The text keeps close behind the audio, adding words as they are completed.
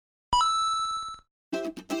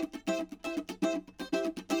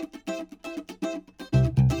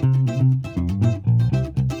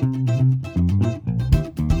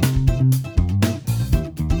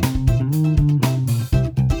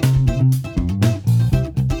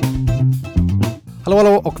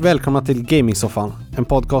Hallå och välkomna till Gaming-soffan, en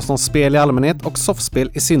podcast om spel i allmänhet och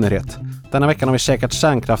soffspel i synnerhet. Denna veckan har vi käkat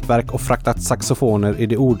kärnkraftverk och fraktat saxofoner i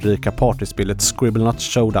det ordrika partyspelet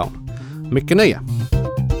Scribblenauts Showdown. Mycket nöje!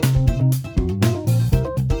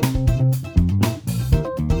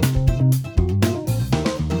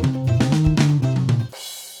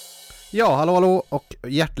 Ja, hallå och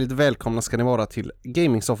hjärtligt välkomna ska ni vara till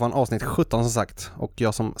Gaming-soffan avsnitt 17 som sagt. Och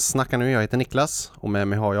jag som snackar nu, jag heter Niklas och med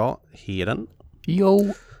mig har jag Heden.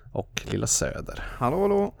 Jo. Och Lilla Söder.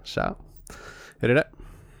 Hallå. Tja. Hur är det?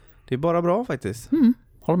 Det är bara bra faktiskt.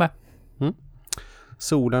 Håller med.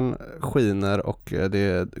 Solen skiner och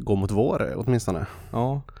det går mot vår åtminstone.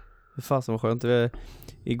 Ja, det fasen var skönt.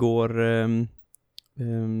 Igår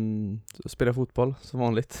spelade fotboll som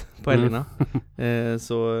vanligt på helgerna.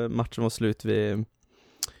 Så matchen var slut vid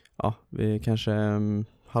kanske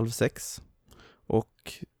 5:30. Och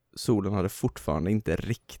solen hade fortfarande inte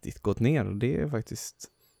riktigt gått ner. Det är faktiskt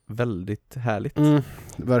väldigt härligt.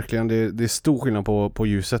 Verkligen, det är stor skillnad på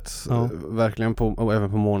ljuset. Ja. Verkligen och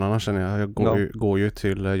även på morgnarna känner jag. Jag går ju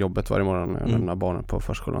till jobbet varje morgon när jag lämnar barnen på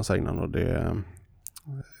förskolan så innan. Och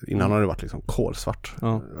innan har det varit liksom kolsvart.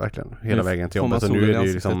 Ja. Verkligen, hela vägen till jobbet. Och nu är det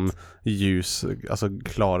ju liksom ljus, alltså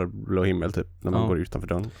klar blå himmel typ när man går utanför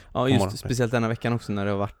dörren. Ja, just speciellt denna veckan också när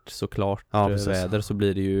det har varit så klart väder så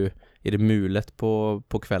blir det ju, är det mulet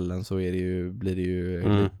på kvällen så blir det ju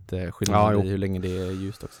lite skillnad i hur länge det är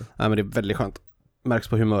ljust också. Nej, men det är väldigt skönt. Märks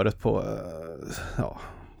på humöret på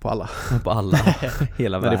alla. På alla,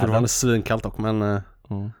 hela världen. Det är fortfarande svinkallt dock, men det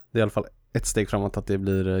är i alla fall ett steg framåt att det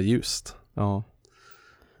blir ljust. Ja,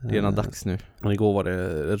 det är dags nu. Men igår var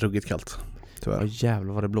det ruggigt kallt, tyvärr. Ja,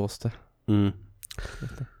 jävlar vad det blåste.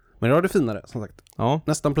 Men idag är det finare, som sagt. Ja.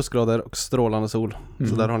 Nästan plusgrader och strålande sol.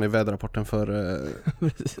 Så där har ni väderrapporten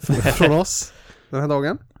från oss den här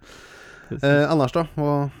dagen. Annars då?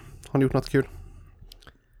 Har ni gjort något kul?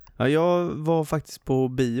 Ja, jag var faktiskt på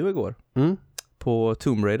bio igår. På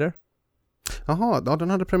Tomb Raider. Jaha, den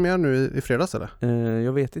hade premiär nu i fredags eller?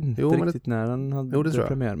 Jag vet inte riktigt när den hade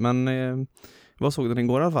premiär. Men jag såg den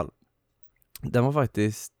igår i alla fall. Den var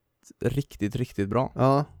faktiskt riktigt, riktigt bra.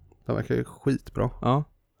 Ja, den verkar ju skitbra. Ja.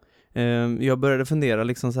 Jag började fundera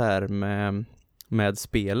liksom så här med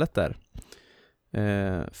spelet där.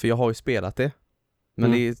 För jag har ju spelat det.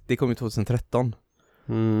 Men det kom ju 2013.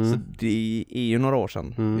 Så det är ju några år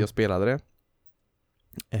sedan jag spelade det.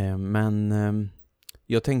 Men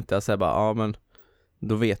jag tänkte så här bara, men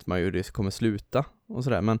då vet man ju hur det kommer sluta och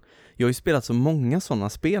sådär. Men jag har ju spelat så många sådana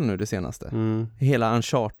spel nu det senaste. Hela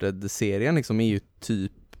Uncharted-serien liksom är ju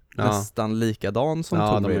typ nästan likadan som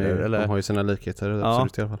Tomb Raider. De har ju sina likheter,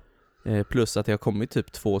 absolut i alla fall. Plus att jag har kommit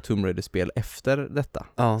typ 2 Tomb Raider-spel efter detta.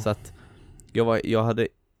 Så att jag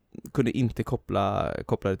kunde inte koppla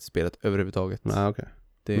det till spelet överhuvudtaget. Nej, okej.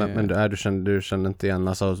 Men du kände inte igen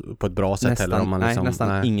alltså, på ett bra sätt nästan, heller? Om man liksom,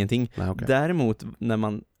 nästan ingenting. Nej, okay. Däremot när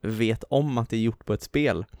man vet om att det är gjort på ett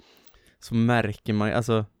spel så märker man,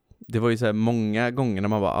 alltså det var ju så här många gånger när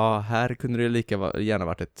man bara, här kunde det lika gärna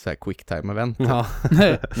varit ett så här quick time event. Ja.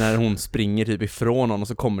 När hon springer typ ifrån någon och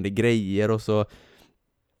så kommer det grejer och så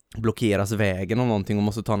blockeras vägen och någonting och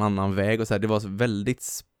måste ta en annan väg och så här, det var så väldigt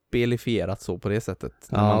spelifierat så på det sättet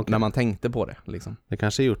när man tänkte på det liksom. Det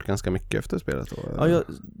kanske är gjort ganska mycket efter spelet då. Ja,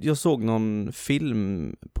 jag såg någon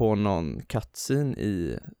film på någon cutscene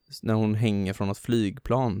när hon hänger från ett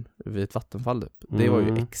flygplan vid ett vattenfall. Det var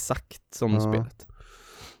ju exakt som spelet.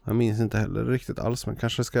 Jag minns inte heller riktigt alls, men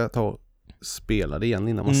kanske ska ta och spela det igen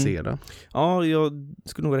innan man ser det. Ja, jag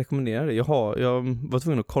skulle nog rekommendera det. Jag var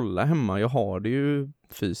tvungen att kolla hemma. Jag har det ju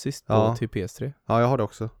fysiskt på till PS3. Ja, jag har det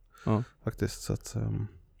också. Ja. Faktiskt, så att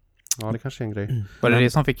det kanske är en grej. Var det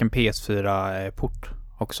som fick en PS4-port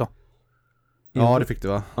också? Ja, det fick det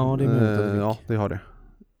va? Ja, det är möjligt att det fick. Ja, det har det.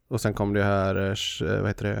 Och sen kom det här, vad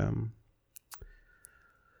heter det?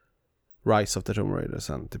 Rise of the Tomb Raider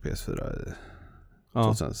sen till PS4 i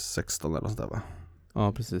 2016 eller något sånt där va?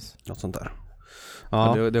 Ja, precis. Något sånt där.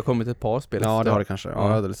 Ja. Det har kommit ett par spel efter. Ja, det har det kanske. Ja,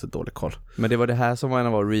 jag hade lite dålig koll. Men det var det här som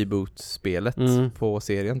var reboot-spelet på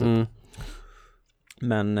serien typ.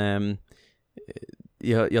 Men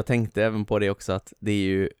jag tänkte även på det också att det är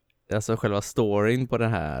ju, alltså själva storyn på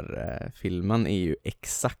den här filmen är ju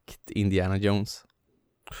exakt Indiana Jones.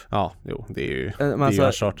 Ja, jo, det är ju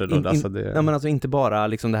Uncharted. Men alltså inte bara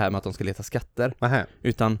liksom det här med att de ska leta skatter. Aha.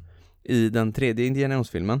 Utan i den 3:e Indiana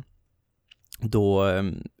Jones-filmen då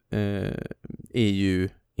är ju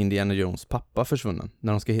Indiana Jones pappa försvunnen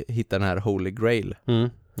när de ska hitta den här Holy Grail. Ja,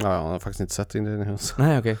 jag har faktiskt inte sett Indiana Jones.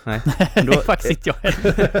 Nej, okej. Nej. Då, faktiskt jag.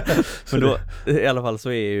 Men då, i alla fall så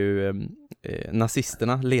är ju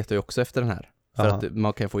nazisterna letar ju också efter den här. För att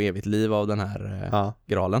man kan få evigt liv av den här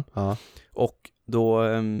graalen. Och då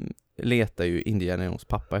letar ju Indiana Jones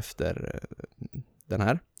pappa efter den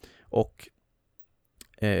här. Och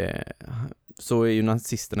så är ju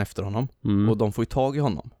nazisterna efter honom. Och de får ju tag i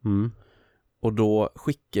honom. Och då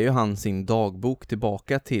skickar ju han sin dagbok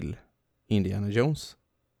tillbaka till Indiana Jones.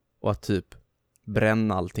 Och att typ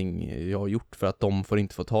bränna allting jag har gjort för att de får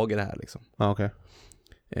inte få tag i det här liksom. Okej.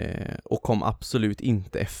 Och kom absolut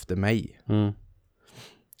inte efter mig.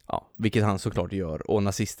 Ja, vilket han såklart gör. Och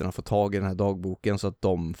nazisterna får tag i den här dagboken så att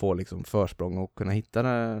de får liksom försprång och kunna hitta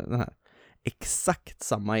den här. Exakt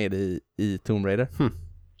samma är det i Tomb Raider.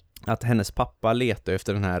 Att hennes pappa letar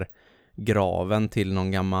efter den här graven till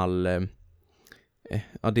någon gammal...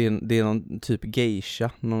 ja, det är någon typ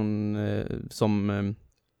geisha. Någon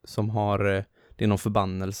som har... det är någon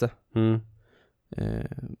förbannelse.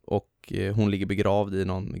 Och hon ligger begravd i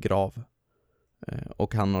någon grav.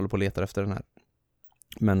 Och han håller på att leta efter den här.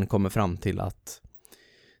 Men kommer fram till att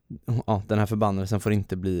den här förbannelsen får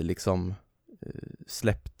inte bli liksom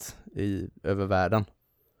släppt över världen.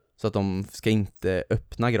 Så att de ska inte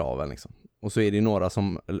öppna graven liksom. Och så är det några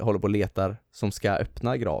som håller på och letar som ska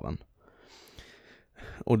öppna graven.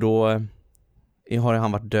 Och då har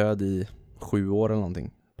han varit död i 7 år eller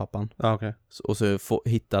någonting, pappan. Okay. Och så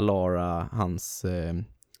hittar Lara hans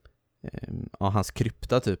hans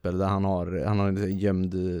krypta typ, eller där han har en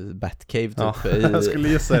gömd Batcave typ. Ja, jag skulle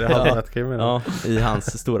gissa det. Batcave, ja, i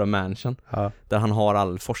hans stora mansion. Ja. Där han har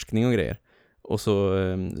all forskning och grejer. Och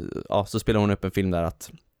så spelar hon upp en film där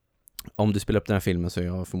att om du spelar upp den här filmen så är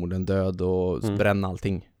jag förmodligen död och bränner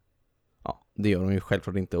allting. Ja, det gör hon ju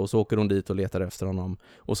självklart inte. Och så åker hon dit och letar efter honom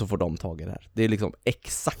och så får de tag i det här. Det är liksom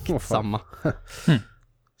exakt samma.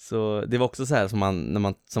 Så det var också så här som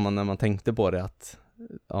när man tänkte på det att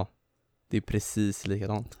ja, det är precis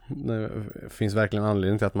likadant. Det finns verkligen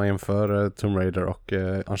anledning till att man jämför Tomb Raider och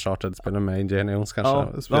Uncharted spelar med Indiana Jones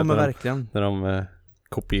kanske. Ja, men verkligen. När de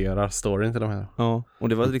kopierar storyn till de här. Ja, och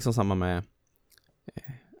det var liksom samma med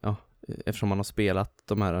eftersom man har spelat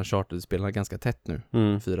de här Uncharted-spelarna ganska tätt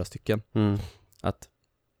nu, 4 stycken, att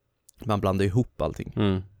man blandar ihop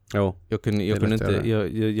allting. Jo, jag kunde inte,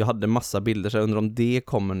 jag hade massa bilder så jag undrar om det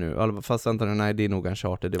kommer nu, fast nej, det är nog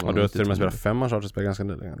Uncharted. Det var du har till och med spelat 5 Uncharted-spel ganska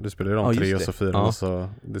nyligen. Du spelade ju de 3 och så 4 och så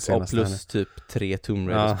det senaste. Och plus typ 3 Tomb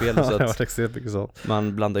Raider-spel. Så det var extremt mycket sånt.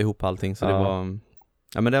 Man blandade ihop allting, så det var...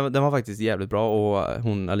 Ja, men den var faktiskt jävligt bra, och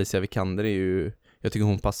hon, Alicia Vikander, är ju... Jag tycker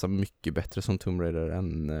hon passar mycket bättre som Tomb Raider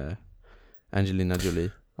än Angelina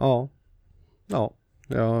Jolie. Ja.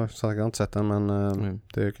 Jag har inte sett den, men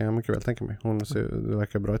det kan jag mycket väl tänka mig. Det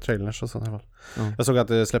verkar bra i trailers och sånt i alla fall. Jag såg att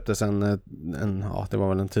det släpptes det var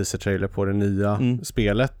väl en teaser-trailer på det nya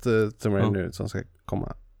spelet Tomb Raider nu, som ska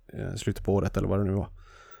komma slutet på året eller vad det nu var.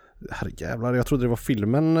 Herrejävlar, jag trodde det var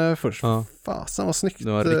filmen först. Fasen vad snyggt.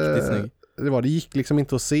 Det var riktigt snyggt. Det gick liksom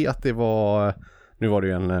inte att se att det var... Nu var det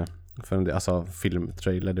ju en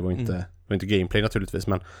filmtrailer, det var inte gameplay naturligtvis,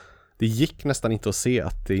 men det gick nästan inte att se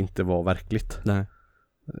att det inte var verkligt. Nej.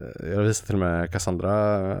 Jag visade till och med Cassandra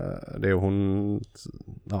det hon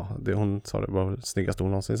sa, det var snyggaste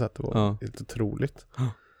hon någonsin sett. Det var helt otroligt.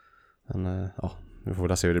 Men vi får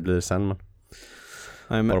väl se hur det blir sen,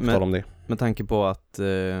 men bara på tal om det. Med tanke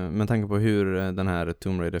på hur den här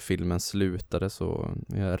Tomb Raider-filmen slutade, så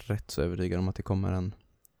är jag rätt så övertygad om att det kommer en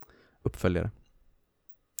uppföljare.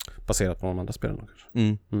 Baserat på de andra spelen kanske.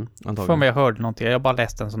 Antagligen. För mig jag hörde någonting. Jag bara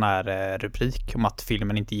läste en sån här rubrik om att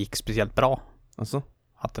filmen inte gick speciellt bra. Alltså?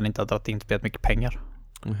 Att den inte har dragit in speciellt mycket pengar.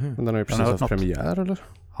 Men den har ju precis haft premiär, eller?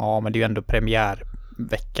 Ja, men det är ju ändå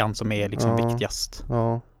premiärveckan som är liksom viktigast.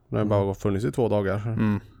 Ja, den har bara funnits i 2 dagar.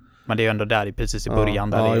 Men det är ju ändå där precis i början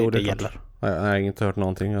där det gäller. Jag har inte hört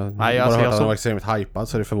någonting. Jag har hört att den var extremt hypad,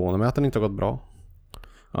 så det förvånar mig att den inte har gått bra.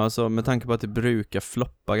 Alltså med tanke på att det brukar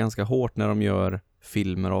floppa ganska hårt när de gör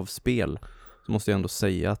filmer av spel, så måste jag ändå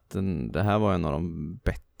säga att det här var en av de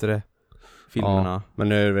bättre filmerna. Ja, men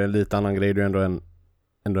nu är det väl lite annan grej. Det är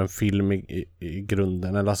ändå en film i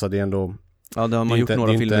grunden. Eller alltså det är ändå... Ja, det har man gjort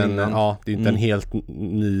några filmer innan. Ja, det är inte en helt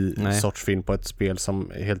ny sorts film på ett spel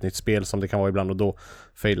helt nytt spel som det kan vara ibland, och då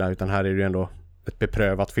failar, utan här är det ju ändå ett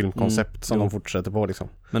beprövat filmkoncept som de fortsätter på liksom.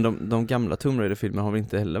 Men de gamla Tomb Raider-filmerna har väl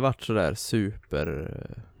inte heller varit sådär super...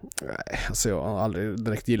 Nej, alltså jag har aldrig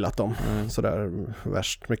direkt gillat dem sådär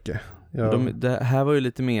värst mycket. Det här var ju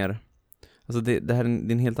lite mer... Alltså det här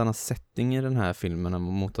är en helt annan setting i den här filmen än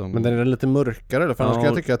mot dem. Men den är lite mörkare då, för annars kan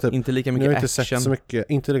jag tycka att typ, inte lika mycket action. För nu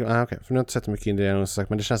har jag inte sett så mycket Indiana Jones sagt,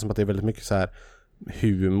 men det känns som att det är väldigt mycket så här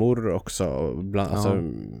humor också. Alltså,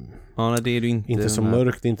 nej, det är ju inte så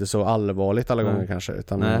mörkt, inte så allvarligt alla gånger kanske.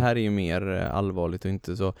 Utan nej, här är ju mer allvarligt och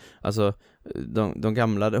inte så... Alltså, de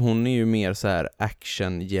gamla, hon är ju mer så här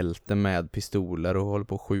actionhjälte med pistoler och håller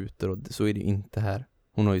på och skjuter, och så är det ju inte här.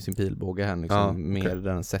 Hon har ju sin pilbåge här liksom, mer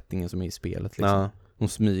den settingen som är i spelet liksom. Ja. Hon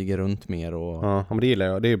smyger runt mer och... Ja, men det gillar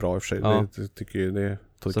jag. Det är bra i och för sig. Ja. Det tycker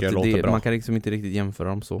jag låter bra. Man kan liksom inte riktigt jämföra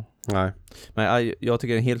dem så. Nej. Men jag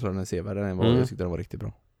tycker den helt klart den är sevärd. Jag tyckte den var riktigt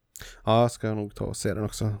bra. Ja, jag ska nog ta och se den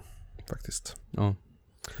också faktiskt. Ja,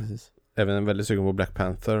 precis. Även en väldigt sugen på Black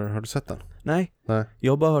Panther. Har du sett den? Nej.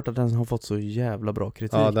 Jag har bara hört att den har fått så jävla bra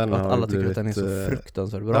kritik. Ja, att alla tycker att den är så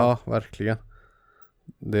fruktansvärt bra. Ja, verkligen.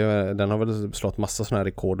 Den har väl slått massa sådana här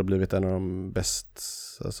rekord och blivit en av de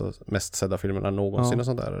mest sedda filmerna någonsin och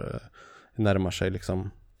sånt där. Närmar sig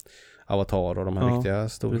liksom Avatar och de här riktiga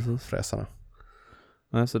storfräsarna.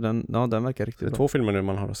 Nej, så den verkar riktigt bra. Det är 2 filmer nu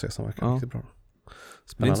man har att se som verkar riktigt bra.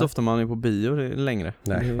 Spännande. Det är inte så ofta man är på bio längre.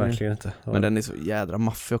 Nej, verkligen inte. Men den är så jädra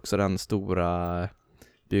maffig också, den stora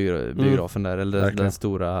biografen där. Eller den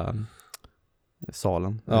stora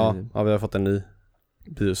salen. Ja, vi har fått en ny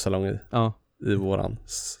biosalong i våran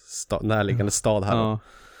närliggande stad här.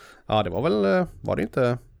 Ja, det var det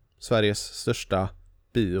inte Sveriges största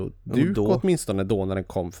bioduk åtminstone då när den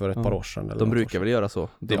kom för ett par år sedan. Eller de brukar väl göra så.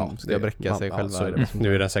 Det bräcka sig själva.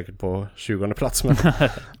 Nu är den säkert på 20:e plats,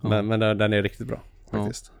 men den är riktigt bra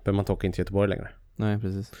faktiskt. Behöver man inte åka in till Göteborg längre. Nej,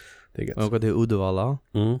 precis. Det är gött. Jag åker till Uddevalla.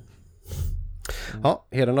 Ja,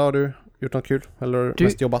 Heden, har du gjort något kul? Eller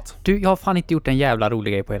mest jobbat? Jag har fan inte gjort en jävla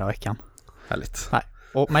rolig grej på hela veckan. Härligt. Nej.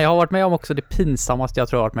 Men jag har varit med om också det pinsammaste jag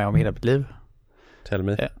tror jag har varit med om i hela mitt liv. Tell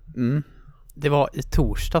me. Det var i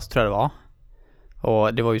torsdags tror jag det var.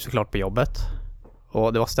 Och det var ju såklart på jobbet.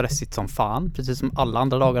 Och det var stressigt som fan. Precis som alla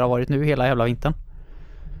andra dagar har varit nu hela jävla vintern.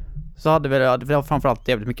 Så hade vi framförallt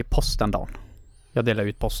jävligt mycket post den dagen. Jag delade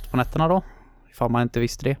ut post på nätterna då. Ifall man inte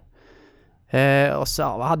visste det. Och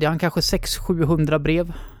så hade jag kanske 600-700 brev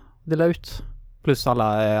att dela ut. Plus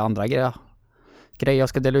alla andra grejer. Jag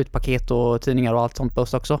ska dela ut paket och tidningar och allt sånt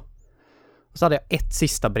post också. Och så hade jag ett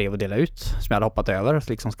sista brev att dela ut. Som jag hade hoppat över. Så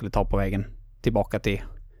liksom skulle ta på vägen tillbaka till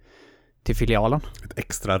filialen. Ett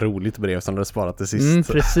extra roligt brev som du hade sparat till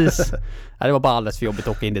sist. Precis. Det var bara alldeles för jobbigt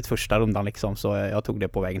att åka in dit första rundan liksom, så jag tog det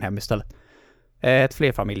på vägen hem istället. Ett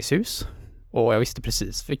flerfamiljshus. Och jag visste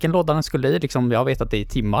precis vilken låda den skulle i. Liksom, jag vet att det är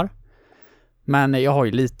timmar. Men jag har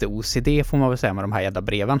ju lite OCD får man väl säga med de här jävla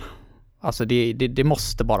breven. Alltså det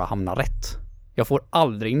måste bara hamna rätt. Jag får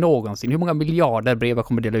aldrig någonsin, hur många miljarder brev jag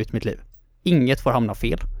kommer dela ut i mitt liv. Inget får hamna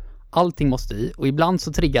fel. Allting måste i. Och ibland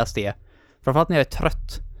så triggas det. Framförallt när jag är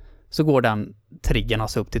trött så går den triggern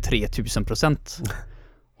alltså upp till 3000%.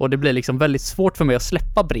 Och det blir liksom väldigt svårt för mig att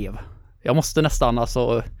släppa brev. Jag måste nästan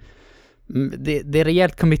alltså... Det är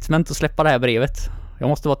rejält commitment att släppa det här brevet. Jag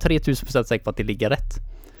måste vara 3000% säker på att det ligger rätt.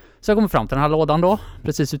 Så jag kommer fram till den här lådan då.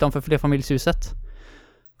 Precis utanför flerfamiljshuset.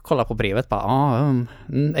 Kollar på brevet. Bara,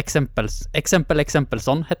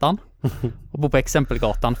 Exempelsson hette han. Och bor på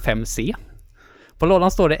Exempelgatan 5C. På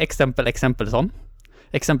lådan står det Exempelsson.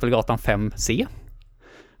 Exempelgatan 5C.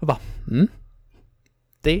 Och bara,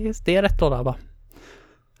 det är rätt låda. Bara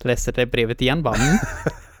läser det brevet igen. Bara,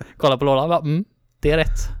 kollar på lådan. Bara, det är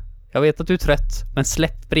rätt. Jag vet att du är trött, men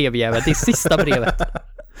släpp brevjävel. Det är sista brevet.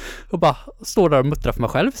 Och bara står där och muttrar för mig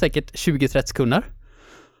själv. Säkert 20-30 sekunder.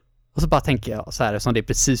 Och så bara tänker jag så här, som det är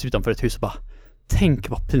precis utanför ett hus. Och bara, tänk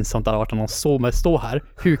vad pinsamt det hade varit om någon stå här,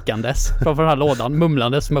 hukandes framför den här lådan,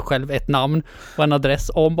 mumlandes med själv ett namn och en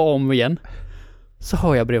adress om och om igen. Så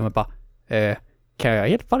hör jag brevet bara, kan jag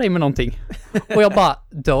hjälpa dig med någonting? Och jag bara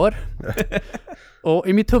dör. Och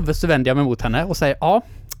i mitt huvud så vänder jag mig mot henne och säger, ja,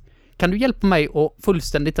 kan du hjälpa mig att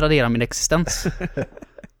fullständigt radera min existens?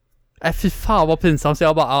 Fy fan vad pinsamt. Så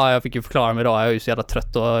jag bara, jag fick ju förklara mig idag. Jag är ju så jävla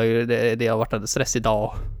trött och det har varit en stress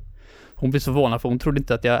idag. Hon blev så förvånad för hon trodde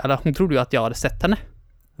inte att hon trodde ju att jag hade sett henne.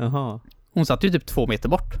 Jaha. Hon satt ju typ 2 meter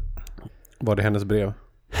bort. Var det hennes brev?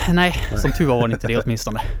 Nej, som tur var inte det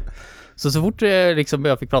åtminstone. Så fort liksom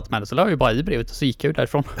jag fick prata med henne så la jag ju bara i brevet och så gick jag ju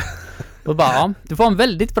därifrån. Och bara, ja, du får en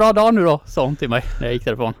väldigt bra dag nu då, sa hon till mig när jag gick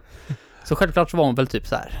därifrån. Så självklart så var hon väl typ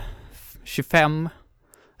så här 25,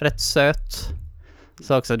 rätt söt.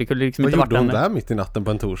 Så också, det kunde liksom inte varit gjorde hon där mitt i natten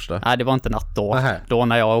på en torsdag? Nej, det var inte natt då. Då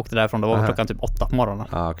när jag åkte därifrån, då var klockan typ 8 på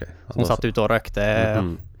morgonen. Okay. Hon satt ute och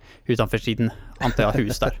rökte utanför sin, antar jag,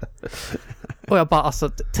 hus där. Och jag bara, alltså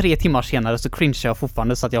 3 timmar senare så cringeade jag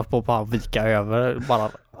fortfarande så att jag på bara vika över.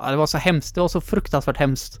 Det var så hemskt, det var så fruktansvärt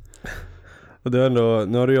hemskt. Och du ändå,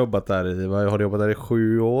 nu har du jobbat där i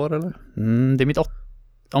 7 år eller? Det är mitt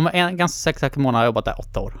Om en ganska säkert månad har jag jobbat där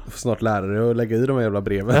 8 år. Du får snart lära dig att lägga i de här jävla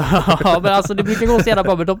breven. Ja, men alltså det brukar gå så jävla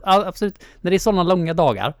bra. Men absolut, när det är sådana långa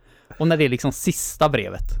dagar och när det är liksom sista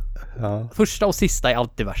brevet. Ja. Första och sista är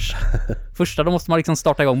alltid värst. Första, då måste man liksom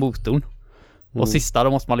starta igång motorn. Och sista,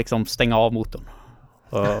 då måste man liksom stänga av motorn.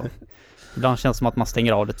 Och ibland känns det som att man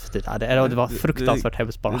stänger av lite för tidigt. Det var fruktansvärt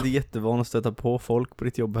hemskt bara. Det är jättevant att stöta på folk på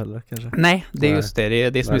ditt jobb heller kanske. Nej, det är just det. Det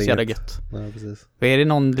är det som är så jävla gött. Nej, precis. För är det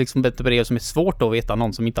någon liksom ett brev som är svårt att veta,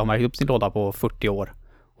 någon som inte har märkt upp sin låda på 40 år.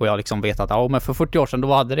 Och jag liksom vet att men för 40 år sedan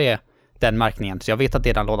då hade det den märkningen. Så jag vet att det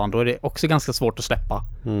är den lådan. Då är det också ganska svårt att släppa.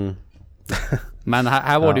 Men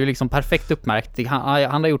här var det ju liksom perfekt uppmärkt.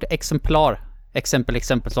 Han har gjort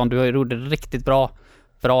exempel som du har gjort det riktigt bra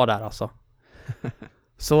där alltså.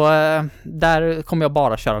 Så där kommer jag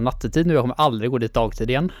bara köra nattetid nu. Jag kommer aldrig gå dit dagtid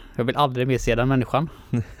igen. Jag vill aldrig mer se den människan.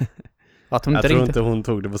 Att hon jag tror inte hon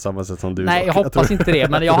tog det på samma sätt som du. Nej, jag hoppas inte det.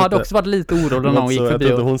 Men jag hade också varit lite orolig när hon gick förbi. Jag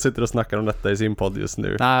tror inte hon sitter och snackar om detta i sin podd just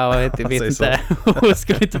nu. Nej, jag vet inte. Hon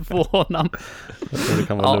skulle inte få honom. Jag tror det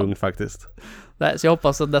kan vara lugn faktiskt. Nej, så jag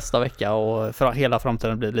hoppas att nästa vecka och hela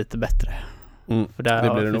framtiden blir lite bättre. För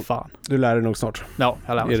det blir det nog. Fan. Du lär dig nog snart. Ja,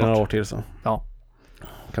 jag lär mig snart. I några år till så. Ja.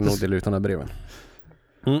 Kan nog dela ut den här breven.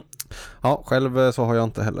 Ja, själv så har jag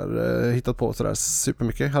inte heller hittat på sådär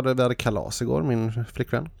supermycket. Vi hade kalas igår, min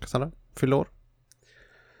flickvän Cassandra fyllde år.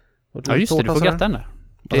 Ja just det, du får gratta henne.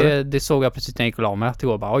 Det såg jag precis när jag gick och la mig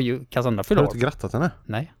igår. Bara, Cassandra fyllde år. Har du inte grattat henne?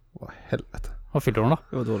 Nej. Vad helvete. Vad fyllde hon då?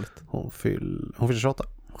 Det var dåligt. Hon fyllde 28.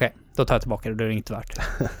 Okej, då tar jag tillbaka det. Det är inte värt.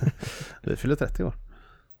 Vi fyllde 30 år.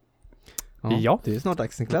 Ja. Det är snart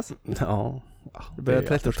dags, Niklas. Ja. Det börjar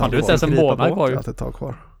 30 år. Du är ens en månad kvar ju. Ett tag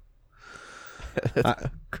kvar.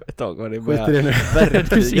 Ett tag var det skit i det nu.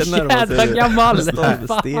 Du är så jävla gammal.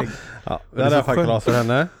 Steg. Ja, vi hade i alla fall glas för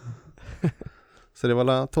henne. Så det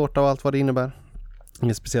var tårta och allt vad det innebär.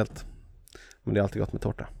 Inget speciellt. Men det är alltid gott med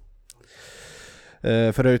tårta.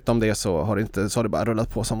 Förutom det så har det bara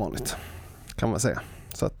rullat på som vanligt. Kan man säga.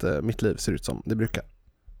 Så att mitt liv ser ut som det brukar.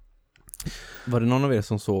 Var det någon av er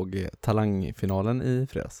som såg talangfinalen i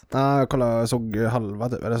fredags? Ja, jag såg halva,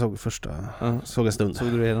 eller jag såg första, såg en stund. Såg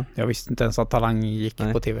du det redan? Jag visste inte ens att Talang gick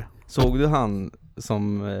på tv. Såg du han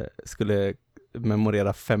som skulle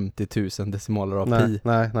memorera 50 000 decimaler av pi?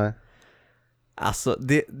 Nej. Alltså,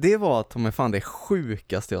 det var att de fan det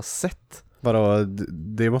sjukaste jag sett. Vadå,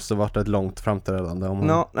 det måste varit ett långt framträdande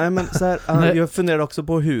om nej men så här, jag funderade också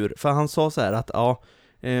på hur, för han sa så här att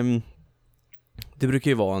det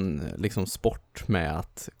brukar ju vara en liksom sport med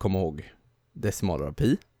att komma ihåg decimaler av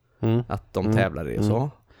pi. Att de tävlar i och så.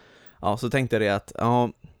 Ja, så tänkte jag det att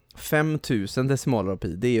 5000 decimaler av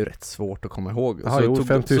pi, det är ju rätt svårt att komma ihåg. Ja, jo,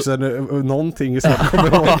 5000 någonting är svårt att komma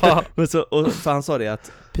ihåg. Men för han sa det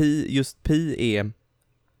att pi är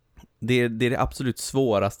det absolut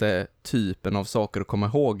svåraste typen av saker att komma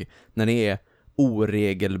ihåg när det är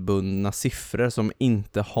oregelbundna siffror som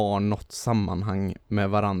inte har något sammanhang med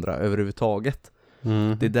varandra överhuvudtaget.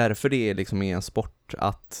 Det är därför det är liksom en sport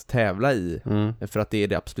att tävla i. För att det är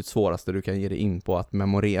det absolut svåraste du kan ge dig in på att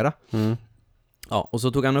memorera. Ja, och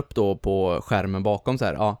så tog han upp då på skärmen bakom så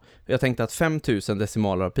här. Jag tänkte att 5000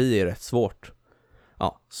 decimaler av pi är rätt svårt.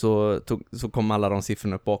 Ja, så kom alla de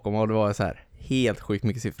siffrorna upp bakom och det var så här helt sjukt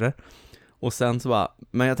mycket siffror. Och sen så bara,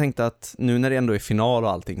 men jag tänkte att nu när det ändå är final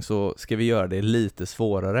och allting så ska vi göra det lite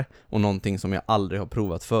svårare och någonting som jag aldrig har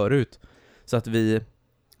provat förut. Så att vi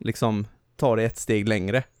liksom tar det ett steg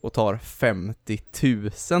längre och tar 50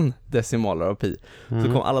 000 decimaler av pi. Så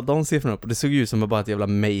kom alla de siffrorna upp och det såg ut som bara ett jävla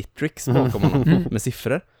matrix bakom honom med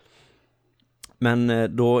siffror.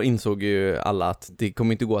 Men då insåg ju alla att det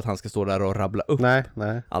kommer inte gå att han ska stå där och rabbla upp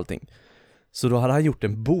allting. Så då hade han gjort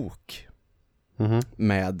en bok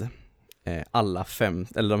med alla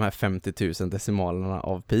de här 50 000 decimalerna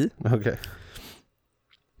av pi. Okay.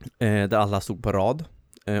 Där alla stod på rad.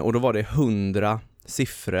 Och då var det 100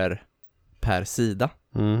 siffror per sida.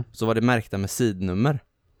 Så var det märkta med sidnummer.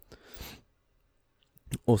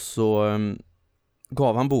 Och så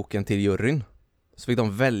gav han boken till juryn. Så fick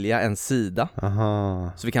de välja en sida.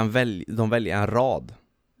 Aha. Så de välja en rad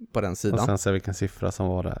på den sidan. Och sen se vilken siffra som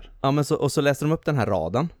var där. Ja, men så läste de upp den här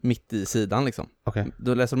raden mitt i sidan liksom. Okay.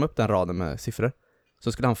 Då läste de upp den raden med siffror.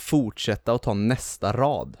 Så skulle han fortsätta och ta nästa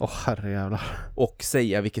rad. Herrejävlar. Och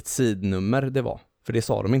säga vilket sidnummer det var. För det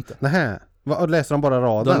sa de inte. Nähä. Läste de bara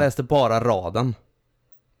raden? De läste bara raden.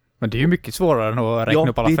 Men det är ju mycket svårare än att räkna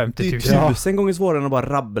upp alla 50 000. Det är 1000 gånger svårare än att bara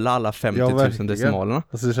rabbla alla 50 000 decimalerna.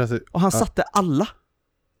 Alltså, och han satte alla.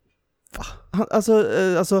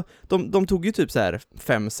 Alltså de tog ju typ så här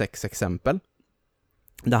 5-6 exempel.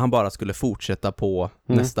 Där han bara skulle fortsätta på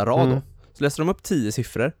nästa rad då. Så läste de upp 10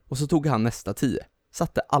 siffror och så tog han nästa 10.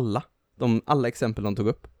 Satte alla alla exempel de tog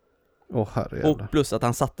upp. Herrejävlar. Och plus att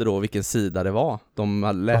han satte då vilken sida det var. De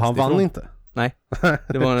läste och han vann ifrån. inte? Nej,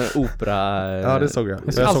 det var en opera... Ja, det såg jag.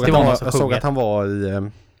 Jag såg att han var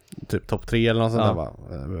i typ topp 3 eller något sånt där, va?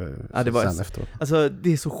 Ja, det var sen efteråt. Alltså,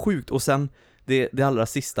 det är så sjukt. Och sen, det allra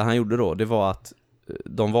sista han gjorde då, det var att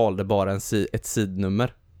de valde bara ett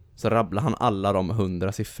sidnummer. Så rabblade han alla de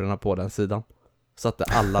 100 siffrorna på den sidan. Satte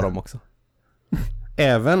alla dem också.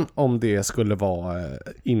 Även om det skulle vara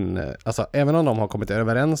alltså även om de har kommit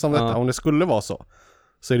överens om detta, om det skulle vara så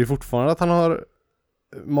är det fortfarande att han har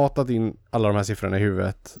matat in alla de här siffrorna i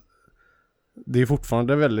huvudet. Det är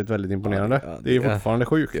fortfarande väldigt, väldigt imponerande. Ja, det är fortfarande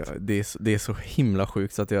sjukt. Ja, det är så himla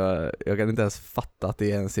sjukt så att jag kan inte ens fatta att det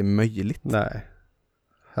ens är möjligt. Nej.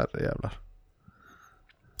 Herrejävlar.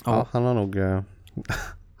 Ja, han har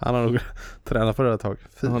nog tränat på det ett tag.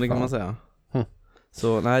 Ja, det kan man säga.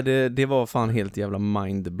 Så nej, det var fan helt jävla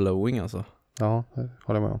mind-blowing alltså. Ja, det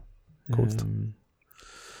håller jag med om. Coolt.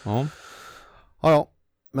 Ja. Ja.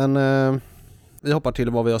 Men vi hoppar till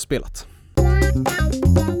vad vi har spelat.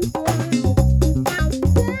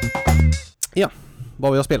 Ja,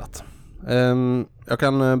 vad vi har spelat. Jag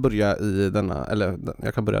kan börja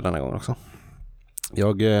jag kan börja denna gång också.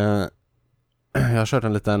 Jag har kört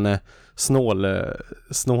en liten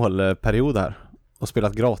snålperiod här och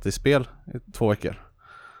spelat gratisspel i 2 veckor.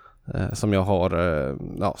 Som jag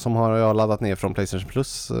har laddat ner från PlayStation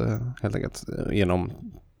Plus helt enkelt genom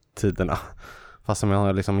tiderna. Fast som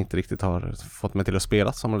jag liksom inte riktigt har fått mig till att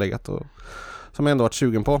spela, som har legat och som jag ändå varit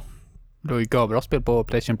 20 på. Du har ju bra spel på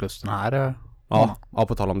PlayStation Plus den här. Ja,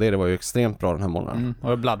 på tal om det var ju extremt bra den här månaden.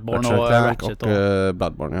 Och Bloodborne och Ratchet och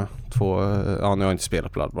Bloodborne, ja. Nu har jag inte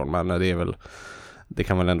spelat Bloodborne, men det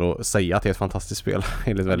kan väl ändå säga att det är ett fantastiskt spel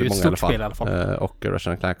enligt väldigt många i alla fall. Och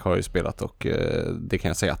Ratchet & Clank har jag ju spelat och det kan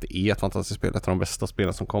jag säga att det är ett fantastiskt spel, ett av de bästa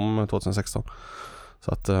spelen som kom 2016.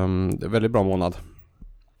 Så att det är en väldigt bra månad.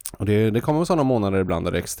 Och det kommer sådana månader ibland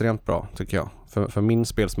där det är extremt bra, tycker jag. För min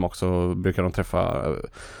spelsmak så brukar de träffa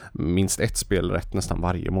minst ett spel rätt nästan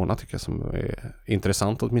varje månad, tycker jag, som är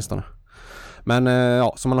intressant åtminstone. Men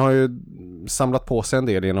så man har ju samlat på sig en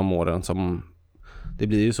del genom åren som... Det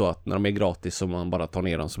blir ju så att när de är gratis och man bara tar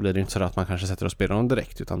ner dem så blir det inte så att man kanske sätter och spelar dem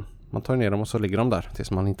direkt, utan man tar ner dem och så ligger de där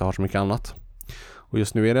tills man inte har så mycket annat. Och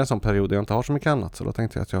just nu är det en sån period där jag inte har så mycket annat, så då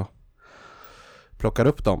tänkte jag att jag plockar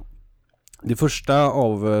upp dem. Det första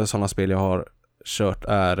av sådana spel jag har kört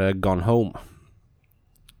är Gone Home.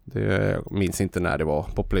 Jag minns inte när det var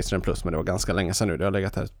på PlayStation Plus, men det var ganska länge sedan nu. Det har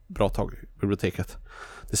legat här ett bra tag i biblioteket.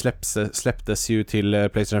 Det släpptes ju till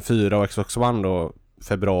PlayStation 4 och Xbox One då,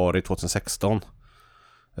 februari 2016.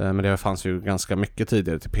 Men det fanns ju ganska mycket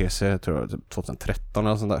tidigare till PC, tror jag, 2013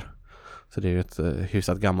 eller sånt där. Så det är ju ett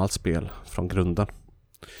hyfsat gammalt spel från grunden.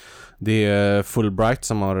 Det är Fulbright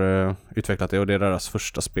som har utvecklat det och det är deras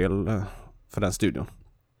första spel för den studion.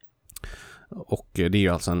 Och det är ju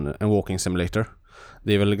alltså en walking simulator.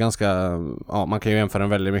 Det är väl ganska, man kan ju jämföra den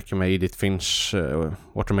väldigt mycket med Edith Finch,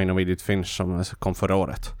 What Remains of Edith Finch som kom förra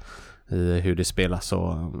året. I hur det spelas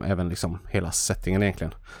och även liksom hela settingen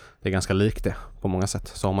egentligen. Det är ganska likt det på många sätt.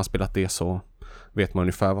 Så om man spelat det så vet man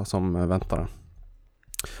ungefär vad som väntar den.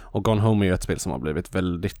 Och Gone Home är ju ett spel som har blivit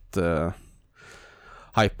väldigt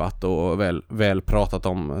hypat och väl pratat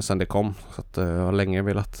om sen det kom. Så att jag har länge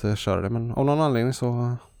velat köra det, men av någon anledning så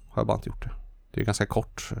har jag bara inte gjort det. Det är ganska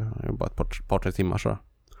kort, bara ett par 3 timmar så.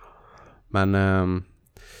 Men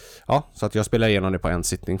så att jag spelar igenom det på en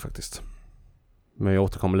sittning faktiskt. Men jag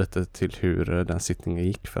återkommer lite till hur den sittningen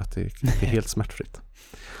gick, för att det är helt smärtfritt.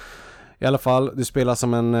 I alla fall, du spelar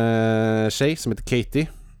som en tjej som heter Katie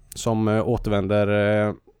som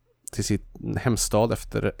återvänder till sin hemstad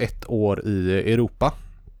efter 1 år i Europa.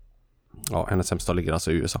 Ja, hennes hemstad ligger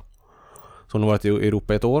alltså i USA. Så hon har varit i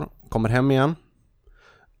Europa 1 år, kommer hem igen.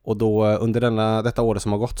 Och då under detta året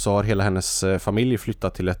som har gått så har hela hennes familj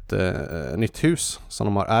flyttat till ett nytt hus som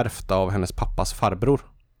de har ärvt av hennes pappas farbror.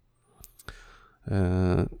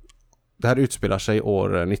 Det här utspelar sig år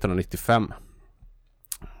 1995.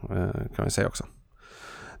 Kan vi säga också.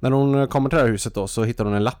 När hon kommer till det här huset då så hittar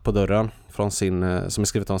hon en lapp på dörren från som är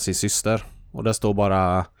skrivet av sin syster. Och där står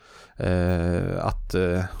bara att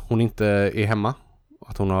hon inte är hemma.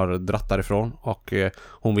 Att hon har dratt därifrån. Och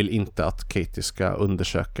hon vill inte att Katie ska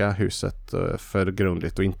undersöka huset för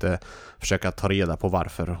grundligt och inte försöka ta reda på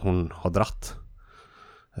varför hon har dratt.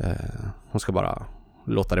 Hon ska bara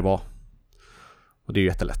låta det vara. Och det är ju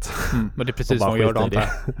jättelätt. Men det är precis vad hon gör då.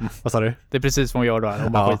 Vad sa du? Det är precis vad hon gör då.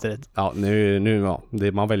 Hon bara skiter i det.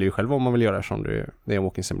 Ja, man väljer ju själv vad man vill göra, som det är en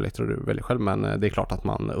walking simulator och du väljer själv, men det är klart att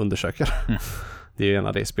man undersöker. Det är ju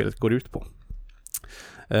ena det spelet går ut på.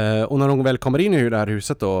 Och när hon väl kommer in i det här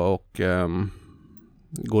huset då och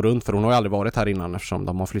gå runt, för hon har ju aldrig varit här innan eftersom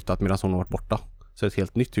de har flyttat medan hon har varit borta. Så det är ett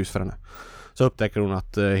helt nytt hus för henne. Så upptäcker hon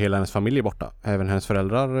att hela hennes familj är borta. Även hennes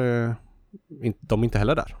föräldrar, de är inte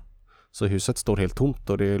heller där. Så huset står helt tomt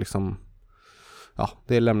och det är liksom, ja,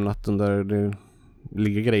 det är lämnat under, det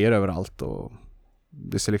ligger grejer överallt och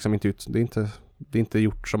det ser liksom inte ut, det är inte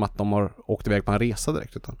gjort som att de har åkt iväg på en resa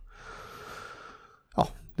direkt, utan ja,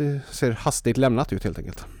 det ser hastigt lämnat ut helt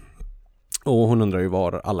enkelt. Och hon undrar ju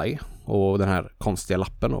var alla är. Och den här konstiga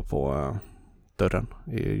lappen då på dörren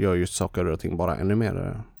gör ju saker och ting bara ännu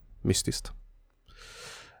mer mystiskt.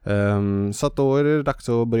 Så att då är det dags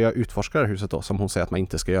att börja utforska det här huset då, som hon säger att man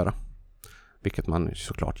inte ska göra. Vilket man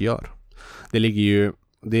såklart gör.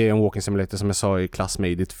 Det är en walking simulator som jag sa i klass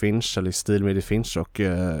med Edith Finch, eller i stil med Edith Finch, och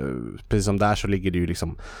precis som där så ligger det ju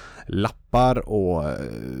liksom lappar och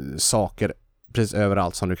saker precis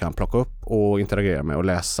överallt som du kan plocka upp och interagera med och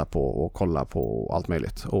läsa på och kolla på och allt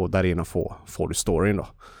möjligt. Och där inne får du storyn då.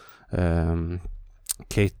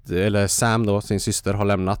 Kate, eller Sam då, sin syster, har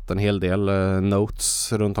lämnat en hel del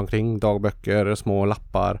notes runt omkring, dagböcker, små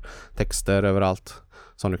lappar, texter överallt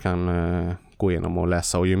som du kan gå igenom och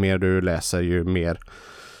läsa. Och ju mer du läser, ju mer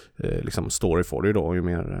liksom story får du då, och ju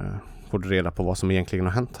mer får du reda på vad som egentligen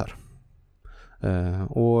har hänt här.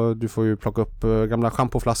 Och du får ju plocka upp gamla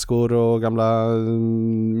schampoflaskor och gamla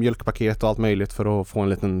mjölkpaket och allt möjligt för att få en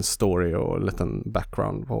liten story och en liten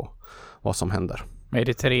background på vad som händer. Är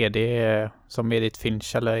det 3D som Edith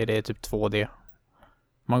Finch, eller är det typ 2D?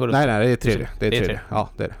 Nej, det är 3D. Det är 3D. Ja,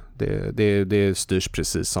 det är det. Det styrs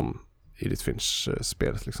precis som Edith Finch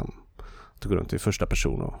spelet liksom. Du går runt i första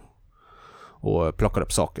person och plockar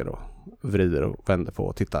upp saker och vrider och vänder på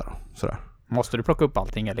och tittar och sådär. Måste du plocka upp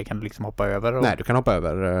allting eller kan du liksom hoppa över? Nej, du kan hoppa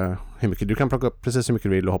över hur mycket. Du kan plocka upp precis hur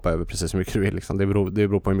mycket du vill och hoppa över precis hur mycket du vill. Liksom. Det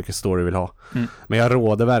beror på hur mycket story du vill ha. Men jag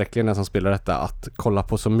råder verkligen den som spelar detta att kolla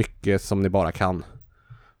på så mycket som ni bara kan.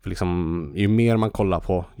 För liksom, ju mer man kollar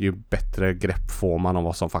på, ju bättre grepp får man om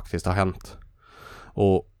vad som faktiskt har hänt.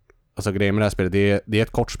 Och alltså grejen med det här spelet, det är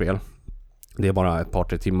ett kort spel. Det är bara ett par,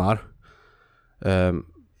 3 timmar.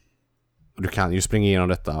 Du kan ju springa igenom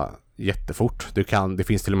detta jättefort. Det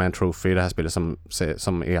finns till och med en trophy i det här spelet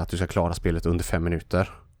som är att du ska klara spelet under 5 minuter.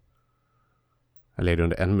 Eller är det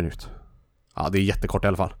under 1 minut? Ja, det är jättekort i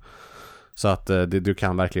alla fall. Så att du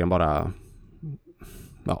kan verkligen bara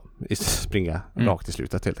springa rakt i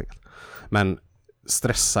slutet helt enkelt. Men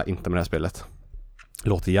stressa inte med det här spelet.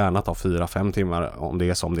 Låt det gärna ta 4-5 timmar om det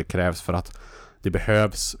är som det krävs, för att det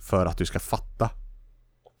behövs för att du ska fatta.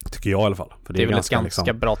 Tycker jag i alla fall. För det är väl ett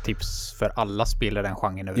ganska bra tips för alla spel i den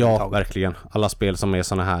genren överhuvudtaget. Ja, verkligen. Alla spel som är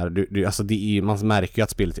såna här, alltså man märker ju att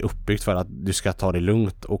spelet är uppbyggt för att du ska ta det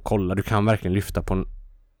lugnt och kolla. Du kan verkligen lyfta på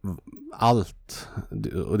allt.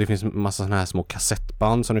 Och det finns massa såna här små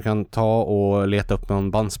kassettband som du kan ta och leta upp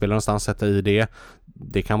någon bandspelare någonstans, sätta i det.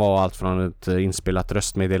 Det kan vara allt från ett inspelat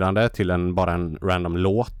röstmeddelande till bara en random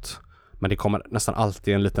låt. Men det kommer nästan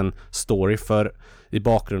alltid en liten story, för i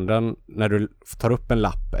bakgrunden när du tar upp en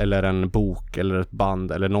lapp eller en bok eller ett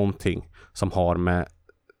band eller någonting som har med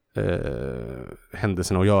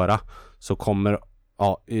händelsen att göra, så kommer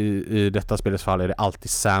i detta spelets fall är det alltid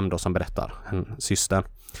Sam då som berättar, systern.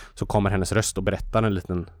 Så kommer hennes röst och berättar en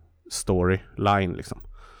liten storyline liksom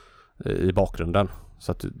i bakgrunden,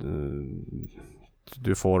 så att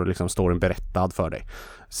du får liksom storyn berättad för dig.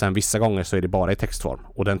 Sen vissa gånger så är det bara i textform,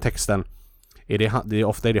 och den texten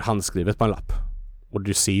ofta är det handskrivet på en lapp, och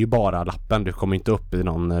du ser ju bara lappen. Du kommer inte upp i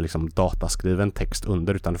någon liksom dataskriven text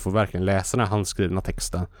under, utan du får verkligen läsa den här handskrivna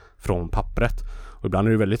texten från pappret. Och ibland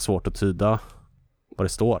är det väldigt svårt att tyda vad det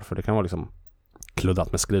står, för det kan vara liksom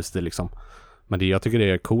kluddat med skrivstil liksom. Men jag tycker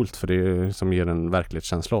det är coolt, för det är som ger en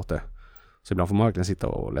verklighetskänsla åt det. Så ibland får man verkligen sitta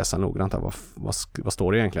och läsa noggrant vad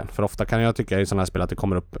står det egentligen. För ofta kan jag tycka i sådana här spel att det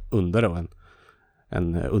kommer upp under då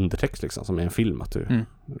en undertext liksom, som är en film att du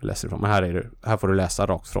läser ifrån. Men här får du läsa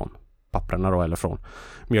rakt från papperna då, eller från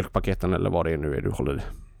mjölkpaketen eller vad det är nu är du håller i.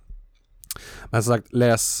 Men som sagt,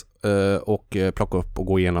 läs och plocka upp och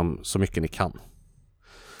gå igenom så mycket ni kan.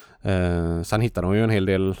 Sen hittar de ju en hel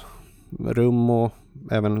del rum och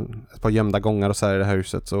även ett par gömda gångar och så här i det här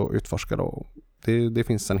huset, så utforska då. Det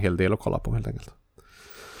finns en hel del att kolla på helt enkelt.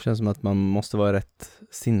 Det känns som att man måste vara i rätt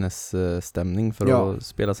sinnesstämning för att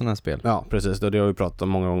spela sådana här spel. Ja, precis. Det har vi pratat om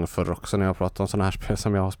många gånger förr också när jag har pratat om sådana här spel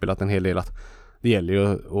som jag har spelat en hel del, att det gäller ju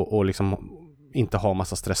att liksom inte ha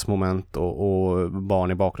massa stressmoment och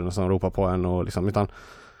barn i bakgrunden som ropar på en och liksom, utan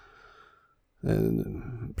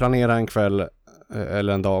planera en kväll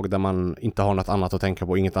eller en dag där man inte har något annat att tänka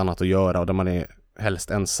på, inget annat att göra, och där man är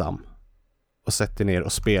helst ensam, och sätter ner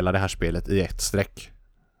och spelar det här spelet i ett streck.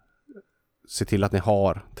 Se till att ni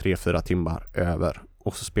har 3-4 timmar över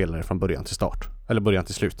och så spelar det från början till start. eller början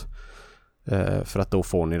till slut. För att då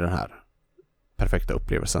får ni den här perfekta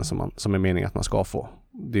upplevelsen som är meningen att man ska få.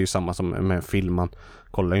 Det är ju samma som med en film. Man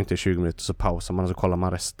kollar ju inte i 20 minuter så pausar man och så kollar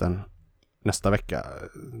man resten nästa vecka.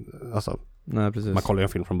 Alltså, nej, precis. Man kollar ju en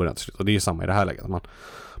film från början till slut. Och det är ju samma i det här läget.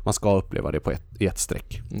 Man ska uppleva det i ett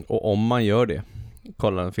streck. Och om man gör det,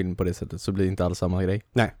 kollar en film på det sättet, så blir det inte alls samma grej.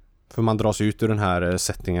 Nej, för man dras ut ur den här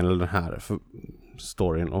settingen eller den här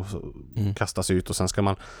storyn och kastas ut och sen ska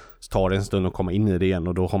man ta det en stund och komma in i det igen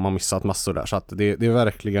och då har man missat massor där. Så att det är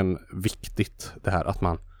verkligen viktigt det här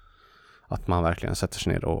att man verkligen sätter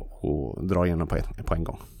sig ner och drar igenom på en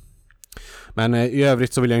gång. Men i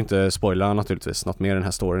övrigt så vill jag inte spoila naturligtvis något mer i den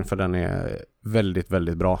här storyn för den är väldigt,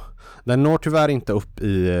 väldigt bra. Den når tyvärr inte upp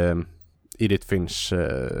i Edith Finch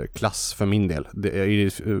klass för min del.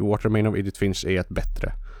 What Remains of Edith Finch är ett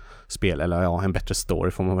bättre spel, eller ja, en bättre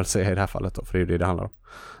story får man väl säga i det här fallet då, för det är det handlar om.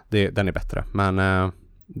 Den är bättre, men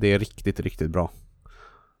det är riktigt, riktigt bra.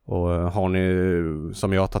 Och har ni,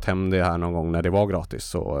 som jag, tagit hem det här någon gång när det var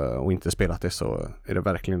gratis och inte spelat det, så är det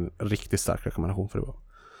verkligen en riktigt stark rekommendation, för det var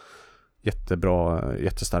jättebra,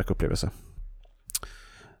 jättestark upplevelse.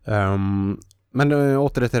 Men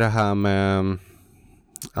åter till det här med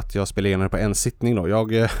att jag spelade igenom det på en sittning då.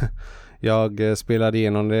 Jag spelade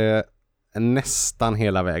igenom det nästan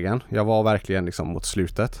hela vägen. Jag var verkligen liksom mot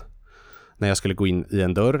slutet. När jag skulle gå in i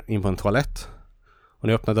en dörr, in på en toalett. Och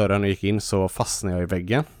när jag öppnade dörren och gick in så fastnade jag i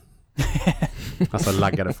väggen. Alltså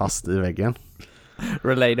laggade fast i väggen.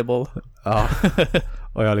 Relatable. Ja.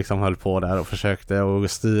 Och jag liksom höll på där och försökte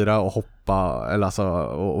att styra och hoppa, eller alltså,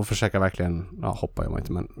 och försöka verkligen, ja, hoppa jag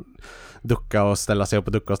inte, men ducka och ställa sig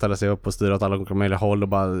upp och styra åt alla möjliga håll och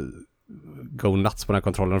bara go nuts på den här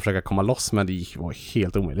kontrollen och försöka komma loss, men det var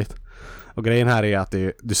helt omöjligt. Och grejen här är att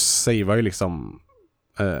du savear ju liksom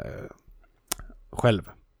själv,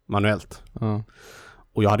 manuellt.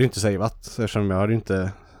 Och jag hade ju inte saveat, eftersom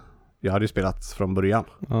jag hade ju spelat från början.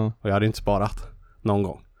 Och jag hade inte sparat någon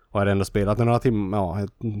gång. Och jag hade ändå spelat några timmar,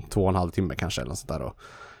 2,5 timmar kanske eller något sånt där. Och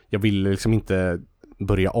jag ville liksom inte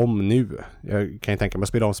börja om nu. Jag kan ju tänka mig att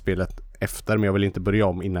spela om spelet efter, men jag vill inte börja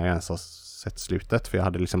om innan jag ens har sett slutet. För jag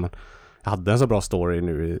hade en så bra story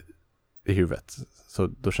nu i huvudet. Så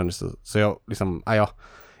då kändes det, så jag liksom,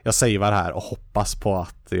 jag savear här och hoppas på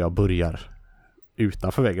att jag börjar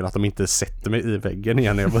utanför väggen, att de inte sätter mig i väggen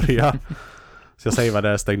igen när jag börjar. Så jag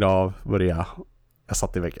saveade, stängde av, började. Jag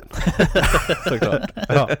satt i väggen. Såklart.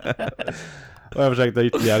 Ja. Och jag försökte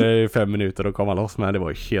ytterligare 5 minuter att komma loss, men det var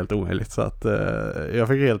ju helt omöjligt. Så att jag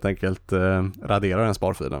fick helt enkelt radera den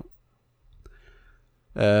sparfilen.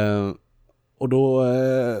 Och då,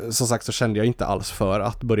 som sagt, så kände jag inte alls för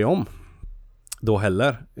att börja om. Då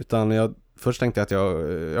heller. Utan först tänkte jag att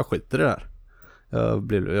jag skiter i det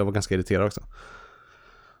där. Jag var ganska irriterad också.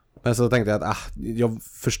 Men så tänkte jag att jag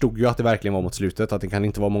förstod ju att det verkligen var mot slutet, att det kan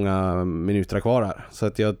inte vara många minuter kvar här. Så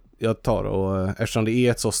att jag tar och eftersom det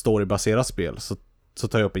är ett så storybaserat spel så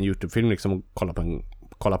tar jag upp en YouTube-film liksom och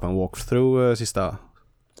kollar på en walkthrough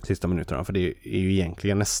sista minuterna, för det är ju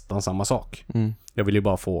egentligen nästan samma sak. Jag vill ju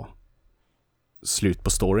bara få slut på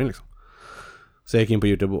storyn liksom. Så jag gick in på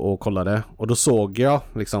YouTube och kollade, och då såg jag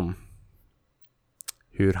liksom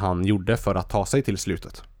hur han gjorde för att ta sig till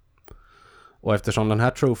slutet. Och eftersom den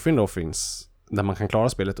här trofén då finns där man kan klara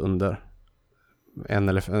spelet under en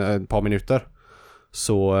eller ett par minuter,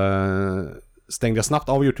 så stängde jag snabbt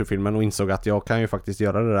av YouTube-filmen och insåg att jag kan ju faktiskt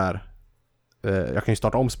göra det där. Jag kan ju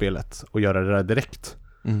starta om spelet och göra det där direkt.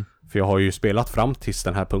 För jag har ju spelat fram till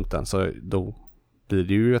den här punkten, så då blir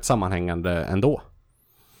det ju ett sammanhängande ändå.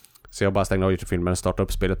 Så jag bara stängde av YouTube-filmen, startade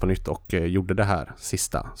upp spelet på nytt och gjorde det här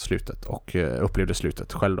sista slutet och upplevde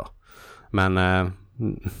slutet själv då. Men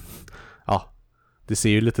ja, det ser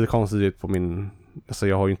ju lite konstigt ut på alltså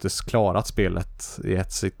jag har ju inte klarat spelet i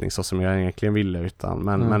ett sittning så som jag egentligen ville, utan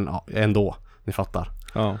men ja, ändå, ni fattar.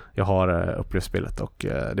 Ja. Jag har upplevt spelet och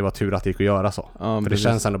det var tur att det gick att göra så. Ja, för det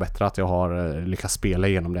känns ändå bättre att jag har lyckats spela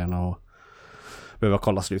igenom den och behöva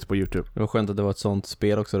kolla slut på YouTube. Det var skönt att det var ett sånt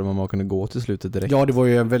spel också där man bara kunde gå till slutet direkt. Ja, det var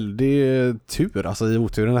ju en väldig tur, alltså i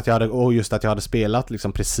oturen att jag hade spelat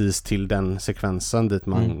liksom precis till den sekvensen dit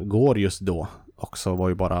man går just då. Också var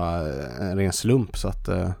ju bara en ren slump, så att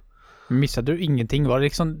missade du ingenting? Var det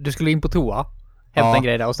liksom, du skulle in på toa, hämta en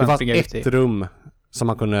grej där och sen springa ut ett rum som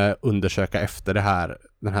man kunde undersöka efter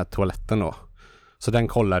den här toaletten då. Så den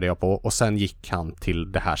kollade jag på och sen gick han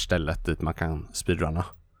till det här stället dit man kan speedrunna.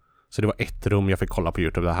 Så det var ett rum jag fick kolla på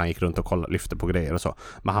YouTube där han gick runt och lyfte på grejer och så.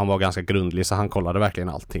 Men han var ganska grundlig, så han kollade verkligen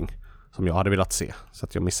allting som jag hade velat se. Så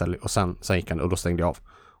att jag missade, och sen gick han och då stängde jag av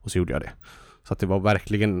och så gjorde jag det. Så att det var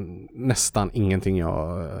verkligen nästan ingenting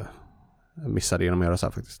jag missade genom att göra så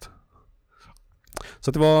här faktiskt. Så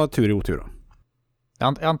att det var tur i otur då.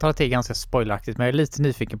 Jag antar att det är ganska spoileraktigt, men jag är lite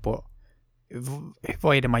nyfiken på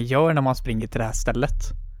vad är det man gör när man springer till det här stället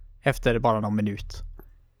efter bara någon minut?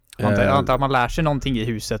 Jag antar att man lär sig någonting i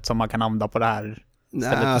huset som man kan använda på det här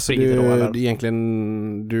stället. Nej, alltså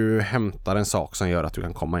egentligen du hämtar en sak som gör att du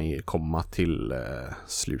kan komma till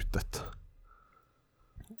slutet.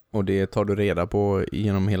 Och det tar du reda på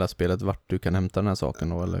genom hela spelet vart du kan hämta den här saken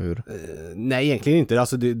då, eller hur? Nej, egentligen inte.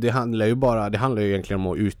 Alltså det handlar ju egentligen om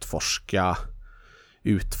att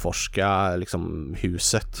utforska liksom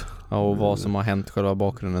huset. Ja, och vad som har hänt, själva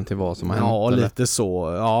bakgrunden till vad som har hänt. Ja, eller? lite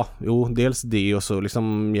så. Ja, jo, dels det och så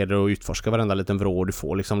liksom gäller det att utforska varenda liten vrå du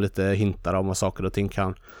får liksom lite hintar om vad saker och ting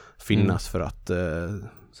kan finnas för att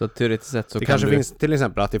så teoretiskt sett så det kan kanske du... finns till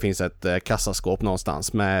exempel att det finns ett kassaskåp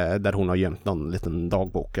någonstans där hon har gömt någon liten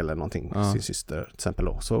dagbok eller någonting, sin syster till exempel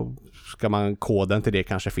då. Så ska man, koden till det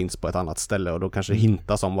kanske finns på ett annat ställe och då kanske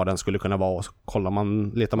hintas om vad den skulle kunna vara och så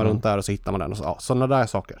letar man runt där och så hittar man den och så, sådana där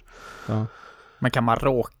saker. Ja. Men kan man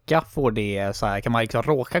råka få det så här, kan man liksom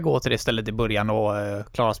råka gå till det stället i början och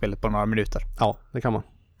klara spelet på några minuter? Ja, det kan man.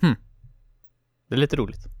 Det är lite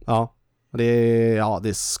roligt. Ja.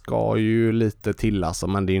 Det ska ju lite till alltså,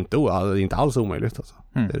 men det är inte alls omöjligt alltså.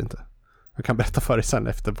 Det är det inte. Jag kan berätta för dig sen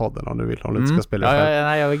efter podden om du vill, om du inte ska spela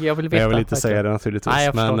själv. Jag vill veta. Jag vill inte säga det naturligtvis.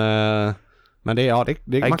 Nej, men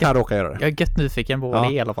man kan råka göra det. Jag är gett nyfiken på vad det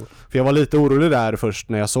är i alla fall. För jag var lite orolig där först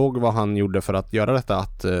när jag såg vad han gjorde för att göra detta,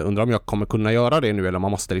 att undrar om jag kommer kunna göra det nu eller om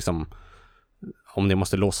man måste liksom, om det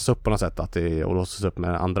måste låsas upp på något sätt, att det låsas upp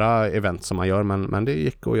med andra event som man gör, men det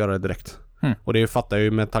gick att göra det direkt. Och det fattar jag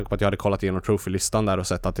ju med tanke på att jag hade kollat igenom trophy-listan där och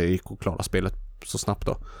sett att det gick att klara spelet så snabbt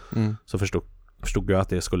då. Så förstod jag att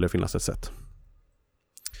det skulle finnas ett sätt.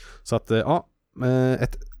 Så att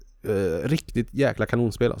ett riktigt jäkla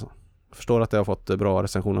kanonspel alltså. Jag förstår att det har fått bra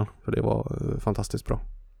recensioner, för det var fantastiskt bra.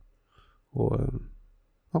 Och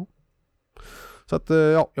så att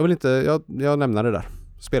jag vill inte, jag nämner det där.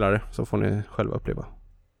 Spela det så får ni själva uppleva.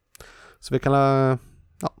 Så vi kan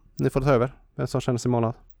ni får ta över vem som känner sig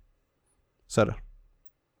manad. Söder.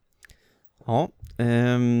 Ja,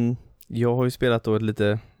 jag har ju spelat då ett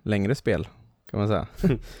lite längre spel kan man säga.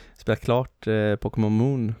 Spelat klart Pokémon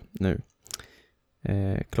Moon nu.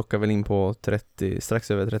 Klockar väl in på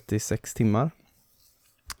strax över 36 timmar.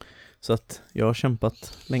 Så att jag har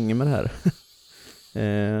kämpat länge med det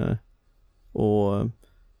här. Och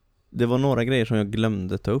det var några grejer som jag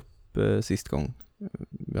glömde ta upp sist gång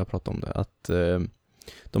jag pratade om det. Att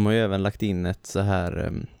de har ju även lagt in ett så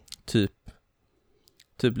här typ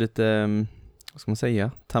lite, vad ska man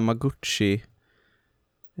säga, Tamagotchi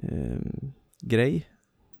grej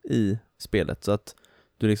i spelet. Så att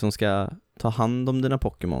du liksom ska ta hand om dina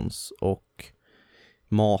Pokémons och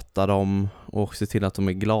mata dem och se till att de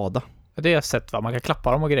är glada. Det har jag sett, va? Man kan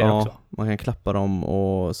klappa dem och grejer också. Man kan klappa dem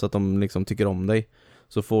och så att de liksom tycker om dig.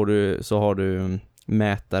 Så har du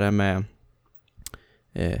mätare med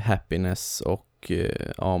happiness och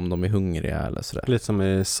om de är hungriga eller sådär. Lite som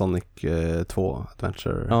i Sonic 2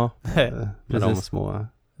 Adventure. Ja, med de små.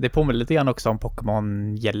 Det påminner lite grann också om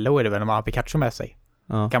Pokémon Yellow är det väl, när man har Pikachu med sig.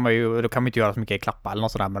 Ja. Då kan man inte göra så mycket klappa eller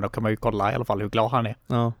något sådär, men då kan man ju kolla i alla fall hur glad han är.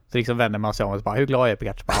 Ja. Så liksom vänder man sig om och bara, hur glad är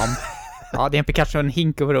Pikachu? Ja, det är en Pikachu och en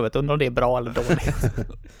hink över huvudet, undrar om det är bra eller dåligt.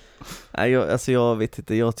 Nej, jag vet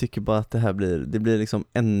inte, jag tycker bara att det blir liksom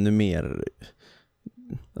ännu mer,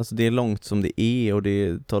 alltså det är långt som det är och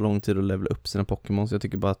det tar lång tid att levela upp sina Pokémon, så jag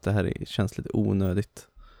tycker bara att det här känns lite onödigt.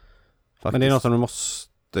 Faktiskt. Men det är något som du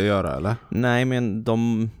måste göra, eller? Nej, men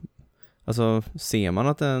alltså ser man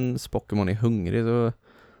att en Pokémon är hungrig så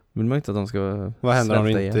vill man inte att de ska. Vad händer om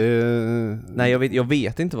de inte? Nej, jag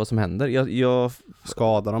vet inte vad som händer. Jag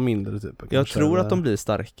skadar dem mindre typ. Jag tror att de blir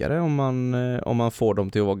starkare om man får dem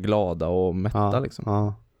till att vara glada och mätta liksom.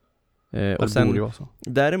 Ja. Och sen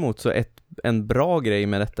däremot så en bra grej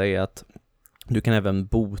med detta är att du kan även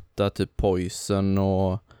bota typ poison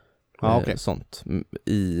och sånt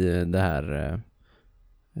i det här.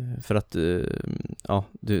 För att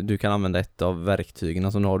du kan använda ett av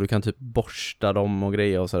verktygen som du har. Du kan typ borsta dem och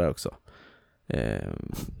grejer och sådär också.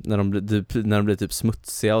 När de blir typ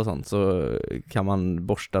smutsiga och sånt så kan man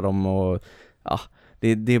borsta dem och det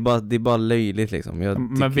är bara löjligt liksom.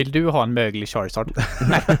 Men vill du ha en möglig Charizard?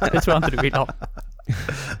 Nej, det tror jag inte du vill ha.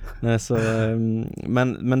 Nej, så,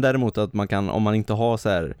 men däremot att man kan, om man inte har så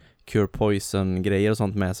här cure poison grejer och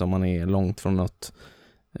sånt med sig, om man är långt från något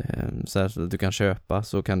så här, att du kan köpa,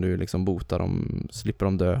 så kan du liksom bota dem, slipper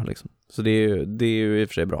de dö liksom. Så det är ju i och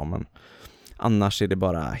för sig bra, men annars är det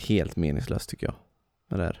bara helt meningslöst tycker jag.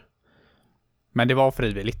 Det där. Men det var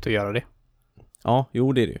frivilligt att göra det. Ja,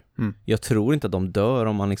 jo det är det ju. Jag tror inte att de dör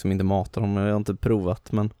om man liksom inte matar dem. Jag har inte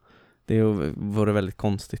provat, men det vore väldigt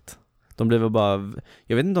konstigt. De blir väl bara,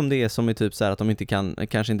 jag vet inte om det är som i typ så här att de inte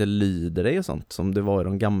kanske inte lyder dig och sånt som det var i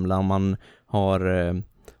de gamla. Om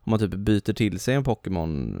man typ byter till sig en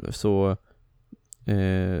Pokémon så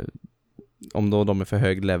om då de är för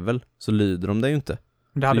hög level så lyder de dig ju inte.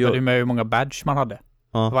 Det hade väl med hur många badge man hade.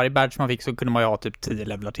 Ja. Varje badge man fick så kunde man ju ha typ 10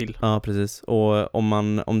 levlar till. Ja, precis. Och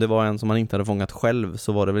om det var en som man inte hade fångat själv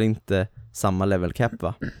så var det väl inte samma level cap,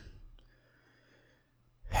 va?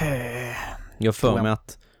 Jag för mig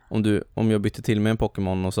att om jag bytte till med en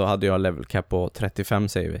Pokémon och så hade jag level cap på 35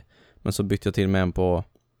 säger vi. Men så bytte jag till med en på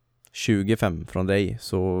 25 från dig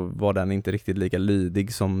så var den inte riktigt lika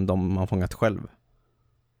lydig som de man fångat själv.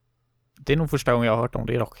 Det är nog första gången jag har hört om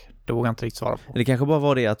det dock. Det vågar jag inte riktigt svara på. Det kanske bara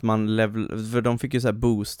var det att man för de fick ju så här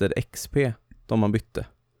boosted XP de man bytte.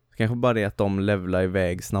 Det kanske bara det att de levlar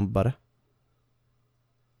iväg snabbare.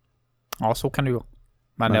 Ja, så kan det ju gå.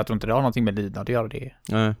 Men jag tror inte det har någonting med lydnad att göra det.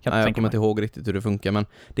 Nej, jag kommer inte ihåg riktigt hur det funkar. Men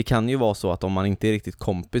det kan ju vara så att om man inte är riktigt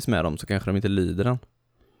kompis med dem så kanske de inte lyder den.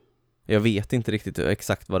 Jag vet inte riktigt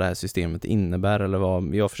exakt vad det här systemet innebär eller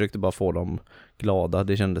vad. Jag försökte bara få dem glada.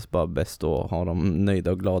 Det kändes bara bäst att ha dem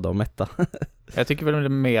nöjda och glada och mätta. Jag tycker väl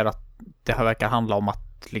mer att det här verkar handla om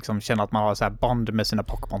att liksom känna att man har så här band med sina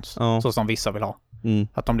Pokémons. Ja. Så som vissa vill ha. Mm.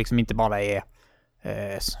 Att de liksom inte bara är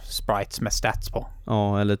sprites med stats på.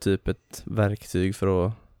 Ja, eller typ ett verktyg för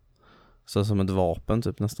att så som ett vapen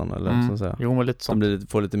typ nästan eller så att säga. Jo, men lite sånt. De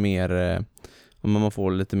får lite mer man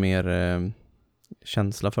får lite mer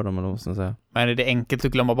känsla för dem eller vad ska jag säga. Men är det enkelt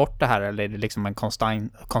att glömma bort det här eller är det liksom en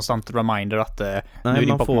konstant reminder att nu är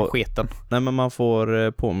din Pokémon sketen? Nej, men man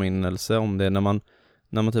får påminnelse om det när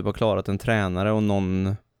man typ har klarat en tränare och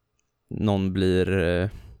någon blir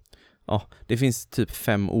det finns typ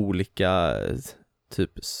 5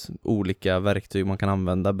 olika verktyg man kan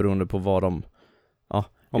använda beroende på vad de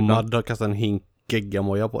om man har kastat en hink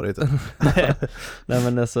geggamoja på det. Nej,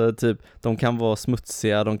 men alltså typ de kan vara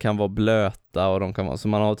smutsiga, de kan vara blöta och de kan vara så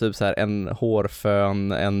man har typ så här en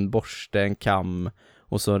hårfön, en borste, en kam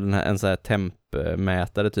och så en så här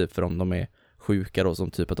tempmätare typ för om de är sjuka då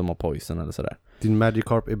som typ att de har poison eller sådär. Din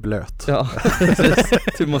Magikarp är blöt. Ja,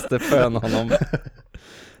 du måste föna honom.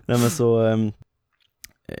 Nej, men så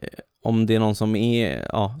om det är någon som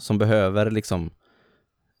är som behöver liksom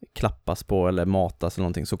klappas på eller matas eller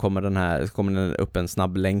någonting så kommer den upp en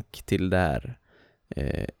snabb länk till det här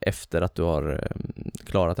efter att du har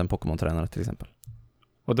klarat en Pokémon-tränare till exempel.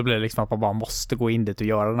 Och då blir det liksom att man bara måste gå in dit och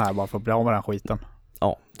göra den här bara för att bli av med den skiten.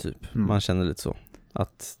 Ja, typ. Man känner lite så.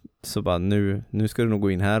 Att så bara nu ska du nog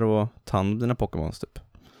gå in här och ta hand om dina Pokémons typ.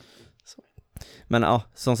 Så. Men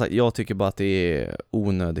som sagt, jag tycker bara att det är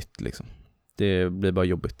onödigt liksom. Det blir bara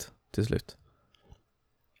jobbigt till slut.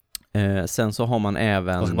 Sen så har man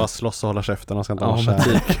även... De ska bara slåss och hålla käften och ska inte ha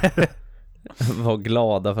typ. Var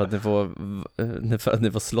glada för att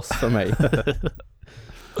ni får slåss för mig.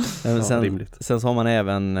 Sen så har man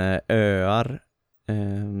även öar.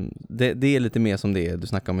 Det är lite mer som det du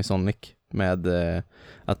snackade om i Sonic. Med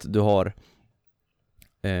att du har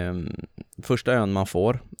första ön man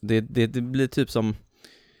får. Det blir typ som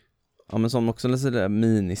men som också lite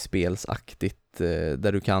minispelsaktigt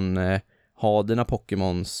där du kan ha dina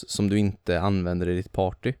Pokémons som du inte använder i ditt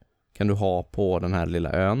party kan du ha på den här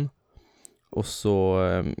lilla ön. Och så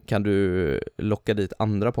kan du locka dit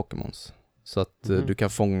andra Pokémons. Så att du kan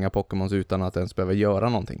fånga Pokémons utan att ens behöva göra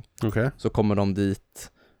någonting. Okay. Så kommer de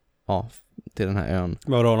dit till den här ön.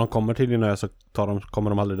 Men då de kommer till din ö så kommer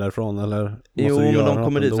de aldrig därifrån? Eller jo, men de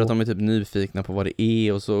kommer dit för att de är typ nyfikna på vad det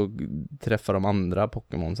är och så träffar de andra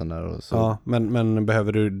Pokémonsen där. Och så. Ja, men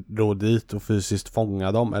behöver du då dit och fysiskt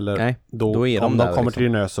fånga dem? Eller nej, då är de om där. Om de kommer liksom till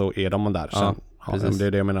din ö så är de där sen. Ja, det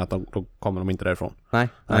är det jag menar, att då kommer de inte därifrån.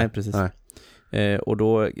 Nej, precis. Nej. Och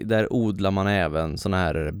då, där odlar man även såna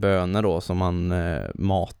här bönor då som man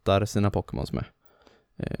matar sina Pokémons med.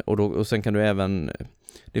 Och sen kan du även...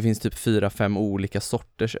 Det finns typ 4-5 olika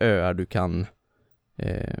sorters öar du kan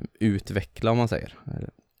utveckla om man säger.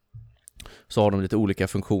 Så har de lite olika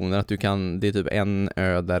funktioner. Att det är typ en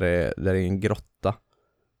ö där det är en grotta.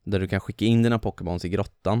 Där du kan skicka in dina Pokémons i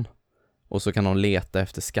grottan. Och så kan de leta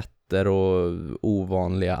efter skatter och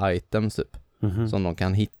ovanliga items typ. Mm-hmm. Som de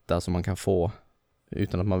kan hitta som man kan få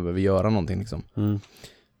utan att man behöver göra någonting liksom.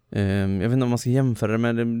 Jag vet inte om man ska jämföra det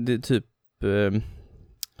med det är typ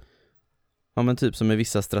men typ som med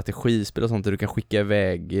vissa strategispel och sånt där du kan skicka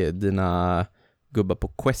iväg dina gubbar på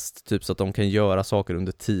quest typ så att de kan göra saker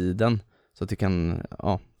under tiden så att du kan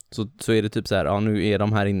så är det typ så här nu är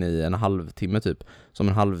de här inne i en halvtimme typ. Som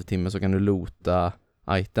en halvtimme så kan du loota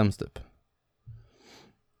items typ.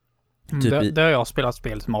 Det har jag spelat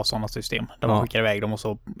spel som har sådana system där man skickar iväg dem och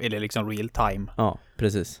så är det liksom real time. Ja,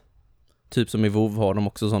 precis. Typ som i WoW har de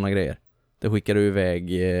också sådana grejer. Det skickar du iväg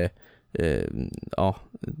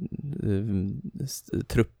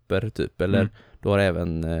trupper typ, eller du har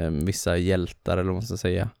även vissa hjältar eller vad man ska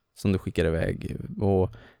säga som du skickar iväg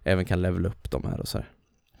och även kan levela upp dem här och så här.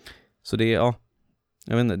 Så det är,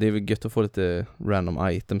 jag vet inte, det är väl gött att få lite random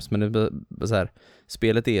items, men det är så här,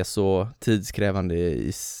 spelet är så tidskrävande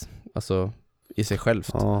i sig självt.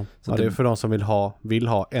 Ja, så det är för de som vill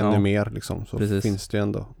ha ännu mer liksom, så precis. Finns det ju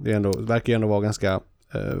ändå verkar ju ändå vara ganska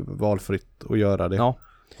valfritt att göra det. Ja.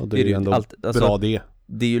 Och det är ju ändå bra det.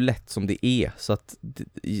 Det är ju lätt som det är, så att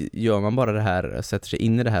gör man bara det här, sätter sig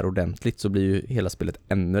in i det här ordentligt, så blir ju hela spelet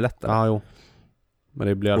ännu lättare. Ja, jo. Men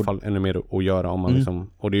det blir i alla fall ännu mer att göra om man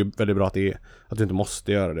liksom, och det är ju väldigt bra att du inte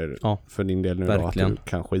måste göra det för din del nu då, att du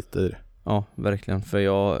kan skita i det. Ja, verkligen. För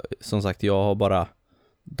jag har bara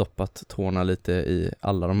doppat tårna lite i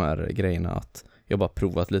alla de här grejerna, att jag bara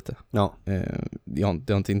provat lite. Ja. Det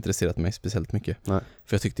har inte intresserat mig speciellt mycket. Nej.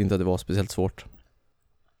 För jag tyckte inte att det var speciellt svårt.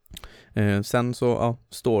 Sen så,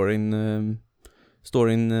 storyn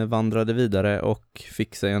vandrade vidare och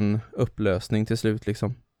fick sig en upplösning till slut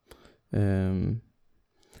liksom.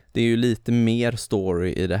 Det är ju lite mer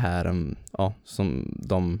story i det här än som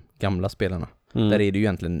de gamla spelarna. Där är det ju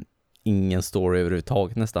egentligen ingen story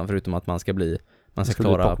överhuvudtaget nästan, förutom att man ska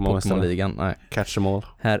klara Pokémon-ligan. Nej. Catch them all.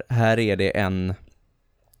 Här är det en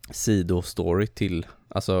sidostory till,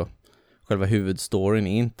 alltså själva huvudstoryn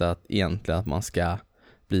är inte egentligen att man ska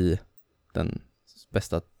bli den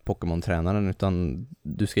bästa Pokémon-tränaren, utan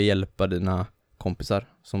du ska hjälpa dina kompisar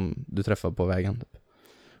som du träffar på vägen typ.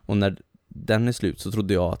 Och när den är slut så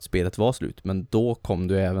trodde jag att spelet var slut, men då kom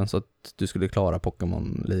du även så att du skulle klara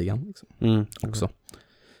Pokémon-ligan liksom, också.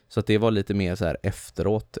 Så att det var lite mer så här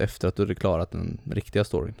efteråt, efter att du hade klarat den riktiga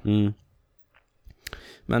storyn.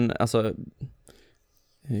 Men alltså,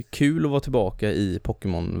 kul att vara tillbaka i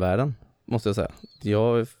Pokémon-världen, måste jag säga.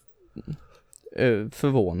 Jag är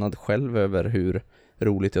förvånad själv över hur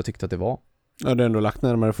roligt jag tyckte att det var. Ja, du har ändå lagt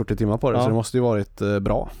närmare 40 timmar på det, så det måste ju varit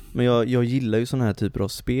bra. Men jag gillar ju såna här typer av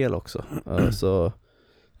spel också. Alltså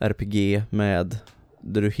RPG med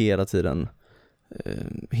där du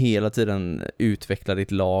hela tiden utvecklar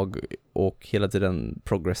ditt lag och hela tiden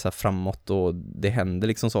progressar framåt, och det händer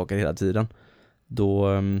liksom saker hela tiden.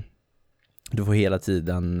 Då du får hela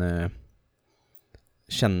tiden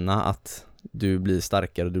känna att du blir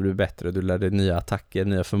starkare, du blir bättre, du lär dig nya attacker,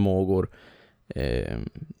 nya förmågor,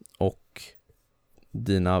 och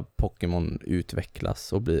dina Pokémon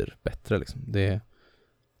utvecklas och blir bättre liksom. Det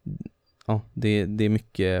är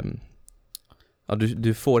mycket,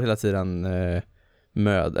 du får hela tiden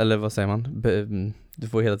eller vad säger man? Du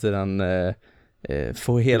får hela tiden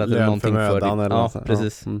någonting för dig. Ja,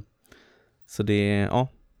 precis. Så det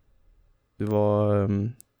var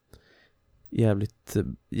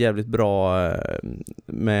jävligt bra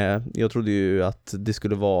med. Jag trodde ju att det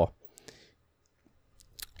skulle vara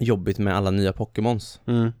jobbigt med alla nya Pokémons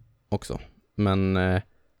också. Men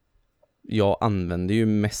jag använde ju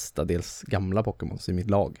mestadels gamla Pokémons i mitt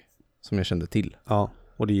lag som jag kände till. Ja,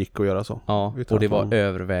 och det gick att göra så. Ja, och det var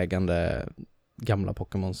övervägande gamla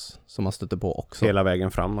Pokémons som man stötte på också. Hela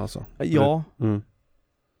vägen fram alltså. Ja.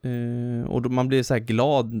 Och då man blir så här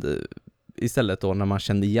glad istället då när man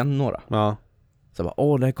kände igen några. Ja. Så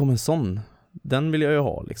bara, där kommer en sån. Den vill jag ju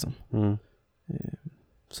ha liksom.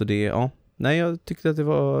 Så det, nej, jag tyckte att det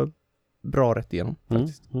var bra rätt igenom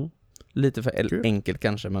faktiskt. Lite för enkelt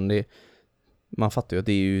kanske, men man fattar ju att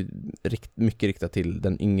det är ju mycket riktat till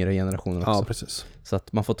den yngre generationen också. Ja, precis. Så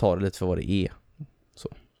att man får ta det lite för vad det är. Så.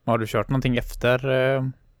 Har du kört någonting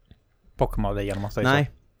efter Pokémon-ligan om man säger så?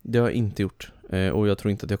 Nej, det har jag inte gjort. Och jag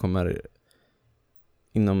tror inte att jag kommer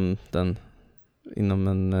inom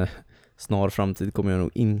en snar framtid kommer jag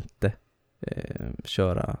nog inte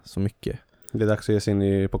köra så mycket. Det är dags att ge sig in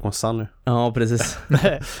i Pokémon Sun nu. Ja, precis.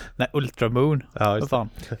 Nej, Ultra Moon. Ja, just det.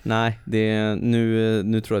 Nej,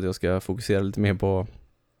 nu tror jag att jag ska fokusera lite mer på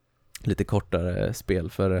lite kortare spel,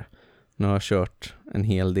 för nu har jag kört en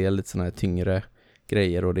hel del lite såna här tyngre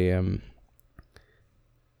grejer, och det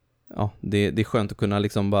är skönt att kunna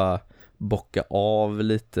liksom bara bocka av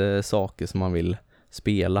lite saker som man vill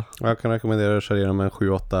spela. Jag kan rekommendera att köra igenom en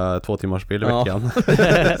 7-8 2-timmarsspel i veckan.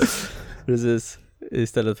 Precis.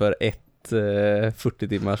 Istället för ett 40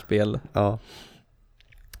 timmars spel. Ja.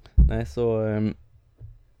 Nej, så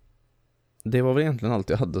det var väl egentligen allt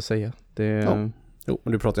jag hade att säga. Jo,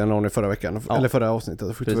 men du pratade ändå om det förra veckan, eller förra avsnittet.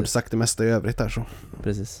 Du fick väl sagt det mesta i övrigt där så.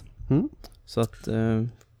 Precis. Så att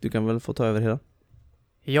du kan väl få ta över hela.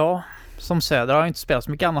 Ja, som Söder har jag inte spelat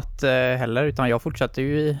så mycket annat heller, utan jag fortsätter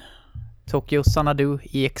ju i Tokyo Xanadu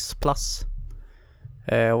EX Plus.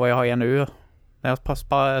 Och vad jag har nu När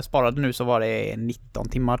jag sparade nu så var det 19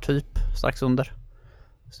 timmar typ, strax under.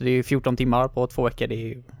 Så det är ju 14 timmar på 2 veckor. Det är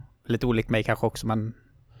ju lite olikt mig kanske också, men...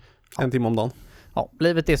 Ja. 1 timme om dagen. Ja,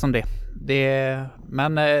 livet är som det.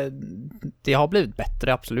 Men det har blivit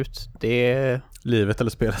bättre, absolut. Det... Livet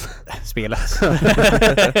eller spelet? Spelet.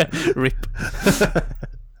 RIP.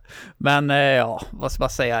 Men ja, vad ska man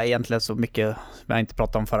säga egentligen så mycket som jag inte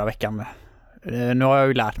pratade om förra veckan. Nu har jag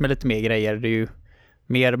ju lärt mig lite mer grejer. Det är ju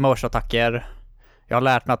mer mörsattacker. Jag har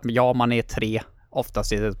lärt mig att man är 3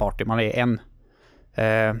 oftast i ett party. Man är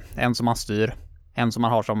en som man styr, en som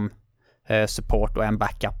man har som support och en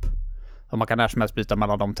backup. Och man kan när som helst byta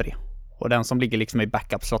mellan de 3. Och den som ligger liksom i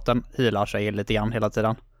backup-slotten healar sig lite grann hela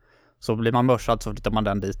tiden. Så blir man mörsad så flyttar man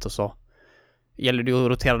den dit och så gäller det att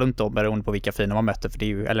rotera runt då beroende på vilka fiender man möter, för det är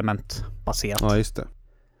ju elementbaserat. Ja, just det.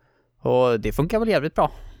 Och det funkar väl jävligt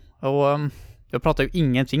bra. Och jag pratade ju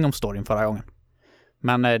ingenting om storyn förra gången.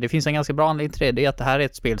 Men det finns en ganska bra anledning till det. Det är att det här är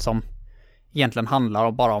ett spel som egentligen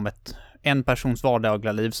handlar bara om en persons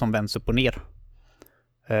vardagliga liv som vänds upp och ner.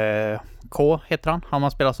 K heter han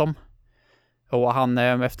man spelar som. Och han,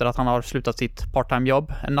 efter att han har slutat sitt part-time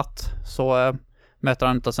jobb en natt, så möter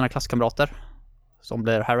han av sina klasskamrater som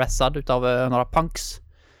blir harassad utav några punks.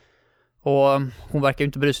 Och hon verkar ju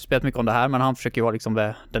inte bry sig speciellt mycket om det här, men han försöker ju vara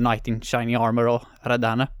liksom the knight in shiny armor och rädda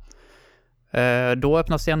henne. Då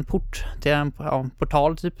öppnas det en port till en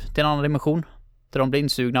portal typ till en annan dimension där de blir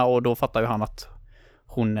insugna, och då fattar ju han att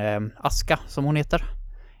hon Aska, som hon heter,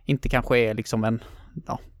 inte kanske är liksom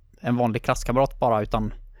en vanlig klasskamrat bara,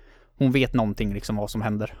 utan hon vet någonting liksom vad som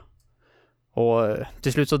händer. Och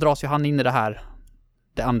till slut så dras ju han in i det här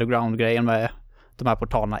the underground-grejen med de här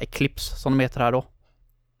portalerna, Eclipse som de heter här då.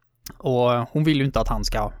 Och hon vill ju inte att han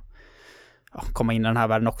ska komma in i den här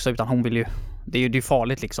världen också, utan hon vill ju, det är ju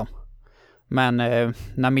farligt liksom. Men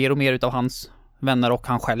när mer och mer utav hans vänner och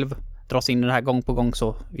han själv dras in i det här gång på gång,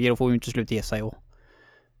 så får ju inte slut ge sig. Och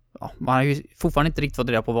man har ju fortfarande inte riktigt fått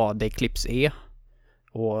reda på vad The Eclipse är.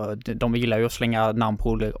 Och de gillar ju att slänga namn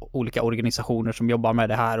på olika organisationer som jobbar med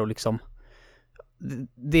det här, och liksom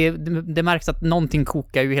det märks att någonting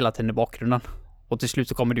kokar ju hela tiden i bakgrunden. Och till slut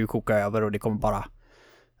så kommer det ju koka över, och det kommer bara,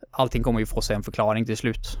 allting kommer ju få sig en förklaring till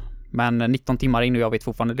slut. Men 19 timmar in och jag vet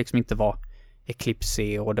fortfarande liksom inte vad Eclipse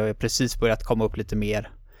är, och det har precis börjat komma upp lite mer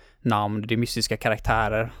namn. Det är mystiska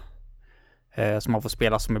karaktärer som man får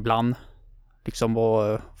spela som ibland liksom,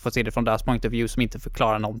 och får se det från deras point of view, som inte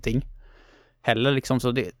förklarar någonting heller liksom.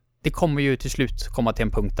 Så det kommer ju till slut komma till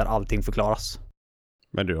en punkt där allting förklaras.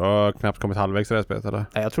 Men du har knappt kommit halvvägs i det här spelet, eller?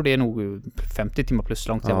 Jag tror det är nog 50 timmar plus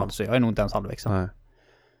långt så jag är nog inte ens halvvägs. Nej.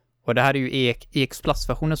 Och det här är ju EX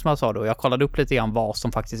Plus-versionen som jag sa då. Jag kollade upp lite grann vad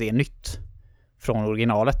som faktiskt är nytt från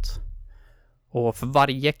originalet. Och för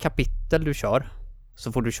varje kapitel du kör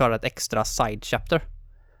så får du köra ett extra side chapter.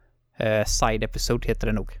 Side episode heter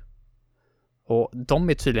det nog. Och de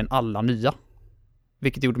är tydligen alla nya.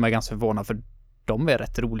 Vilket gjorde mig ganska förvånad, för de är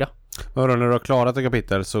rätt roliga. Men då, när du har klarat ett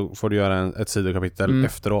kapitel så får du göra ett sidokapitel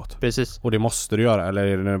efteråt. Precis. Och det måste du göra, eller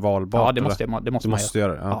är det valbart? Ja, det måste man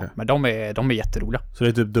göra. Ja, okay. Men de är jätteroliga. Så det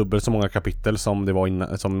är typ dubbelt så många kapitel som det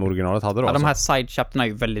var som originalet hade då? Ja, de här side-chapterna är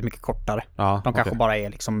ju väldigt mycket kortare. Ja, de kanske bara är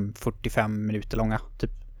liksom 45 minuter långa,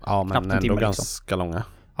 typ. Ja, men ändå ganska liksom långa.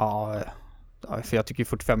 Ja, för jag tycker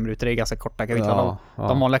 45 minuter är ganska korta kapitel.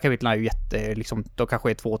 De vanliga kapitlen är ju liksom, de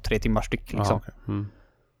kanske är 2-3 timmar styck liksom. Okay.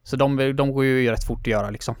 Så de går ju rätt fort att göra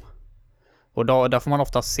liksom. Och där får man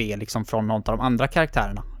ofta se liksom från någon av de andra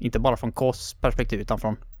karaktärerna. Inte bara från Ks perspektiv, utan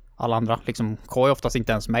från alla andra. Liksom, K är oftast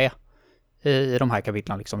inte ens med i de här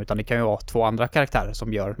kapitlen liksom, utan det kan ju vara 2 andra karaktärer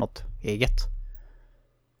som gör något eget.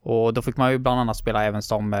 Och då fick man ju bland annat spela även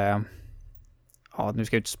som nu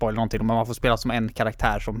ska jag inte spoila någonting, men man får spela som en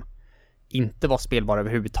karaktär som inte var spelbar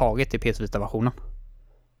överhuvudtaget i PS Vita-versionen.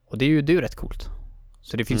 Och det är ju rätt coolt.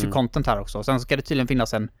 Så det finns ju content här också. Och sen ska det tydligen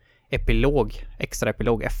finnas en extra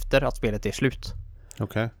epilog efter att spelet är slut.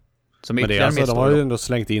 Okej. Men det är alltså, de har ju ändå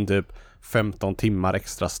slängt in typ 15 timmar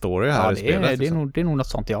extra story här i spelet. Det är nog något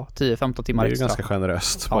sånt, 10-15 timmar extra. Det är ju ganska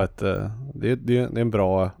generöst på ett... Det är en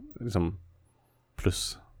bra liksom,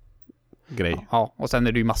 plusgrej. Ja, och sen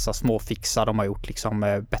är det ju massa små fixar de har gjort,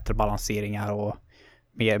 liksom bättre balanseringar och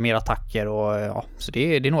mer attacker. Och, så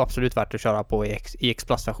det är nog absolut värt att köra på EX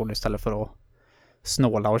Plus-versionen istället för att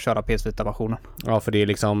snåla och köra PS Vita-versionen. Ja, för det är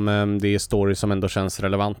liksom det är story som ändå känns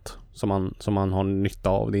relevant, som man har nytta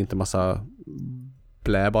av. Det är inte massa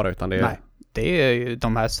blä bara, utan det är... Nej, det är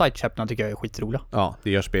de här side-chapterna tycker jag är skitroliga. Ja, det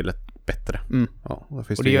gör spelet bättre. Ja, och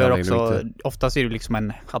det gör också, oftast är det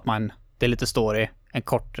liksom det är lite story, en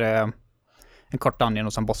kort dungeon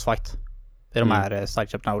och sen bossfight. Det är de här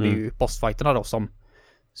side-chapterna, och det är ju bossfighterna då som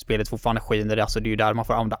spelet fortfarande skiner. Alltså det är ju där man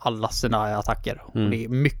får använda alla sina attacker. Och det är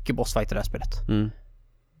mycket bossfight i det här spelet.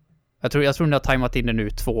 Jag tror ni har tajmat in det nu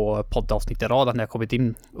 2 poddavsnitt i rad när jag kommit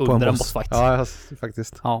in under en bossfight. Ja,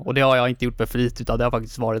 faktiskt. Ja, och det har jag inte gjort med flit, utan det har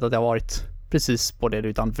faktiskt varit att jag har varit precis på det,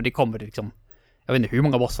 utan för det kommer liksom, jag vet inte hur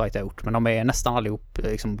många bossfighter jag har gjort, men de är nästan allihop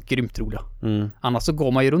liksom grymt roliga. Annars så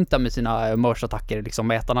går man ju runt där med sina merch-attacker, liksom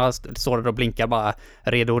mätarna står där och blinkar bara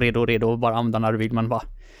redo, bara använda när du vill, men bara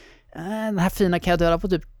den här fina kan jag döda på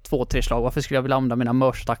typ 2-3 slag, varför skulle jag vilja använda mina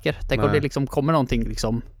merch-attacker? Tänk om det liksom kommer någonting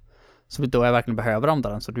liksom så då jag verkligen behöver använda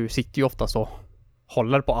den, så du sitter ju ofta så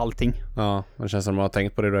håller på allting. Ja, det känns som att man har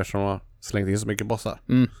tänkt på det där som har slängt in så mycket bossar.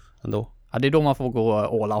 Ändå. Ja, det är då man får gå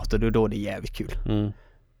all out och det är då det är jävligt kul.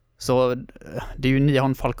 Så det är ju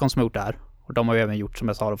Nihon Falcon som har gjort det här. Och de har ju även gjort, som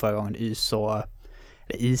jag sa förra gången, Is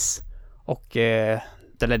och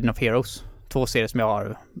The Legend of Heroes. 2 serier som jag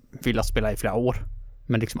har velat spela i flera år.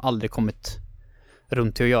 Men liksom aldrig kommit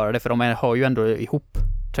runt till att göra det. För de hör ju ändå ihop.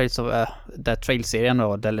 Trail-serien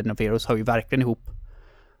och The Legend of Heroes hör ju verkligen ihop.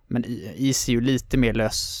 Men Is är ju lite mer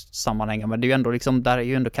löst sammanhängande. Men det är ju ändå liksom, där är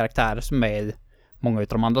ju ändå karaktärer som är i många av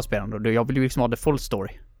de andra spelarna. Och jag vill ju liksom ha the full story.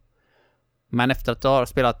 Men efter att jag har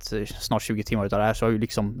spelat snart 20 timmar utav det här så har ju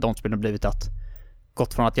liksom de spelen blivit att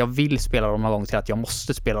gått från att jag vill spela dem någon gång till att jag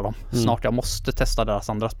måste spela dem. Snart jag måste testa deras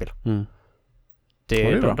andra spel.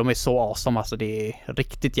 De är så awesome, alltså det är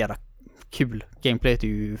riktigt jävla kul. Gameplayet är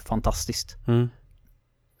ju fantastiskt.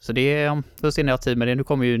 Så det är, då ser ni jag har tid med det. Nu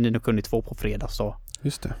kommer ju Ni no Kuni 2 på fredag så.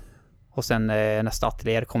 Just det. Och sen nästa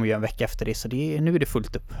atelier kommer ju en vecka efter det, så nu är det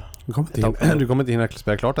fullt upp. Du kommer inte hinna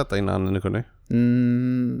spela klart detta innan Ni no Kuni?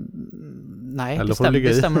 Nej, det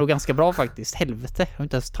stämmer nog ganska bra faktiskt. Helvete, jag har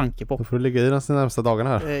inte ens tanke på. Då får du ligga i de närmsta dagarna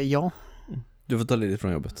här. Ja. Du får ta ledigt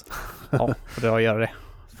från jobbet. Ja, och jag gör det.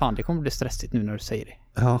 Fan, det kommer bli stressigt nu när du säger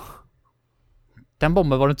det. Ja. Den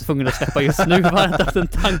bomben var du inte tvungen att släppa just nu. Jag har inte haft en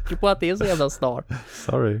tanke på att det är så jävla snart.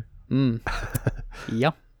 Sorry.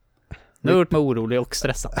 Ja. Nu har jag gjort mig orolig och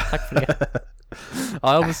stressad. Tack för det.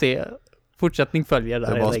 Ja, jag får se. Fortsättning följer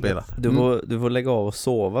där. Det är bara spela. Du får lägga av och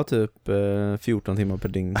sova typ 14 timmar per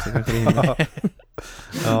dygn. Så kanske det hinner.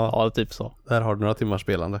 Ja, typ så. Där har du några timmars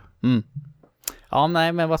spelande. Ja,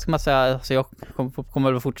 nej, men vad ska man säga? Alltså, jag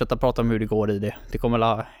kommer väl fortsätta prata om hur det går i det. Det kommer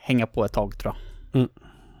väl hänga på ett tag, tror jag.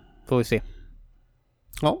 Får vi se.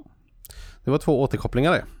 Ja, det var 2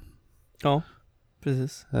 återkopplingar det. Ja,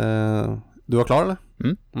 precis. Du var klar eller?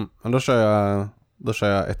 Men då kör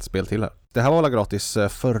jag ett spel till här. Det här var väl gratis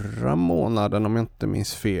förra månaden om jag inte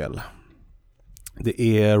minns fel. Det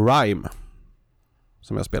är Rime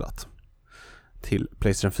som jag har spelat till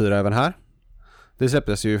PlayStation 4 även här. Det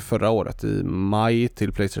släpptes ju förra året i maj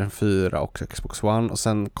till PlayStation 4 och Xbox One, och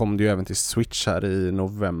sen kom det ju även till Switch här i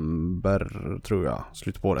november, tror jag,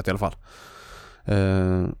 slutet på året i alla fall.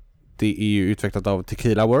 Det är ju utvecklat av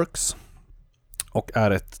Tequila Works och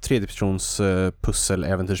är ett tredjepersons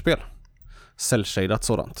pussel-äventyrsspel. Cell-shadat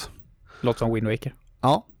sådant. Låter som Wind Waker.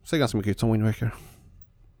 Ja, ser ganska mycket ut som Wind Waker.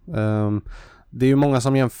 Det är ju många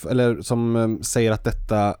som säger att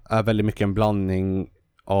detta är väldigt mycket en blandning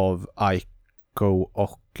av Ico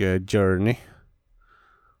och Journey.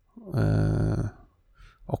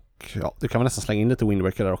 Och ja, du kan väl nästan slänga in lite Wind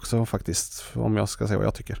Waker där också faktiskt, om jag ska säga vad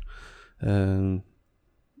jag tycker.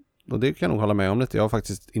 Och det kan jag nog hålla med om lite. Jag har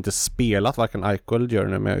faktiskt inte spelat varken Ico eller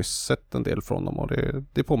Journey, men jag har ju sett en del från dem, och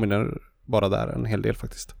det påminner bara där en hel del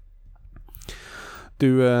faktiskt.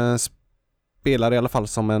 Du spelar i alla fall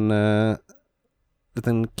som en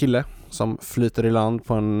liten kille som flyter i land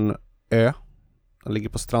på en ö. Han ligger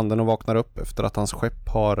på stranden och vaknar upp efter att hans skepp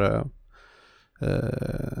har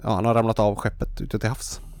han har ramlat av skeppet ute till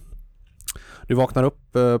havs. Du vaknar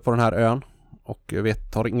upp på den här ön och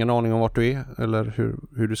har ingen aning om vart du är eller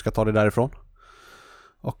hur du ska ta dig därifrån.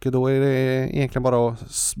 Och då är det egentligen bara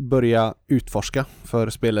att börja utforska, för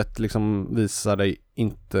spelet liksom visar dig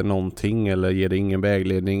inte någonting eller ger dig ingen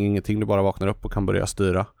vägledning, ingenting. Du bara vaknar upp och kan börja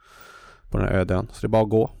styra på den här öden. Så det är bara att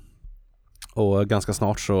gå. Och ganska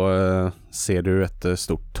snart så ser du ett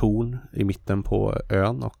stort torn i mitten på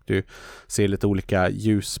ön, och du ser lite olika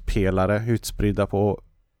ljuspelare utspridda på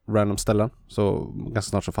random ställen. Så ganska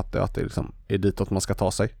snart så fattar jag att det liksom är ditåt man ska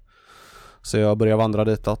ta sig. Så jag börjar vandra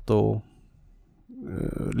ditåt och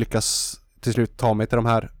lyckas till slut ta mig till de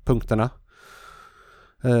här punkterna.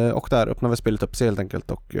 Och där öppnar vi spelet upp sig helt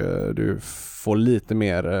enkelt, och du får lite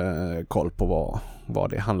mer koll på vad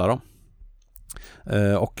det handlar om.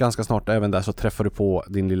 Och ganska snart även där så träffar du på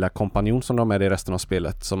din lilla kompanjon som du har med dig i resten av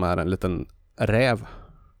spelet, som är en liten räv.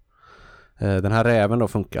 Den här räven då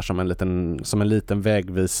funkar som en liten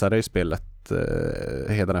vägvisare i spelet.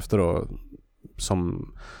 Hädanefter då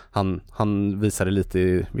som han visade lite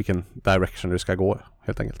i vilken direction du ska gå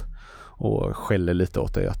helt enkelt. Och skäller lite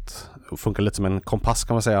åt dig att funkar lite som en kompass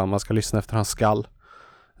kan man säga. Man ska lyssna efter hans skall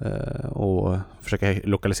och försöka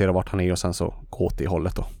lokalisera vart han är och sen så gå åt det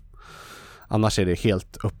hållet då. Annars är det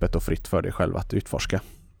helt öppet och fritt för dig själv att utforska.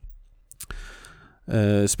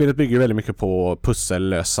 Spelet bygger väldigt mycket på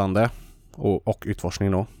pussellösande och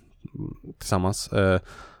utforskning då tillsammans.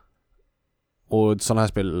 Och sådana här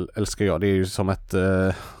spel älskar jag. Det är ju som ett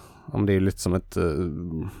om det är lite som ett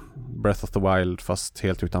Breath of the Wild fast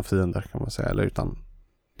helt utan fiender kan man säga, eller utan,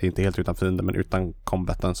 det är inte helt utan fiender men utan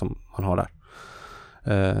combaten som man har där.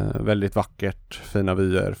 Väldigt vackert, fina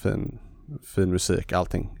vyer, fin musik,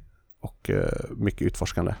 allting och mycket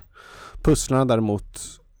utforskande. Pusslarna däremot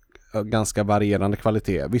ganska varierande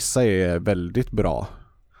kvalitet. Vissa är väldigt bra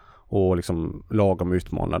och liksom lagom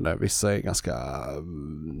utmanande. Vissa är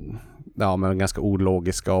ganska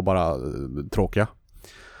ologiska och bara tråkiga.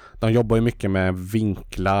 De jobbar ju mycket med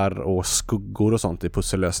vinklar och skuggor och sånt i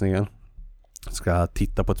pussellösningen. Du ska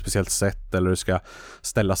titta på ett speciellt sätt eller du ska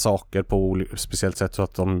ställa saker på ett speciellt sätt så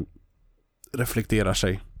att de reflekterar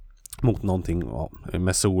sig mot någonting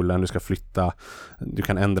med solen. Du ska flytta, du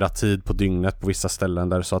kan ändra tid på dygnet på vissa ställen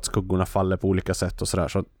där så att skuggorna faller på olika sätt och sådär.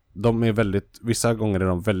 Så de är vissa gånger är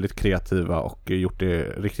de väldigt kreativa och gjort det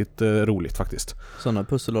riktigt roligt faktiskt. Sådana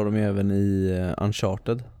pussel har de även i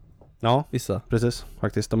Uncharted. Ja, vissa. Precis.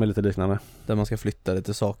 Faktiskt, de är lite liknande. Där man ska flytta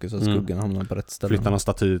lite saker så att skuggorna hamnar på rätt ställe. Flytta någon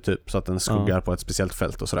staty typ så att den skuggar på ett speciellt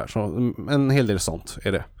fält och sådär. Så en hel del sånt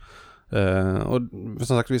är det. Och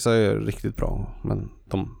som sagt, vissa är riktigt bra. Men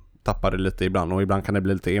de tappar det lite ibland och ibland kan det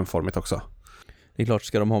bli lite enformigt också. Det är klart,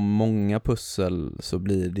 ska de ha många pussel så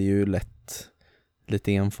blir det ju lätt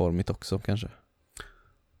lite enformigt också kanske.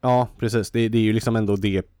 Ja, precis. Det är ju liksom ändå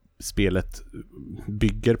det spelet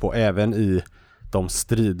bygger på. Även i de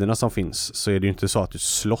striderna som finns så är det ju inte så att du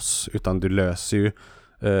slåss utan du löser ju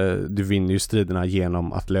du vinner ju striderna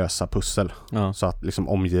genom att lösa pussel. Ja. Så att liksom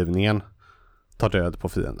omgivningen tar död på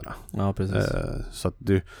fienderna. Ja, precis. Så att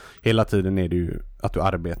hela tiden är det ju att du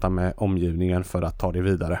arbetar med omgivningen för att ta dig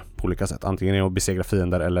vidare på olika sätt. Antingen är det att besegra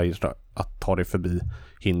fiender eller att ta dig förbi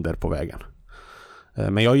hinder på vägen.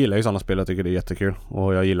 Men jag gillar ju sådana spel, jag tycker det är jättekul.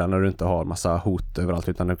 Och jag gillar när du inte har massa hot överallt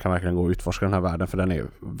utan du kan verkligen gå och utforska den här världen för den är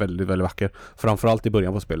väldigt, väldigt vacker. Framförallt i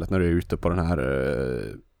början på spelet när du är ute på den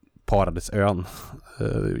här paradisön.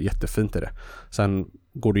 Jättefint är det. Sen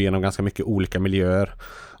går du igenom ganska mycket olika miljöer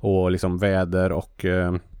och liksom väder och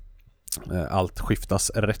allt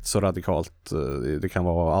skiftas rätt så radikalt. Det kan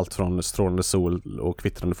vara allt från strålande sol och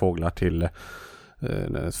kvittrande fåglar till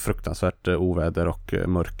fruktansvärt oväder och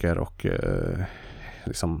mörker och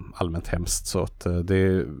liksom allmänt hemskt. Så att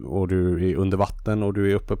och du är under vatten och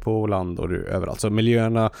du är uppe på land och du är överallt. Så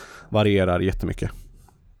miljöerna varierar jättemycket.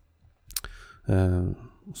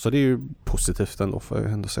 Så det är ju positivt ändå, får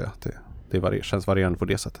jag ändå säga att det känns varierande på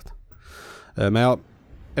det sättet. Men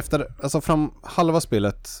från halva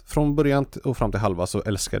spelet, från början och fram till halva så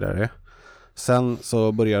älskade jag det. Sen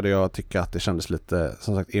så började jag tycka att det kändes lite,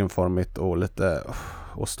 som sagt, enformigt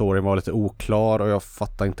och storyn var lite oklar och jag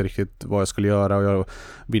fattade inte riktigt vad jag skulle göra och jag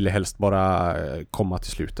ville helst bara komma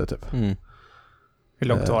till slutet typ. Mm. Hur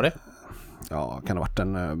långt var det? Ja, kan det ha varit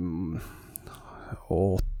en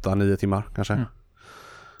 8-9 timmar kanske. Mm.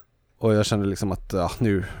 Och jag kände liksom att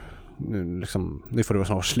nu får det vara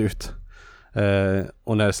snart slut.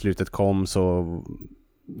 Och när slutet kom så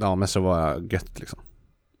var jag gött liksom.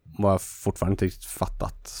 Var jag fortfarande inte riktigt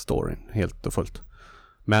fattat storyn helt och fullt.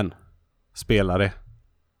 Men spela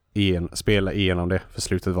igenom det, för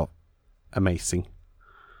slutet var amazing.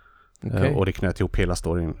 Okay. Och det knöt ihop hela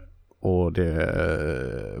storyn och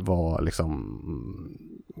det var liksom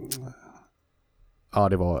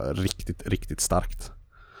det var riktigt, riktigt starkt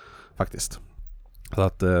faktiskt. Så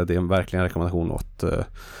att det är en verkligen rekommendation att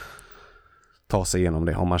ta sig igenom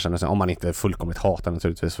det om man känner sig, om man inte fullkomligt hatar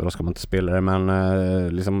naturligtvis, för då ska man inte spela det,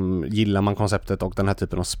 men liksom gillar man konceptet och den här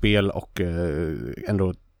typen av spel och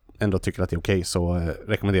ändå tycker att det är okej, så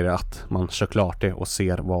rekommenderar jag att man kör klart det och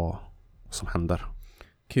ser vad som händer.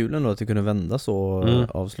 Kul ändå att det kunde vända så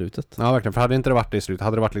av slutet. Ja, verkligen, för hade inte det varit det i slutet,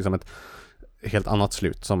 hade det varit liksom ett helt annat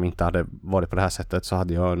slut som inte hade varit på det här sättet, så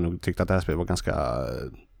hade jag nog tyckt att det här spelet var ganska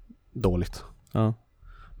dåligt. Ja.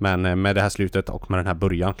 Men med det här slutet och med den här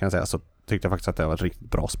början kan jag säga, så tyckte jag faktiskt att det var ett riktigt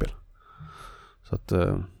bra spel. Så att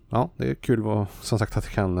det är kul som sagt att det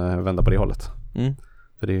kan vända på det hållet.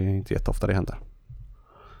 För det är inte jätteofta det händer.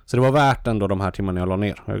 Så det var värt ändå de här timmarna jag la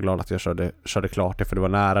ner. Jag är glad att jag körde klart det, för det var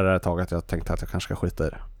nära det tag att jag tänkte att jag kanske ska skita i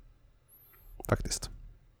det. Faktiskt.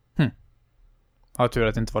 Ja, tur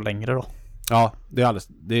att det inte var längre då. Ja, det är alldeles,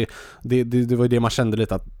 det var ju det man kände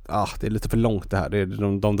lite att det är lite för långt det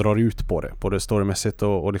här. De drar ut på det, både storymässigt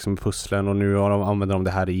och liksom pusslen, och nu använder de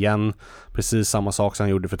det här igen. Precis samma sak som han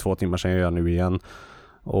gjorde för 2 timmar sedan gör jag nu igen.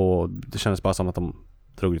 Och det kändes bara som att de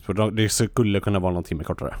drog ut på det. Det skulle kunna vara någon timme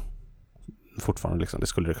kortare. Fortfarande liksom, det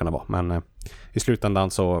skulle det kunna vara. Men i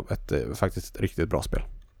slutändan så faktiskt ett riktigt bra spel.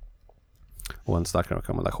 Och en stark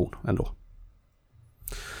rekommendation ändå.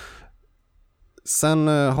 Sen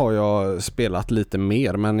har jag spelat lite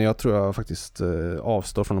mer, men jag tror jag faktiskt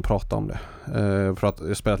avstår från att prata om det. Jag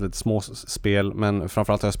har spelat lite små spel, men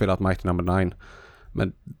framförallt har jag spelat Mighty Number 9.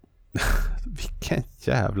 Men vilken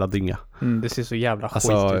jävla dynga. Det ser så jävla skit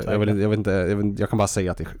ut. Jag vet inte, jag kan bara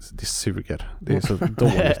säga att det suger. Det är så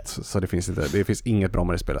dåligt så det finns inget bra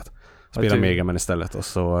med det spelet. Spela Mega Man istället, och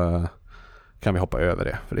så kan vi hoppa över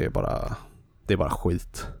det, för det är bara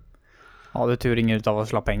skit. Ja, det tur ingen utav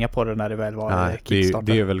oss la pengar på det när det väl var Kickstarter.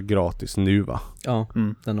 Det är väl gratis nu, va? Ja,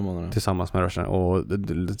 den månaden. Tillsammans med Russian. Och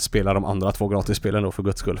spela de andra 2 gratisspelen då, för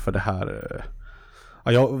guds skull. För det här...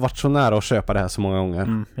 jag har varit så nära att köpa det här så många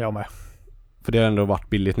gånger. Jag med. För det har ändå varit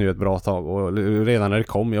billigt nu ett bra tag. Och redan när det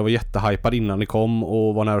kom, jag var jättehypad innan det kom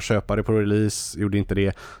och var nära att köpa det på release. Gjorde inte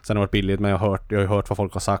det. Sen har det varit billigt, men jag har hört vad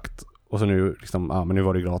folk har sagt. Och så nu liksom, men nu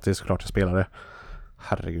var det gratis, såklart jag spelade.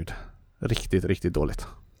 Herregud. Riktigt, riktigt dåligt.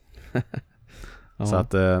 Så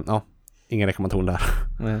att, ingen rekommendation där.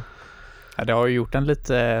 Nej. Ja, det har ju gjort en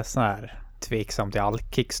lite sån här tveksam till all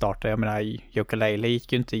Kickstarter. Jag menar, Yooka-Laylee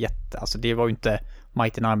gick ju inte alltså det var ju inte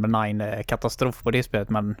Mighty Number 9 katastrof på det spelet,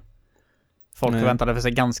 men folk förväntade för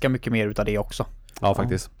sig ganska mycket mer utav det också. Ja,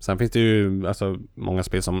 faktiskt. Sen finns det ju många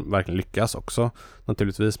spel som verkligen lyckas också,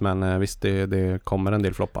 naturligtvis, men visst, det kommer en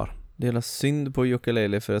del floppar. Det är synd på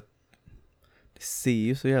Yooka-Laylee, för att det ser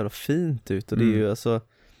ju så jävla fint ut, och det är ju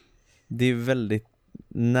det är väldigt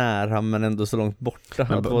nära men ändå så långt borta.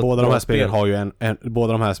 Men båda de här spelen har ju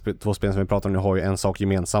båda de här 2 spelen som vi pratar om nu har ju en sak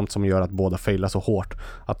gemensamt som gör att båda failar så hårt,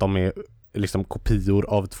 att de är liksom kopior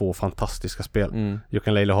av 2 fantastiska spel.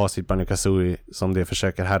 Yooka-Laylee har sitt Banjo-Kazooie som det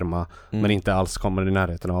försöker härma, men inte alls kommer i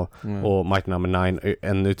närheten av. Och Mighty Number 9 är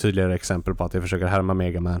ännu tydligare exempel på att det försöker härma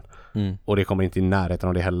Mega Man. Och det kommer inte i närheten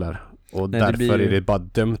av det heller. Och därför är det bara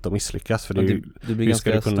dömt att misslyckas, för det blir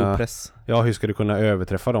ganska stor press. Ja, hur ska du kunna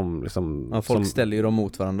överträffa dem liksom, ja, folk ställer ju dem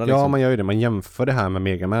mot varandra liksom. Ja, man gör ju det. Man jämför det här med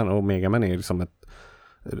Mega Man, och Mega Man är liksom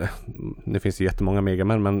det finns ju jättemånga Mega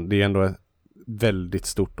Man, men det är ändå ett väldigt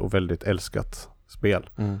stort och väldigt älskat spel.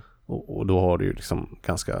 Och då har du ju liksom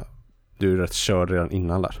du är rätt körd redan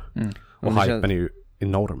innan där. Och hypen är ju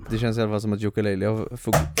enorm. Det känns i alla fall som att Yooka-Laylee har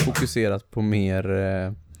fokuserat på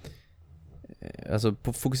mer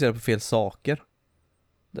fokusera på fel saker.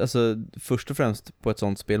 Alltså, först och främst på ett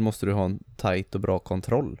sånt spel måste du ha en tight och bra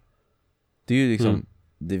kontroll. Det är ju liksom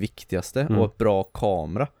det viktigaste, och ett bra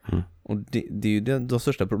kamera. Och det är ju de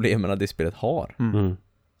största problemen det spelet har.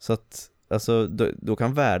 Så att då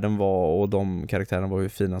kan världen vara, och de karaktärerna vara hur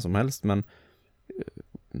fina som helst, men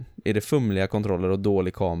är det fumliga kontroller och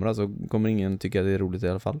dålig kamera så kommer ingen tycka det är roligt i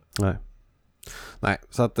alla fall. Nej,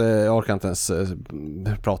 så att jag orkar inte ens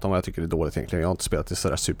prata om vad jag tycker är dåligt egentligen. Jag har inte spelat det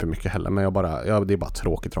sådär supermycket heller, men det är bara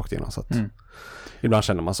tråkigt rakt igenom, så att ibland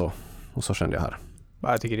känner man så, och så kände jag här.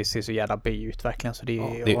 Jag tycker det ser så jävla B ut verkligen, så jag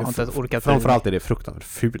har inte ens orkat. Framförallt är det fruktansvärt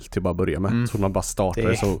fult till att bara börja med. Så man bara startar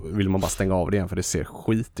det, så vill man bara stänga av det igen, för det ser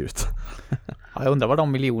skit ut. Ja, jag undrar vad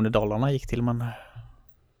de miljoner dollarna gick till, men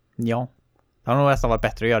ja. Det har nog nästan varit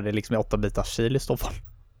bättre att göra det liksom i 8-bitars kil i så fall.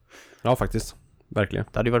 Ja, faktiskt. Verkligen.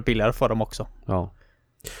 Det hade ju varit billigare för dem också.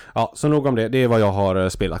 Ja, så nog om det. Det är vad jag har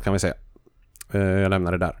spelat, kan vi säga. Jag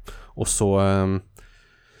lämnar det där. Och så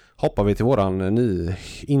hoppar vi till våran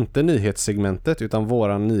inte nyhetssegmentet, utan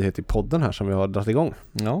våran nyhet i podden här som vi har dragit igång.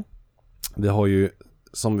 Ja. Vi har ju,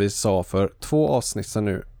 som vi sa för 2 avsnitt sedan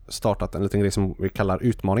nu, startat en liten grej som vi kallar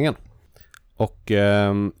utmaningen. Och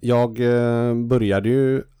jag började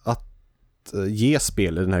ju att ge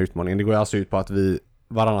spel i den här utmaningen. Det går alltså ut på att vi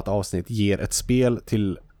varannat avsnitt ger ett spel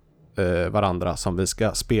till varandra som vi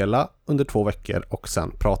ska spela under 2 veckor och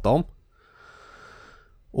sen prata om.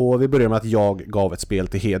 Och vi börjar med att jag gav ett spel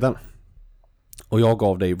till Heden. Och jag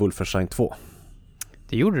gav dig Wolfenstein 2.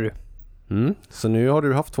 Det gjorde du. Så nu har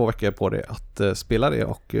du haft 2 veckor på dig att spela det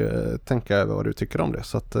och tänka vad du tycker om det.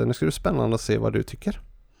 Så att, nu ska det bli spännande att se vad du tycker.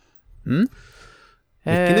 Vilken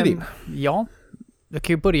är din? Ja, jag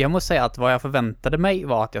kan ju börja med att säga att vad jag förväntade mig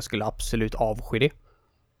var att jag skulle absolut avsky det.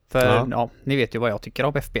 För ni vet ju vad jag tycker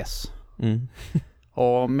om FPS.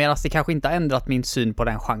 Och medan det kanske inte har ändrat min syn på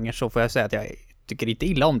den genren, så får jag säga att jag tycker inte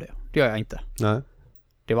illa om det. Det gör jag inte. Nej.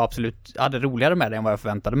 Det var absolut, jag hade roligare med det än vad jag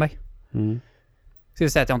förväntade mig. Ska vi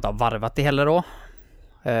säga att jag inte har varvat det heller då.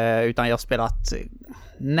 Utan jag har spelat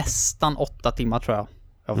nästan 8 timmar tror jag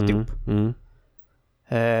har fått ihop. Nu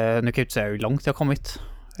kan jag inte säga hur långt jag har kommit,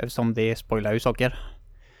 eftersom det spoilar ju saker.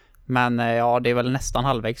 Men ja, det är väl nästan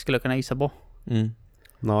halvvägs skulle jag kunna gissa på.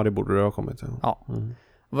 Ja, det borde det ha kommit. Ja.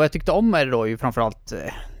 Vad jag tyckte om är då ju framförallt,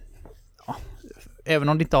 även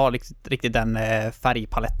om det inte har riktigt den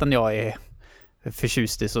färgpaletten jag är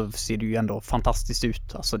förtjust i, så ser det ju ändå fantastiskt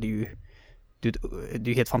ut. Alltså det är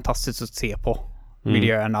ju helt fantastiskt att se på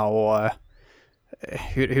miljöerna och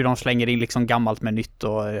hur de slänger in liksom gammalt med nytt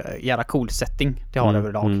och jävla cool setting det har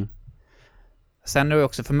överlag. Sen är det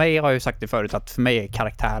också, för mig har jag ju sagt det förut, att för mig är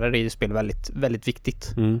karaktärer i spel väldigt, väldigt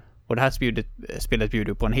viktigt. Och det här spelet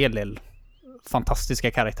bjuder på en hel del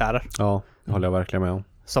fantastiska karaktärer. Ja, det håller jag verkligen med om.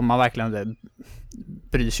 Som man verkligen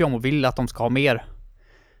bryr sig om och vill att de ska ha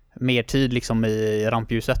mer tid liksom i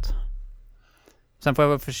rampljuset. Sen får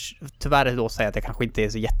jag tyvärr då säga att jag kanske inte är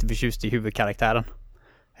så jätteförtjust i huvudkaraktären.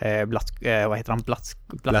 Vad heter han?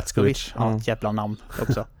 Blazkowicz. Ja, ett jävla namn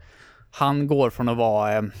också. Han går från att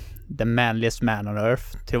vara the manliest man on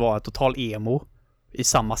earth till att vara en total emo i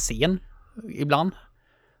samma scen ibland.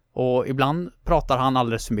 Och ibland pratar han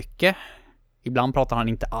alldeles för mycket. Ibland pratar han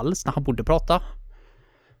inte alls när han borde prata.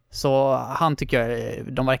 Så han tycker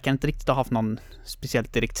jag, de verkar inte riktigt ha haft någon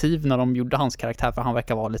speciellt direktiv när de gjorde hans karaktär, för han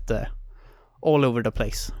verkar vara lite all over the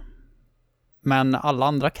place. Men alla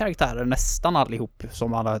andra karaktärer, nästan allihop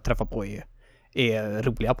som alla träffar på, är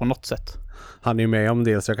roliga på något sätt. Han är ju med om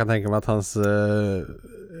det, så jag kan tänka mig att hans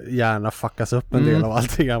hjärna fuckas upp en del av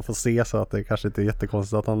allting han får se, så att det kanske inte är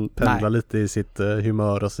jättekonstigt att han pendlar lite i sitt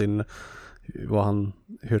humör och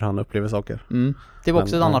hur han upplever saker. Det var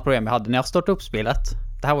också ett annat problem jag hade när jag startade upp spelet.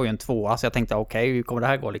 Det här var ju en 2, så jag tänkte okej, hur kommer det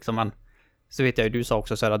här gå liksom? Men så vet jag ju, du sa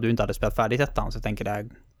också så att du inte hade spelat färdigt ettan, så jag tänker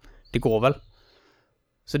det går väl.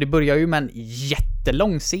 Så det börjar ju med en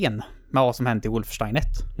jättelång scen med vad som hänt i Wolfenstein 1.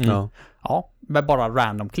 Ja, med bara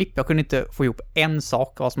random klipp. Jag kunde inte få ihop en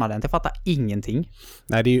sak vad som hade hänt. Jag fattar ingenting.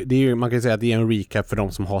 Nej, det är ju, man kan ju säga att det är en recap för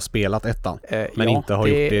de som har spelat ettan. Men inte har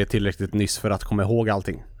gjort det tillräckligt nyss för att komma ihåg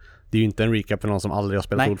allting. Det är ju inte en recap för någon som aldrig har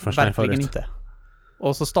spelat Wolfenstein förut. Nej, verkligen inte.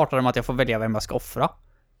 Och så startar det med att jag får välja vem jag ska offra.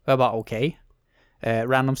 Och jag bara okej.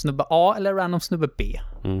 Random snubbe A eller random snubbe B?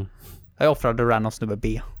 Jag offrade random snubbe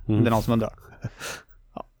B. Det är någon som undrar.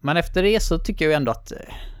 Ja. Men efter det så tycker jag ju ändå att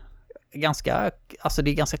det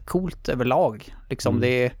är ganska coolt överlag. Liksom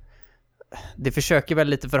det försöker väl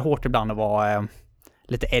lite för hårt ibland att vara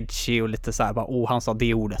lite edgy och lite så här bara, han sa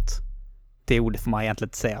det ordet. Det ordet får man egentligen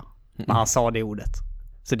inte säga. Men han sa det ordet.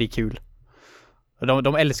 Så det är kul.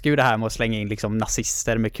 De älskar ju det här med att slänga in liksom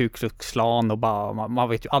nazister med Ku Klux Klan och bara, man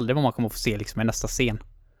vet ju aldrig vad man kommer att få se liksom i nästa scen.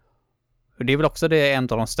 Och det är väl också en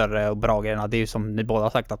av de större och bra grejerna. Det är ju som ni båda har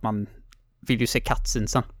sagt, att man vill ju se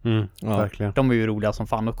cutscenesen. Verkligen. De är ju roliga som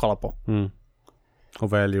fan att kolla på.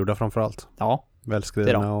 Och välgjorda framförallt. Ja.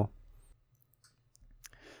 Välskrivna och...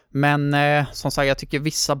 Men som sagt, jag tycker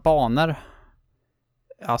vissa banor,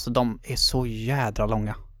 alltså de är så jädra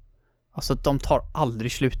långa. Alltså de tar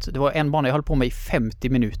aldrig slut. Det var en bana jag höll på med i 50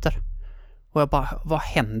 minuter. Och jag bara, vad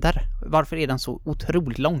händer? Varför är den så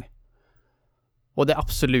otroligt lång? Och det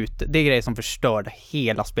är grejer som förstörde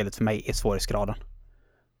hela spelet för mig, är svårighetsgraden.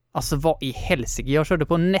 Alltså vad i helsike? Jag körde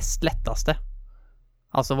på näst lättaste.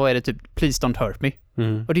 Alltså vad är det, typ Please Don't Hurt Me.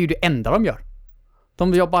 Och det är ju det enda de gör.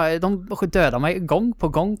 De dödar mig gång på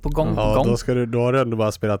gång. Då har du ändå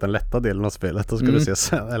bara spelat den lätta delen av spelet. Då ska du se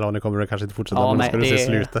sen, eller nu kommer du kanske inte fortsätta, men då ska du se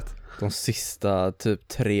slutet. De sista typ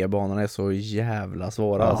 3 banorna är så jävla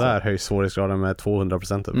svåra. Ja, där höjs svårighetsgraden med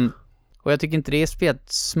 200% typ. Och jag tycker inte det är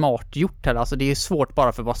spelet smart gjort heller. Alltså det är svårt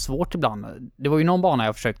bara för att vara svårt ibland. Det var ju någon bana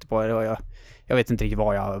jag försökte på. Jag vet inte riktigt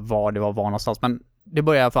var det var någonstans. Men det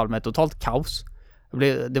började i alla fall med totalt kaos.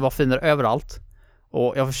 Det var finare överallt.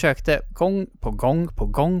 Och jag försökte gång på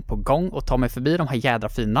gång och ta mig förbi de här jädra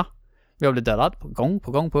fina. Jag blev dödad gång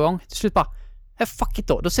på gång. Till slut bara, fuck it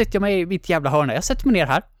då. Då sätter jag mig i mitt jävla hörna. Jag sätter mig ner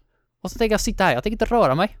här. Och så tänker jag sitta här. Jag tänker inte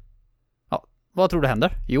röra mig. Ja, vad tror du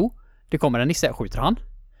händer? Jo, det kommer en nisse, skjuter han.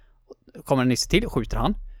 Kommer en nisse till, skjuter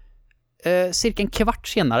han. Cirka en kvart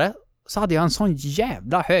senare så hade jag en sån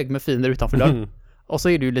jävla hög med fiender utanför dörren. Och så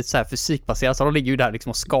är det ju lite så här fysikbaserat, så de ligger ju där liksom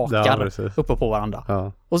och skakar uppe på varandra.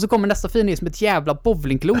 Ja. Och så kommer nästa fiende som ett jävla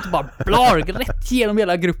bowlingklot och bara blarg rätt genom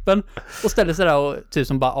hela gruppen och ställer sig där och typ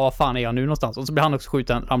som bara, vad fan är jag nu någonstans? Och så blir han också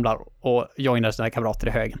skjuten, ramlar och joinar sina kamrater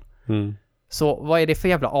i högen. Så vad är det för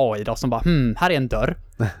jävla AI då som bara, här är en dörr.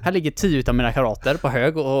 Här ligger 10 utav mina kamrater på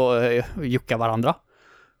hög och juckar varandra.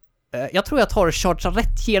 Jag tror jag tar och chargear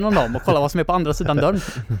rätt genom dem och kollar vad som är på andra sidan dörren.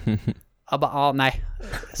 Jag bara, nej.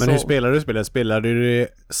 Men hur spelar du spelet? Spelar du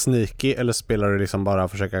sneaky eller spelar du liksom bara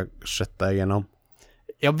försöka kötta igenom?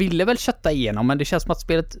 jag ville väl kötta igenom, men det känns som att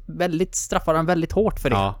spelet väldigt straffar den väldigt hårt för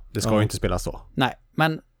det. Ja, det ska ju inte spelas så. Nej,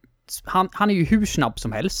 men han är ju hur snabb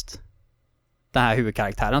som helst. Den här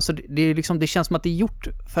huvudkaraktären. Så det är liksom, det känns som att det är gjort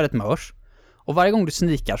för ett mörs. Och varje gång du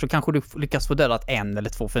snikar så kanske du lyckas få dödat 1 eller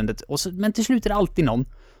 2 fiender. Men till slut är det alltid någon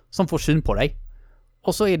som får syn på dig.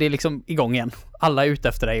 Och så är det liksom igång igen. Alla är ute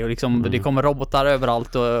efter dig och liksom det kommer robotar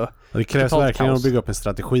överallt och det krävs verkligen att bygga upp en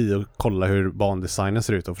strategi och kolla hur bandesignen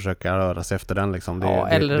ser ut och försöka röra sig efter den liksom.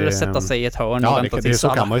 Eller sätta sig i ett hörn och vänta tills så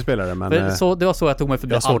kan man ju spela det, men det var så jag tog mig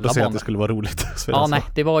förbi alla banor. Det är svårt att se att det skulle vara roligt att spela så. Nej,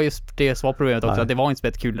 det var just det som var problemet också, att det var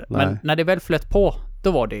inte så kul. Men när det väl flöt på,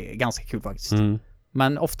 då var det ganska kul faktiskt.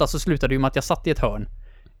 Men ofta så slutade det ju med att jag satt i ett hörn.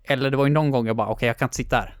 Eller det var ju någon gång jag bara, okej, jag kan inte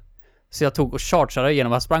sitta här. Så jag tog och chargeade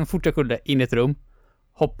igenom, jag sprang fort jag kunde in i ett rum.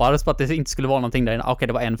 Hoppades på att det inte skulle vara någonting där inne. Okej,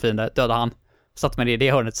 det var en fiende, dödade han. Satt med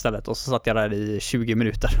det hörnet istället och så satt jag där i 20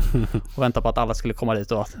 minuter och väntade på att alla skulle komma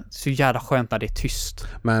dit och så jävla skönt när det är tyst.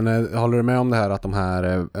 Men håller du med om det här att de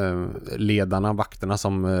här ledarna, vakterna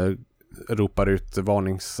som ropar ut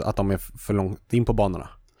att de är för långt in på banorna?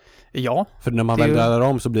 Ja. För när man väl dödar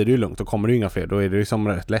om så blir det ju lugnt och kommer det ju inga fler, då är det ju som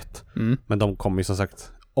rätt lätt. Men de kommer ju som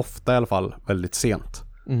sagt ofta i alla fall väldigt sent.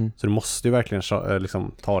 Så du måste ju verkligen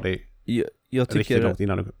liksom ta det jag tycker riktigt långt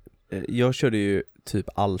innan du... Jag körde ju typ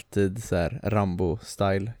alltid så här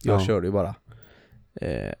Rambo-style. Jag körde ju bara.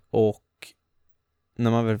 Och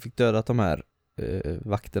när man väl fick dödat de här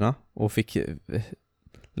vakterna och fick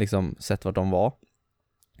liksom sett vart de var,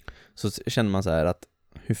 så kände man så här att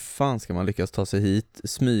hur fan ska man lyckas ta sig hit,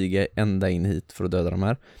 smyga ända in hit för att döda de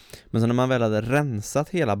här. Men så när man väl hade rensat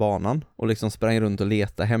hela banan och liksom sprang runt och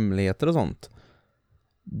letade hemligheter och sånt,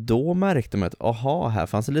 då märkte man att här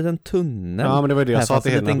fanns en liten tunnel. Ja, men det var det jag sa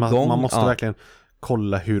till henne, att man måste ja. verkligen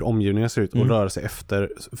kolla hur omgivningen ser ut och röra sig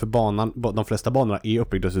efter, för banan, de flesta banorna är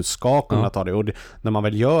uppbyggda så att du ska kunna ta det, och när man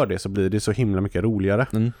väl gör det så blir det så himla mycket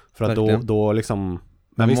roligare. För att då liksom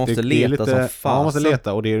man måste leta lite, som fan. Man måste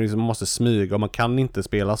leta, och det är liksom, man måste smyga, och man kan inte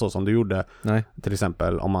spela så som du gjorde. Nej. Till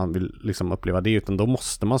exempel om man vill liksom uppleva det, utan då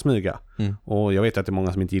måste man smyga. Och jag vet att det är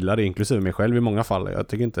många som inte gillar det, inklusive mig själv i många fall. Jag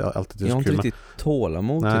tycker inte alltid det är så kul. Jag har inte riktigt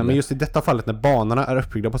tålamod. Nej, men just i detta fallet när banorna är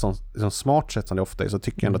uppbyggda på sånt smart sätt som det ofta är, så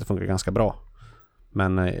tycker jag ändå att det funkar ganska bra.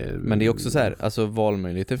 Men det är också så här, alltså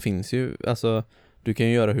valmöjligheten finns ju, alltså du kan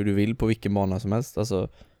ju göra hur du vill på vilken bana som helst. Alltså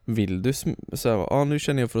vill du nu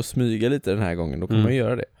känner jag för att smyga lite den här gången, då kan man ju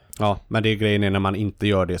göra det. Ja, men det är grejen är, när man inte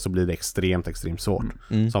gör det så blir det extremt svårt.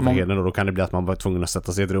 Som för Heden, och då kan det bli att man var tvungen att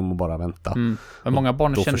sätta sig i ett rum och bara vänta. Men många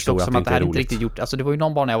banor kändes också som att det här inte riktigt gjort. Alltså det var ju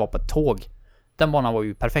någon bana jag var på ett tåg. Den banan var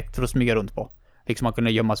ju perfekt för att smyga runt på. Liksom man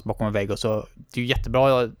kunde gömma sig bakom en vägg, och så det är ju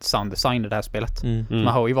jättebra sounddesign i det här spelet.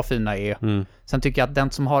 Man hör ju vad fina är. Sen tycker jag att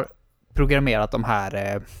den som har programmerat de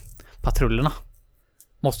här patrullerna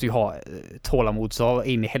måste ju ha tålamod så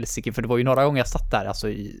in i helsike, för det var ju några gånger jag satt där alltså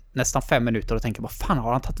i nästan 5 minuter och tänkte, vad fan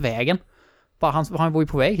har han tagit vägen? Han var ju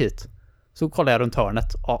på väg hit. Så kollade jag runt hörnet,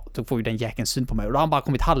 då får ju den jäkeln syn på mig, och då har han bara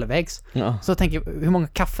kommit halvvägs. Så jag tänker, hur många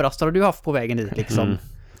kafferastar har du haft på vägen hit liksom?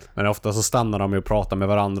 Men ofta så stannar de och pratar med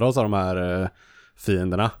varandra och så de här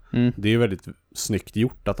fienderna. Det är ju väldigt snyggt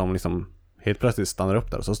gjort att de liksom helt plötsligt stannar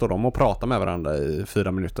upp där och så står de och pratar med varandra i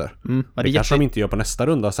 4 minuter. Det kanske de inte gör på nästa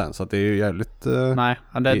runda sen, så att det är ju jävligt... Nej,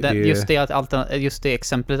 just det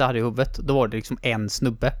exemplet jag hade i huvudet, då var det liksom en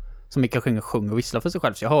snubbe som gick och sjöng och visslade för sig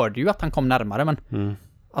själv, så jag hörde ju att han kom närmare, men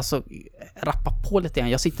alltså rappa på lite grann.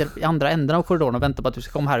 Jag sitter i andra änden av korridoren och väntar på att du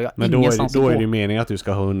ska komma här, och jag har ingenstans. Men då är det ju meningen att du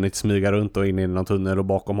ska ha hunnit smyga runt och in i någon tunnel och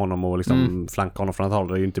bakom honom och liksom flanka honom från ett håll.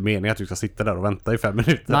 Det är ju inte meningen att du ska sitta där och vänta i 5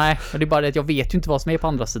 minuter. Nej, men det är bara det att jag vet ju inte vad som är på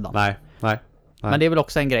andra sidan. Nej. Men det är väl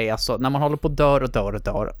också en grej, alltså, när man håller på dör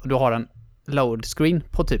och du har en load screen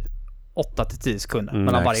på typ 8-10 sekunder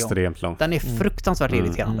mellan varje gång. Långt. Den är fruktansvärt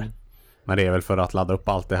irriterande. Men det är väl för att ladda upp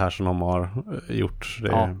allt det här som de har gjort.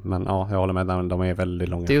 Men jag håller med, de är väldigt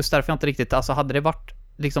långa. Det är just därför jag inte riktigt, alltså hade det varit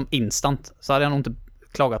liksom instant så hade jag nog inte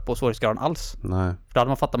klagat på svårighetsgraden alls. Nej. För då hade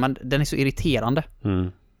man fattat, men den är så irriterande.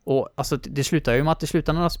 Och alltså det slutar ju med att det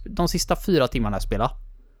slutar de sista 4 timmarna jag spelade.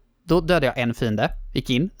 Då dödade jag en fiende, gick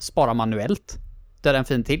in, spara manuellt. Dödade en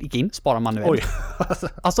fiende till, gick in, spara manuellt. Oj.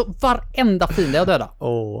 Alltså varenda fiende jag dödade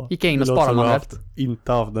gick jag in och sparade manuellt.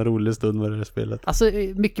 Inte haft en rolig stund med det här spelet. Alltså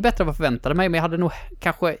mycket bättre än vad jag förväntade mig, men jag hade nog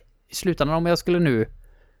kanske i slutändan, om jag skulle nu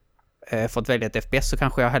fått välja ett FPS, så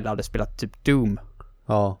kanske jag hellre hade spelat typ Doom.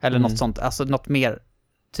 Eller något sånt, alltså något mer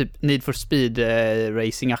typ Need for Speed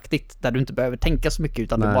racing-aktigt, där du inte behöver tänka så mycket,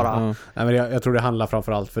 utan du bara... Nej, men jag tror det handlar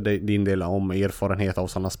framförallt för din del om erfarenhet av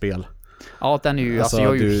sådana spel. Ja, den är ju, alltså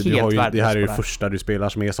jag är ju helt värdelös. Det här är ju första du spelar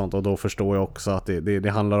som är sånt, och då förstår jag också att det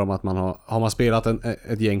handlar om att man har man spelat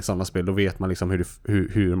ett gäng sådana spel, då vet man liksom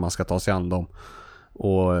hur man ska ta sig an dem.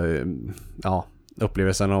 Och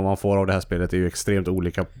upplevelsen om man får av det här spelet är ju extremt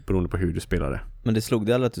olika beroende på hur du spelar det. Men det slog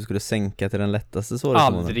dig aldrig att du skulle sänka till den lättaste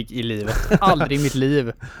svårighetsgraden? Aldrig i livet. Aldrig i mitt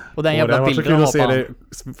liv. Och den jävla det var så bilden kul av att se dig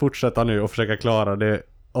fortsätta nu och försöka klara det.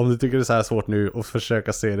 Om du tycker det är så här svårt nu och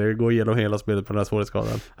försöka se det, gå igenom hela spelet på den här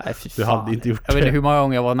svårighetsgraden. Nej, fy Du fan. hade inte gjort Jag vet det. inte hur många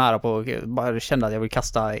gånger jag var nära på, bara kände att jag vill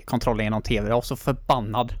kasta kontrollen genom tv. Jag var så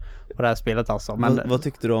förbannad på det här spelet alltså. Men Vad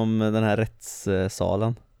tyckte du om den här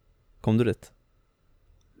rättssalen? Kom du dit?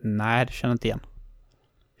 nej, det känner jag inte igen.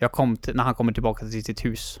 Jag kom till, när han kommer tillbaka till sitt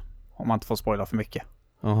hus. Om man inte får spoila för mycket.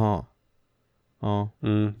 Jaha. Ja,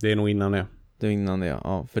 Det är nog innan det. det var innan det.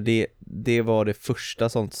 Ja, för det var det första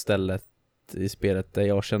sånt stället i spelet där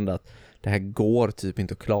jag kände att det här går typ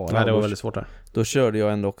inte att klara. Nej, det var väldigt svårt där. Då körde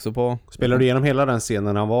jag ändå också på... Spelade du igenom hela den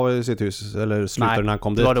scenen när han var i sitt hus? Eller slutade när han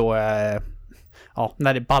kom det dit? var då, ja,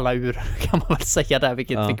 när det ballade ur kan man väl säga där,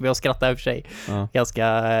 vilket fick mig att skratta i och för sig. Ja.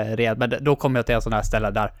 Ganska rejält, men då kom jag till en sån här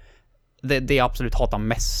ställe där det jag absolut hatar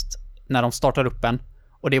mest, när de startar upp en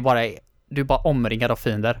och det är bara, du är bara omringad av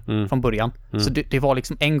fiender från början. Så det var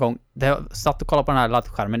liksom en gång, jag satt och kollade på den här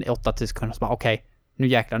laddskärmen i 8-10 sekunder och så bara okej, nu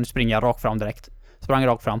jäklar, nu springer jag rakt fram direkt. Sprang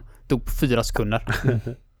rakt fram, dog på 4 sekunder.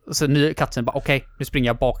 Så ny katten bara okej, nu springer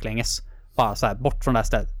jag baklänges. Bara så här bort från det här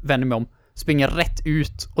stället, vänder mig om, springer rätt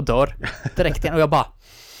ut och dör direkt igen. Och jag bara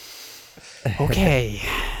okej.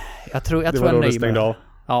 Jag tror jag nöjer mig. Av.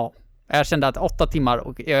 Ja. Jag kände att 8 timmar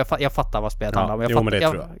och jag fattar vad spelet handlar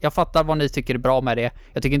om. Jag fattar vad ni tycker är bra med det.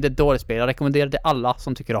 Jag tycker inte det är dåligt spel. Jag rekommenderar det alla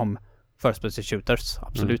som tycker om first person shooters.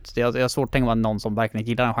 Absolut. Jag har svårt att tänka mig att någon som verkligen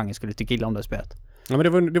gillar den genren skulle tycka illa om det spelet. Ja,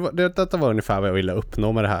 men detta var ungefär vad jag ville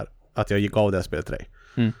uppnå med det här. Att jag gav det här spelet till dig.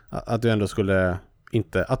 Att du ändå skulle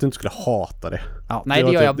att du inte skulle hata det. Ja, nej,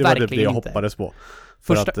 det gör jag verkligen inte. Det jag hoppades på.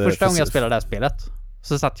 Första gången jag spelade det här spelet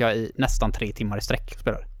så satt jag i nästan 3 timmar i sträck och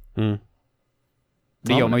spelade.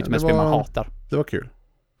 Det gör man ju inte med spel man hatar. Det var kul.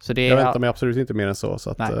 Så det jag väntar mig absolut inte mer än så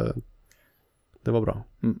att det var bra.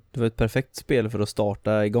 Det var ett perfekt spel för att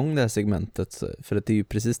starta igång det här segmentet, för det är ju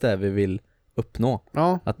precis det vi vill uppnå.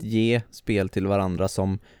 Ja. Att ge spel till varandra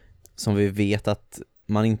som vi vet att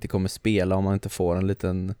man inte kommer spela om man inte får en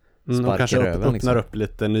liten spark kanske i röven. Öppnar upp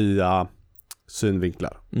lite nya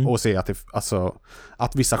synvinklar och se att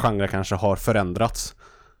att vissa genrer kanske har förändrats,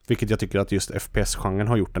 vilket jag tycker att just FPS-genren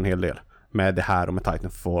har gjort en hel del med det här och med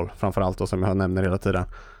Titanfall framförallt, och som jag nämner hela tiden,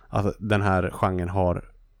 att den här genren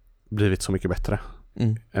har blivit så mycket bättre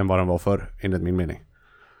än vad den var förr, enligt min mening.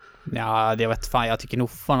 Ja, det vet fan. Jag tycker nog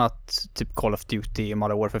fan att typ Call of Duty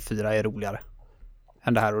Modern Warfare 4 är roligare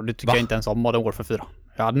än det här, och det tycker jag inte ens om Modern Warfare 4.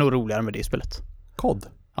 Jag hade nog roligare med det spelet. COD?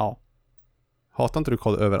 Ja. Hatar inte du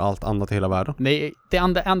COD över allt annat i hela världen? Nej, det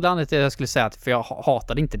enda anledningen jag skulle säga att, för jag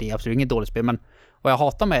hatade inte det, absolut inget dåligt spel, men vad jag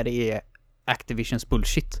hatar med det är Activisions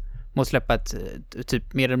bullshit. Måste släppa ett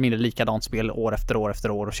typ mer eller mindre likadant spel år efter år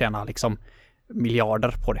efter år och tjäna liksom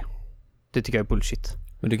miljarder på det. Det tycker jag är bullshit.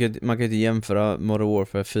 Men man kan ju inte jämföra Modern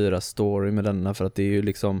Warfare 4 story med denna, för att det är ju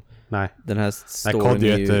liksom... Nej. Den här storyn COD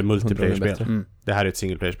är ju ett multiplayer-spel. Det här är ett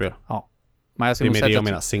single-player-spel. Ja. Men jag det är med det jag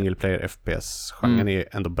menar. Single-player FPS-genren är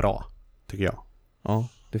ändå bra, tycker jag. Ja,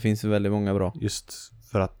 det finns ju väldigt många bra. Just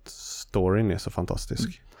för att storyn är så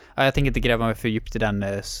fantastisk. Ja, jag tänker inte gräva mig för djupt i den,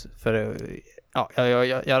 för ja,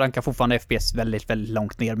 jag rankar fortfarande FPS väldigt, väldigt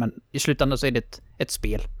långt ner, men i slutändan så är det ett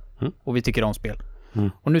spel. Och vi tycker om spel.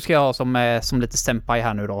 Och nu ska jag som lite senpai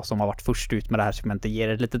här nu då, som har varit först ut med det här segmentet, ge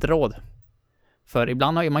ett litet råd. För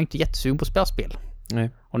ibland är man inte jättesugen på att spela spel. Nej.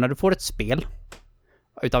 Och när du får ett spel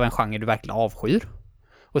utav en genre du verkligen avskyr,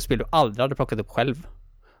 och ett spel du aldrig hade plockat upp själv,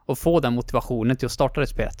 och få den motivationen till att starta det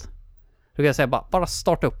spelet, då kan jag säga bara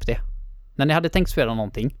starta upp det. När ni hade tänkt spela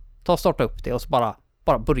någonting, starta upp det och så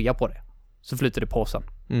bara börja på det. Så flyter det på sen.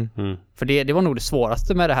 För det var nog det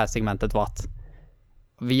svåraste med det här segmentet, var att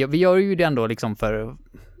vi gör ju det ändå liksom för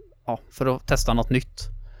att testa något nytt.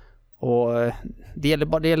 Och det gäller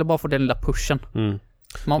bara att få den lilla pushen.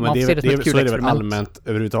 Man ser det som ett kul experiment. Så är det väl allmänt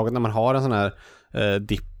överhuvudtaget när man har en sån här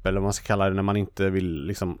dipp, eller vad man ska kalla det, när man inte vill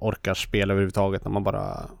liksom orkar spela överhuvudtaget, när man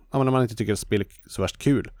bara när man inte tycker att spel är så värst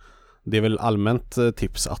kul. Det är väl allmänt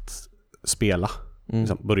tips att spela.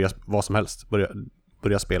 Liksom, börja vad som helst.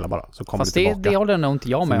 Börja spela bara, så kommer du tillbaka. Det håller nog inte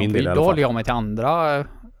jag med om. Då håller jag mig till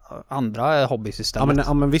andra hobbys istället.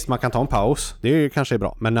 Ja, men visst, man kan ta en paus. Det är ju kanske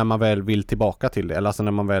bra. Men när man väl vill tillbaka till det, eller alltså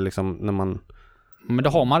när man väl liksom, Men då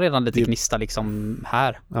har man redan lite gnista liksom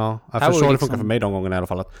här. Ja, jag förstår det funkar för mig de gångerna i alla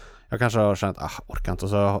fall, att jag kanske har känt orkar inte, och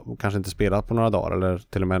så har jag kanske inte spelat på några dagar eller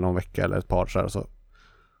till och med någon vecka eller ett par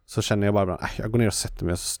så känner jag bara jag går ner och sätter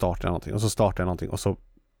mig och så startar jag någonting, och så startar jag någonting och så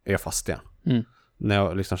är jag fast igen. När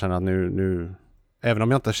jag liksom känner att nu även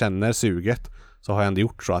om jag inte känner suget, så har jag ändå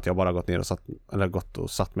gjort så att jag bara gått ner och gått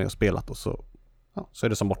och satt mig och spelat, och så är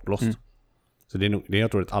det som bortblåst. Så det är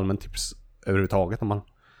jag tror ett allmänt tips överhuvudtaget om man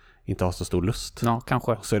inte har så stor lust. Ja,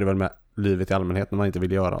 kanske. Så är det väl med livet i allmänhet när man inte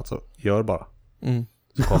vill göra, alltså gör bara.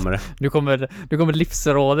 Så kommer det. Nu kommer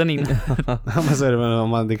livsråden in. Ja, men så är det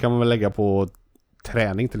väl, det kan man väl lägga på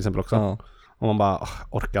träning till exempel också. Ja. Om man bara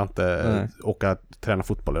orkar inte träna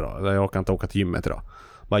fotboll idag, eller jag orkar inte åka till gymmet idag.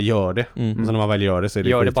 Bara gör det. Och sen när man väl gör det så är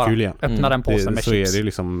det kul igen. Öppna den påsen med så chips. Så är det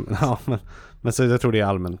liksom, men så jag tror det är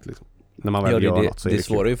allmänt liksom. När man väl gör något så är det det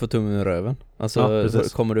svårare ju att få tummen ur röven. Alltså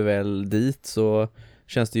kommer du väl dit så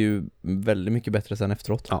känns det ju väldigt mycket bättre sen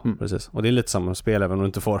efteråt. Ja, precis. Och det är lite samma spel även om du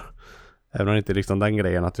inte får, även om det inte är liksom den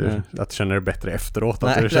grejen att du känner dig bättre efteråt.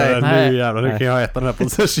 Att du känner, nu jävlar, nu kan jag äta den här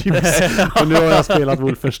påsen chips. Och nu har jag spelat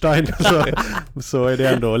Wolfenstein. så är det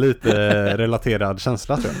ändå lite relaterad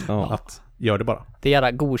känsla tror jag. Ja. Att gör det bara. Det är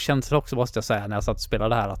jävla god känsla också måste jag säga när jag satt och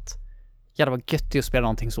spelade det här att jävlar vad gött det är att spela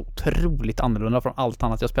någonting så otroligt annorlunda från allt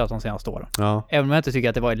annat jag spelat de senaste åren. Ja. Även om jag inte tycker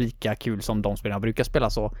att det var lika kul som de spelen jag brukar spela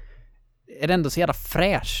så är det ändå så jävla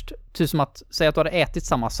fräscht. Typ som att säga att du hade ätit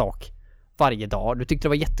samma sak varje dag. Du tyckte det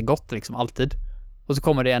var jättegott liksom alltid. Och så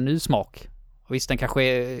kommer det en ny smak. Och visst den kanske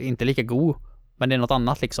är inte lika god men det är något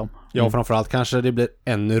annat liksom. Ja, framförallt kanske det blir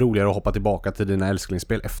ännu roligare att hoppa tillbaka till dina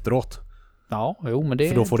älsklingsspel efteråt. Ja, jo men det...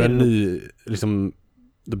 För då får du en ny, liksom,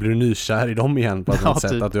 då blir du nykär i dem igen på ett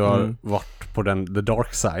sätt typ. att du har varit på the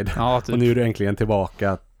dark side. Ja, typ. Och nu är du äntligen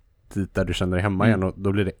tillbaka dit där du känner dig hemma igen och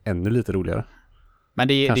då blir det ännu lite roligare. Men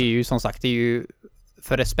det är ju som sagt, det är ju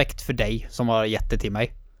för respekt för dig som har gett det till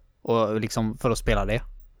mig och liksom för att spela det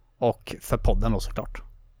och för podden då såklart.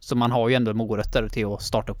 Så man har ju ändå morötter till att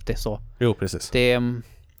starta upp det så. Jo, precis. Det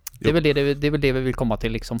är väl det vi vill komma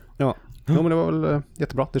till liksom. Ja. Jo, men det var väl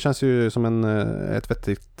jättebra. Det känns ju som ett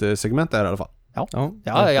vettigt segment där i alla fall. Ja,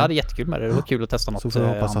 jag hade jättekul med det. Det var kul att testa något. Så får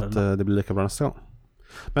jag hoppas att det blir lika bra nästa gång.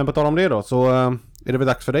 Men på tal om det då, så är det väl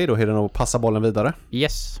dags för dig då, Hedden, att passa bollen vidare.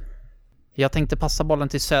 Yes. Jag tänkte passa bollen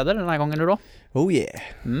till Söder den här gången nu då. Oh yeah.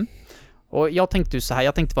 Och jag tänkte ju så här,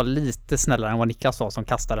 jag tänkte vara lite snällare än vad Niklas sa som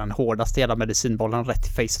kastade den hårdaste jävla medicinbollen rätt i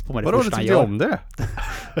facet på mig. Vadå, du tycker om det?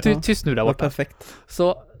 Tyst nu där borta. Perfekt.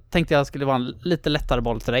 Så tänkte jag skulle vara en lite lättare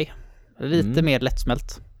boll till dig. Lite mer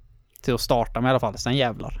lättsmält. Till att starta med i alla fall, sen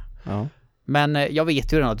jävlar. Ja. Men jag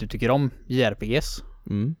vet ju redan att du tycker om JRPGs.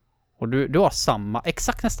 Och du har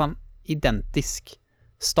exakt nästan identisk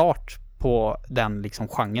start på den liksom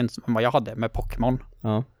genren som vad jag hade med Pokémon.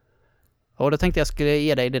 Ja. Och då tänkte jag skulle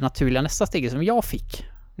ge dig det naturliga nästa steget som jag fick.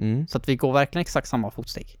 Så att vi går verkligen exakt samma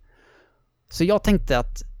fotsteg. Så jag tänkte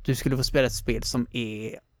att du skulle få spela ett spel som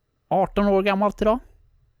är 18 år gammalt idag.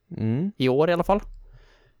 I år i alla fall.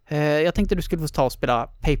 Jag tänkte du skulle få ta och spela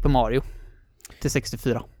Paper Mario till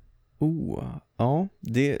 64. Ja,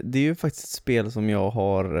 det är ju faktiskt ett spel som jag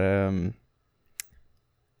har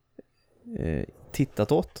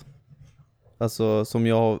tittat åt. Alltså som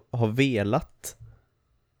jag har velat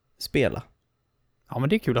spela. Ja, men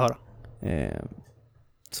det är kul att höra.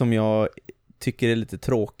 Som jag tycker är lite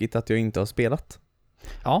tråkigt att jag inte har spelat.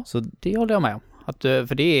 Ja, så det håller jag med om.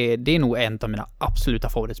 För det är nog en av mina absoluta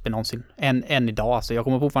favoritspel någonsin. Än idag. Alltså, jag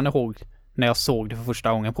kommer fortfarande ihåg när jag såg det för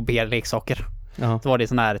första gången på BR-leksaker. Ja. Då var det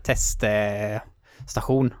sån här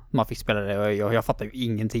teststation man fick spela det och jag fattar ju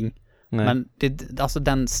ingenting. Nej. Men alltså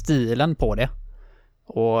den stilen på det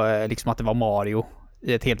och liksom att det var Mario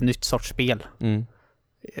i ett helt nytt sorts spel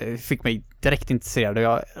fick mig direkt intresserad och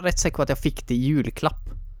jag är rätt säker på att jag fick det i julklapp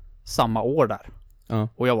samma år där. Ja.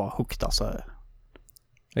 Och jag var hooked alltså.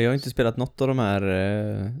 Jag har inte spelat något av de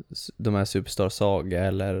här Superstar Saga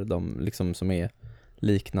eller de liksom som är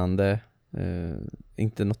liknande.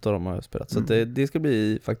 Inte något av dem har jag spelat. Så att det ska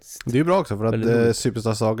bli faktiskt. Det är ju bra också för att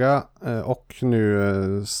Superstar Saga och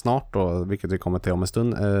nu snart då, vilket vi kommer till om en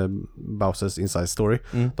stund, Bowser's Inside Story.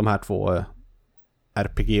 De här två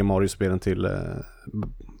RPG Mario-spelen till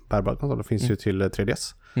bärbara konsoler finns ju till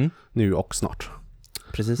 3DS nu och snart.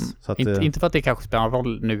 Precis. Så att, inte för att det kanske spelar en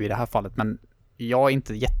roll nu i det här fallet, men jag är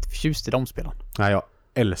inte jätteförtjust i de spelen. Nej, jag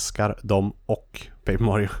älskar dem och Paper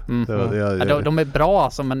Mario. De är bra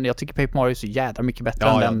alltså, men jag tycker Paper Mario är så jävla mycket bättre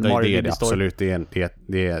än den Mario. Det är absolut. Det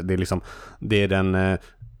är liksom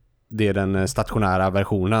det är den stationära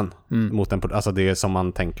versionen mot den, alltså det är som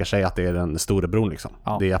man tänker sig att det är den storebror liksom.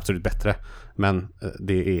 Ja. Det är absolut bättre, men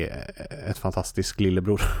det är ett fantastiskt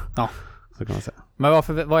lillebror. Ja. Så kan man säga. Men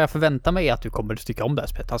vad jag förväntar mig är att du kommer att tycka om det här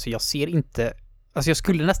spelet. Alltså jag ser inte, alltså jag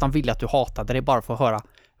skulle nästan vilja att du hatade det bara för att höra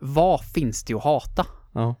vad finns det att hata?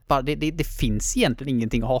 Ja. Bara, det finns egentligen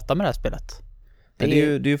ingenting att hata med det här spelet. Det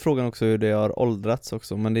är ju frågan också hur det har åldrats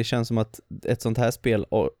också, men det känns som att ett sånt här spel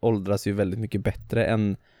åldras ju väldigt mycket bättre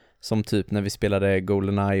än som typ när vi spelade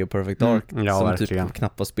GoldenEye och Perfect Dark som verkligen. typ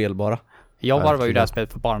knappt var spelbara. Jag varvade ju det här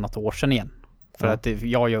spelet för bara något år sedan igen. För att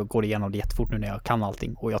jag går igenom det jättefort nu när jag kan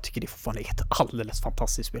allting. Och jag tycker det fortfarande är ett alldeles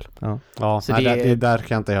fantastiskt spel. Ja, Så nej, där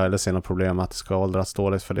kan jag inte heller se något problem att det ska åldras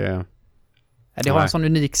dåligt, för det... Det har en sån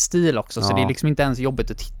unik stil också, så det är liksom inte ens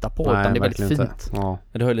jobbigt att titta på, utan det är väldigt fint. Ja.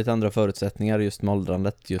 Det har ju lite andra förutsättningar just med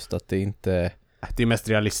åldrandet, just att det inte... Det är mest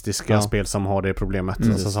realistiska spel som har det problemet,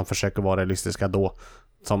 alltså, som försöker vara realistiska då,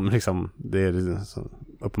 som liksom det som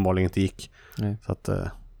uppenbarligen inte gick. Så att...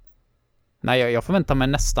 Nej, jag förväntar mig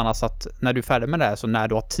nästan alltså att när du är färdig med det här, så när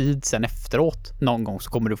du har tid sen efteråt någon gång, så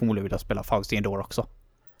kommer du förmodligen vilja spela Faust Endor också.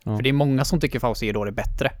 För det är många som tycker Faust Endor är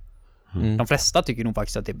bättre. De flesta tycker nog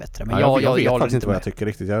faktiskt att det är bättre. Men jag vet faktiskt inte vad jag tycker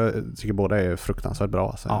riktigt. Jag tycker båda är fruktansvärt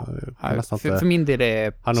bra. Så för min del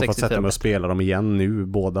är har nog fått sätta mig och spela dem igen nu,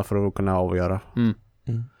 båda, för att kunna avgöra.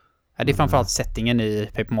 Det är framförallt settingen i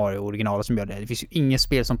Paper Mario originalet som gör det. Det finns ju inget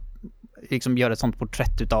spel som liksom gör ett sånt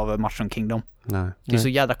porträtt utav Mushroom Kingdom. Det är så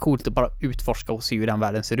jävla coolt att bara utforska och se hur den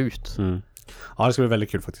världen ser ut. Ja, det ska bli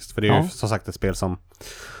väldigt kul faktiskt. För det är ju som sagt ett spel som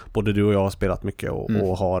både du och jag har spelat mycket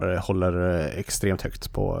och håller extremt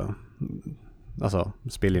högt på alltså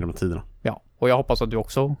spel inom tiderna. Ja, och jag hoppas att du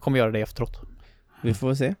också kommer göra det efteråt. Vi får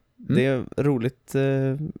väl se. Det är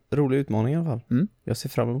rolig utmaning i alla fall. Jag ser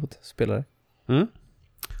fram emot att spela det.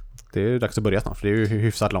 Det är ju dags att börja snart, för det är ju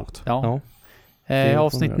hyfsat långt.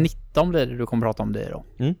 Avsnitt 19 blir det du kommer prata om det då.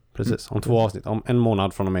 Precis, om 2 avsnitt, om en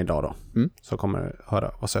månad från och med idag då. Så kommer jag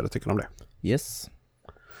höra vad Söder tycker om det. Yes.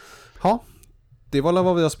 Ja, det var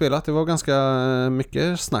vad vi har spelat. Det var ganska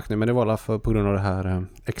mycket snack nu, men det var på grund av det här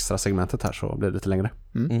extra segmentet här, så blir det lite längre.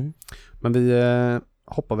 Men vi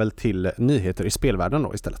hoppar väl till nyheter i spelvärlden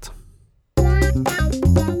då istället.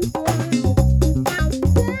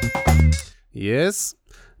 Yes.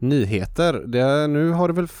 Nyheter. Nu har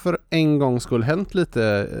det väl för en gång skulle hänt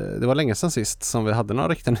lite. Det var länge sedan sist som vi hade några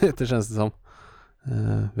riktiga nyheter, känns det som.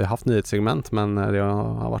 Vi har haft nyhetssegment, men det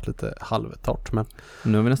har varit lite halvtort. Men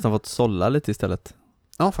nu har vi nästan fått sålla lite istället.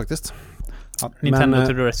 Ja, faktiskt. Nintendo to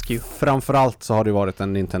the rescue. Framförallt så har det varit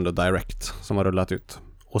en Nintendo Direct som har rullat ut.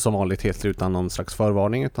 Och som vanligt helt utan någon slags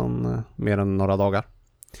förvarning, utan mer än några dagar.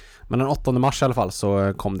 Men den 8 mars i alla fall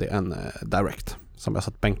så kom det en Direct som jag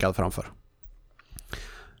satt bänkad framför.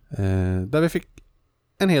 Där vi fick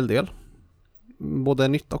en hel del. Både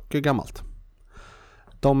nytt och gammalt.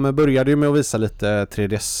 De började ju med att visa lite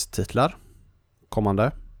 3DS-titlar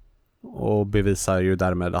kommande. Och bevisar ju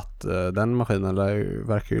därmed att den maskinen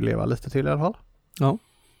verkar ju leva lite till i alla fall. Ja.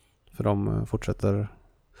 För de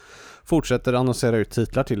fortsätter annonsera ut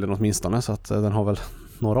titlar till den åtminstone, så att den har väl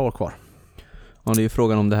några år kvar. Ja, det är ju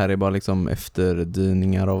frågan om det här är bara liksom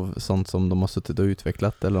efterdyningar av sånt som de har suttit och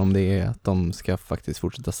utvecklat, eller om det är att de ska faktiskt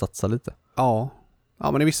fortsätta satsa lite. Ja,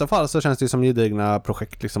 men i vissa fall så känns det som gedigna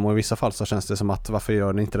projekt liksom, och i vissa fall så känns det som att varför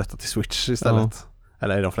gör ni inte detta till Switch istället?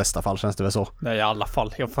 Eller i de flesta fall känns det väl så. Nej, i alla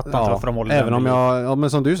fall. Jag fattar inte varför de håller även om men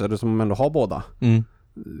som du säger, du som ändå har båda.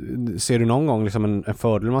 Ser du någon gång liksom en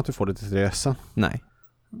fördel med att du får det till 3DS? Nej.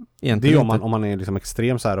 Egentligen det är om man är liksom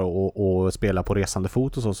extrem så här och spelar på resande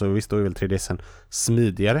fot och så visst, då är väl 3DSen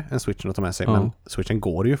smidigare än Switchen att ta med sig, men Switchen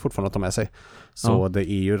går ju fortfarande att ta med sig. Så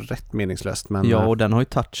det är ju rätt meningslöst. Men ja, och den har ju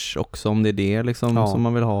touch också, om det är det liksom som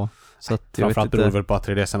man vill ha. Så att framförallt beror väl på att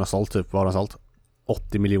 3DSen har sålt har sålt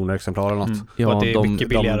 80 miljoner exemplar eller något. Ja, det är mycket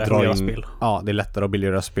billigare att göra spel. Ja, det är lättare att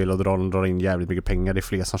billigare spel och drar in jävligt mycket pengar. Det är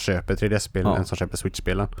fler som köper 3DS-spel än som köper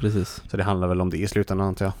Switch-spelen. Precis. Så det handlar väl om det i slutändan,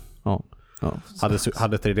 antar jag. Ja.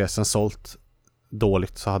 Hade 3DSen sålt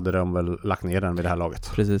dåligt så hade de väl lagt ner den vid det här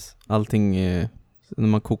laget. Precis. Allting, när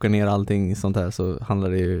man kokar ner allting sånt här så handlar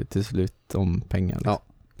det ju till slut om pengar. Liksom. Ja,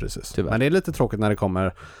 precis. Tyvärr. Men det är lite tråkigt när det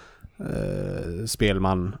kommer spel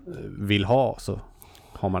man vill ha, så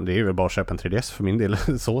har man, det är ju bara att köpa en 3DS för min del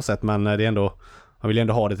så sett, men det är ändå, man vill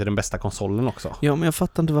ändå ha det till den bästa konsolen också. Ja, men jag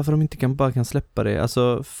fattar inte varför de inte bara kan släppa det.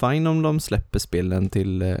 Alltså, fine om de släpper spelen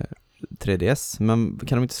till 3DS, men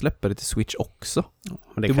kan de inte släppa det till Switch också? Ja,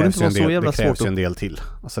 men det krävs ju en del till.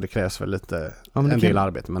 Alltså det krävs väl lite del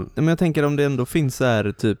arbete. Men jag tänker om det ändå finns så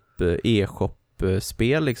här typ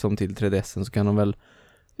e-shop-spel liksom till 3DSen, så kan de väl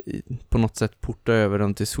på något sätt porta över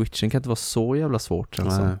dem till Switchen. Kan inte vara så jävla svårt.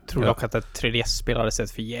 Jag tror dock att ett 3DS-spel hade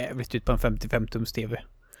sett för jävligt ut på en 55-tums TV.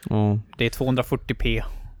 Det är 240p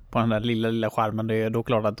på den där lilla skärmen. Det är då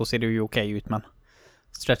klart att då ser det ju okej ut, men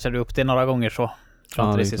stretchar du upp det några gånger så tror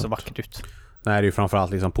jag inte det ser så vackert ut. Nej, det är ju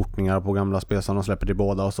framförallt liksom portningar på gamla spel som de släpper till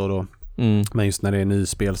båda och så då. Men just när det är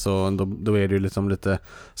nyspel så då är det ju liksom lite,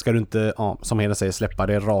 ska du inte, som hela säger, släppa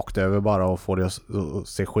det rakt över bara och få det att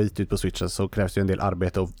se skit ut på Switchen, så krävs det ju en del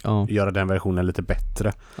arbete att göra den versionen lite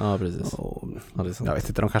bättre. Ja, precis. Jag vet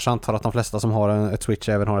inte, de kanske antar att de flesta som har ett Switch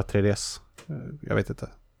även har ett 3DS. Jag vet inte.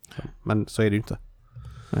 Men så är det ju inte.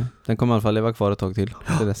 Nej, den kommer i alla fall leva kvar ett tag till.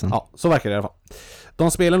 Ja, så verkar det i alla fall.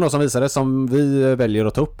 De spelen då som visades som vi väljer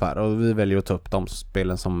att ta upp här, och vi väljer att ta upp de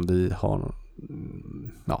spelen som vi har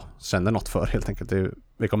känner något för helt enkelt.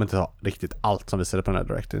 Vi kommer inte ta riktigt allt som visade på den här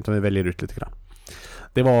Direct, utan vi väljer ut lite grann.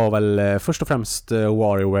 Det var väl först och främst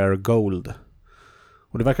WarioWare Gold.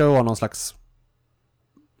 Och det verkar vara någon slags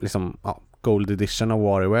liksom, Gold Edition av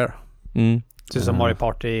WarioWare. Det är som Mario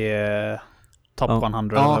Party Top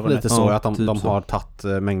 100. Ja, lite så. Att typ de så. har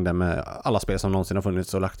tagit mängder med alla spel som någonsin har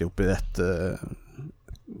funnits och lagt ihop i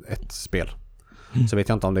ett spel. Så vet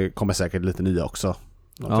jag inte om det kommer säkert lite nya också.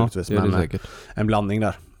 Naturligtvis. Det är men det säkert. En blandning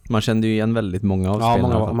där. Man kände ju igen väldigt många av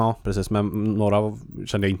spelen. Ja, precis. Men några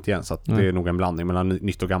kände jag inte igen, så att det är nog en blandning mellan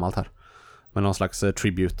nytt och gammalt här. Men någon slags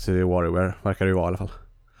tribute till WarioWare verkar det ju vara i alla fall.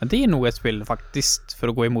 Men det är nog ett spel faktiskt, för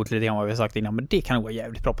att gå emot lite grann vad vi har sagt innan, men det kan nog vara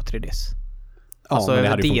jävligt bra på 3DS. Ja, Alltså, men det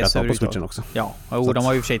hade ju DS funkat bra på Switchen också. Ja, och de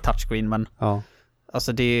har ju i och för sig touchscreen, men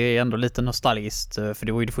alltså det är ändå lite nostalgiskt, för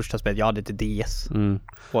det var ju det första spelet jag hade till DS.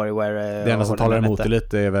 WarioWare. Det enda som talar emot det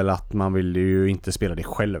lite är väl att man vill ju inte spela det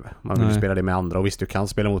själv. Man vill ju spela det med andra, och visst, du kan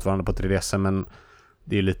spela mot varandra på 3DS, men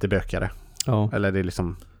det är lite bökigare. Ja. Eller det är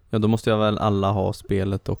liksom... Ja, då måste jag väl alla ha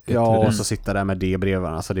spelet och... och så sitta där med det bredvid.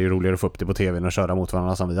 Alltså det är ju roligare att få upp det på tvn och köra mot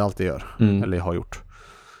varandra som vi alltid gör. Eller har gjort.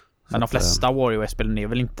 Men de flesta WarioWare-spelen är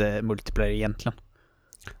väl inte multiplayer egentligen?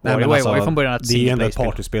 Nej, men alltså, från början ett det är ändå ett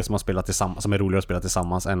partyspel som man spelar tillsammans, som är roligare att spela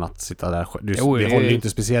tillsammans än att sitta där själv. Det håller ju inte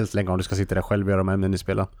speciellt länge om du ska sitta där själv och göra de här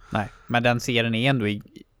minispelen. Nej, men den serien är ändå i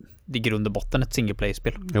grund och botten ett single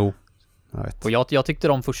play-spel. Jo, jag vet. Och jag tyckte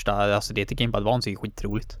de första, alltså det till Game Boy Advance är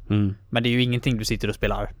skitroligt. Men det är ju ingenting du sitter och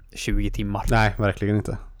spelar 20 timmar. Nej, verkligen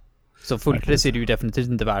inte. Så fullpris är det ju definitivt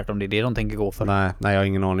inte värt om det är det de tänker gå för. Nej, jag har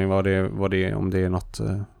ingen aning vad det om det är något,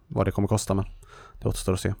 vad det kommer kosta, men det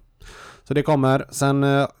återstår att se. Så det kommer. Sen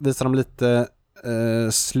visar de lite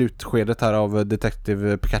slutskedet här av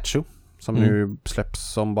Detective Pikachu, som nu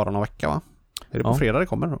släpps om bara några vecka, va? Är det på fredag det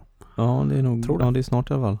kommer då? Ja, det är nog. Tror det. Ja, det är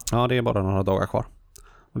snart i alla fall. Ja, det är bara några dagar kvar.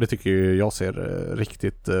 Och det tycker ju jag ser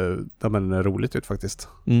riktigt roligt ut faktiskt.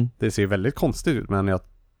 Det ser väldigt konstigt ut, men jag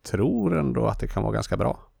tror ändå att det kan vara ganska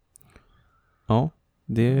bra. Ja,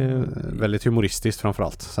 det är... Väldigt humoristiskt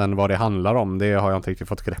framförallt. Sen vad det handlar om, det har jag inte riktigt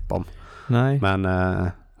fått grepp om. Nej. Men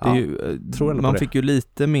tror man fick ju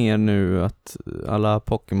lite mer nu att alla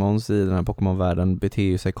Pokémons i den här Pokémon-världen beter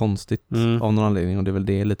ju sig konstigt av någon anledning, och det är väl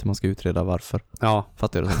det lite man ska utreda varför. Ja.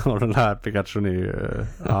 Fattar du det? Och den här Pikachu är ju,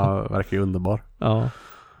 verkar ju underbar. Ja.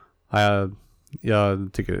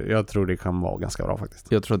 Jag tror det kan vara ganska bra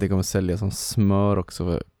faktiskt. Jag tror att det kommer sälja som smör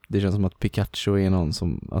också. Det känns som att Pikachu är någon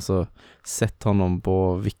som, alltså, sett honom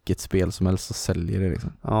på vilket spel som helst så säljer det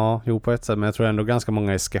liksom. Ja, jo på ett sätt, men jag tror ändå ganska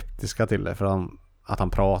många är skeptiska till det, för att han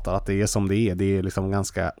pratar, att det är som det är liksom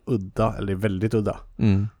ganska udda, eller det är väldigt udda.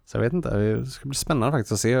 Så jag vet inte, det ska bli spännande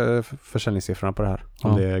faktiskt att se försäljningssiffrorna på det här,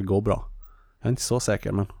 om det går bra. Jag är inte så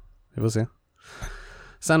säker, men vi får se.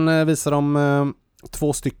 Sen visar de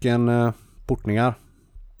 2 stycken portningar.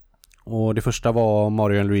 Och det första var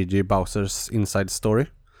Mario & Luigi Bowsers Inside Story,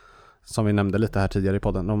 som vi nämnde lite här tidigare i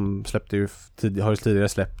podden. De släppte ju har ju tidigare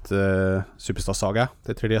släppt Superstar Saga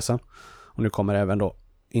till 3DSen. Och nu kommer även då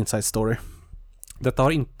Inside Story. Detta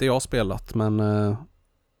har inte jag spelat, men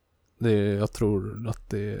jag tror att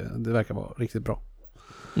det verkar vara riktigt bra.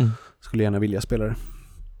 Skulle gärna vilja spela det.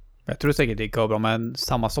 Jag tror säkert det går bra, men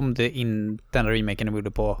samma som den remaken de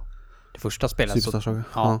gjorde på det första spelet. Superstar Saga.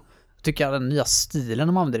 Ja. Jag tycker att den nya stilen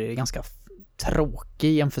de använder är ganska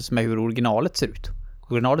tråkig jämfört med hur originalet ser ut.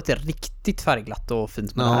 Originalet är riktigt färgglatt och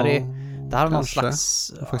fint, men det här är någon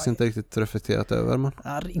slags... Jag har faktiskt inte riktigt reflekterat över, men...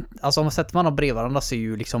 Alltså om man sätter dem bredvid varandra ser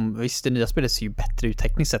ju liksom... Visst, det nya spelet ser ju bättre ut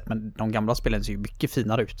tekniskt sett, men de gamla spelen ser ju mycket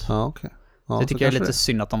finare ut. Ja, okej. Ja, det tycker jag är lite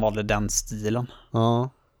synd att de valde den stilen. Ja,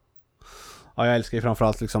 jag älskar ju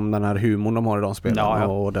framförallt liksom den här humorn de har i de spelen.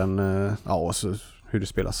 Och den... och så hur det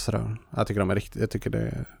spelas sådär. Jag tycker det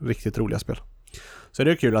är riktigt roliga spel. Så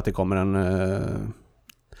det är kul att det kommer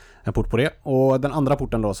en port på det. Och den andra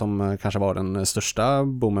porten då, som kanske var den största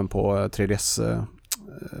boomen på 3DS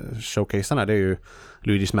showcasen här, det är ju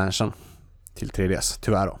Luigi's Mansion till 3DS,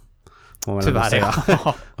 tyvärr då. Tyvärr,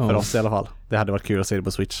 ja. För oss i alla fall. Det hade varit kul att se det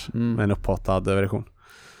på Switch med en upphatad version.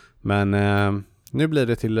 Men nu blir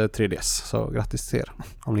det till 3DS, så grattis till er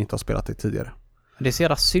om ni inte har spelat det tidigare. Det är så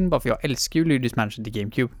jävla synd bara, för jag älskar ju Luigi's Mansion till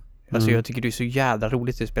GameCube. Alltså jag tycker det är så jävla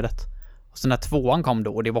roligt i spelet. Och så när 2:an kom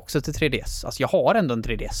då, och det var också till 3DS. Alltså jag har ändå en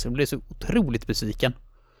 3DS, jag blev så otroligt besviken.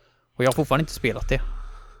 Och jag har fortfarande inte spelat det.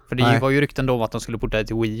 För det var ju rykten då om att de skulle porta det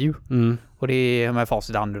till Wii U. Och det är med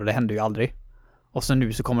facit hand, och det hände ju aldrig. Och så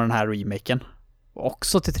nu så kommer den här remaken.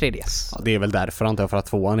 Också till 3DS. Ja, det är väl därför antar jag, för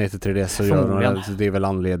att 2:an är till 3DS så det är väl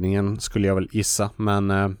anledningen, skulle jag väl gissa. Men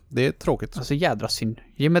det är tråkigt. Alltså jädra synd.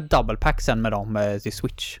 Ge mig double pack sen med dem till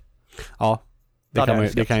Switch. Ja, det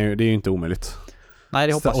är ju inte omöjligt. Nej,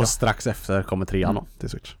 det hoppas jag. Och strax efter kommer 3:an då, till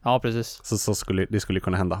Switch. Ja, precis. Så det skulle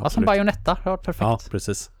kunna hända. Ja, som Bayonetta, det har varit perfekt. Ja,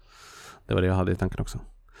 precis. Det var det jag hade i tanken också.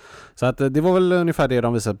 Så att det var väl ungefär det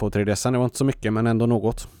de visade på 3DS:en. Det var inte så mycket, men ändå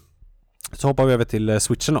något. Så hoppar vi över till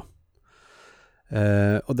Switchen då.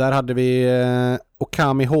 Och där hade vi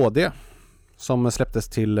Okami HD som släpptes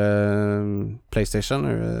till PlayStation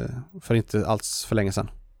för inte alls för länge sedan.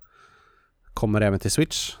 Kommer även till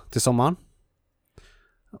Switch till sommaren.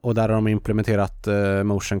 Och där har de implementerat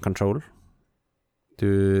motion control.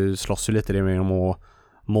 Du slåss ju lite med att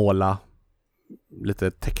måla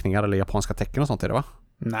lite teckningar eller japanska tecken och sånt är det, va?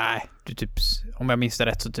 Nej, du typ, om jag minns det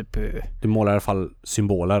rätt så typ... Du målar i alla fall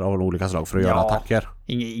symboler av olika slag för att göra attacker.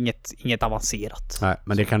 Inget avancerat. Nej,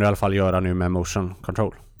 men det kan du i alla fall göra nu med motion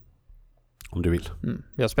control. Om du vill.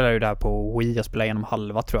 Jag spelar ju där på Wii, jag spelar genom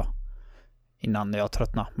halva tror jag. Innan jag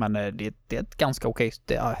tröttnar. Men det är ett ganska okej.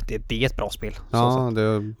 Det är ett bra spel. Ja,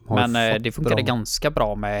 men det funkade ganska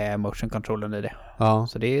bra med motion controllen i det. Ja.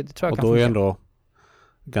 Så det tror jag och kan då funka. är ändå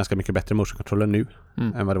ganska mycket bättre motion controller nu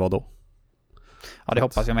än vad det var då. Ja, det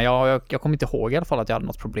hoppas jag. Men jag kommer inte ihåg i alla fall att jag hade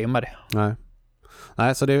något problem med det.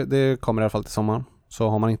 Nej, så det kommer i alla fall till sommaren. Så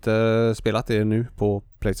har man inte spelat det nu på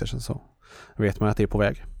PlayStation så vet man att det är på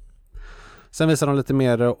väg. Sen visade de lite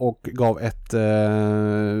mer och gav ett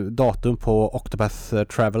datum på Octopath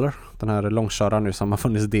Traveler. Den här långköraren nu som har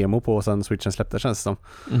funnits demo på sen Switchen släppte, känns det som.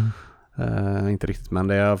 Inte riktigt, men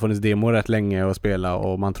det har funnits demo rätt länge att spela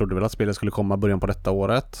och man trodde väl att spelet skulle komma början på detta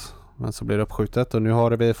året. Men så blev det uppskjutet och nu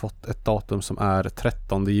har vi fått ett datum som är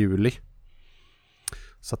 13 juli.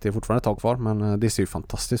 Så att det är fortfarande ett tag kvar, men det ser ju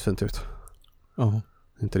fantastiskt fint ut.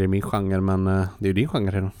 Inte det är min genre, men det är ju din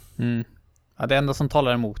genre redan. Ja, det enda som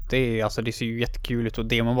talar emot det är alltså det ser ju jättekul ut och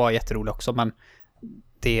demon var jätterolig också, men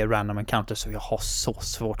det är random encounters så jag har så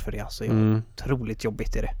svårt för det. Alltså jag är otroligt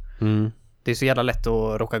jobbigt i det. Det är så jävla lätt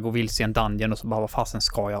att råka gå vilse i en dungeon och så bara vad fasen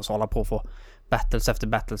ska jag och så hålla på få battles efter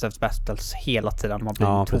battles hela tiden. Man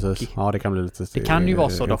blir tokig. Precis. Ja, det kan bli lite. Det kan ju vara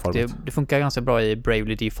så dock. Det funkar ganska bra i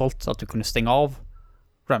Bravely Default så att du kunde stänga av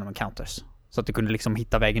random encounters. Så att du kunde liksom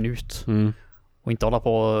hitta vägen ut. Och inte hålla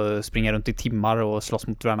på och springa runt i timmar och slåss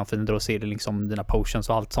mot random fiender och se det liksom dina potions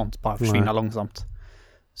och allt sånt bara försvinna långsamt.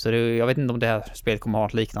 Så jag vet inte om det här spelet kommer att ha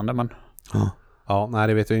något liknande, men... Ja, nej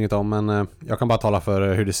det vet jag inget om, men jag kan bara tala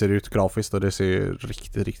för hur det ser ut grafiskt och det ser ju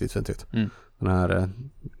riktigt, riktigt fint ut. Den här,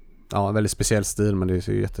 en väldigt speciell stil, men det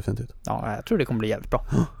ser ju jättefint ut. Ja, jag tror det kommer bli jävligt bra.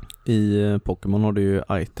 I Pokémon har du ju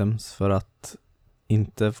items för att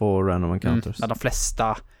inte få random encounters. Men de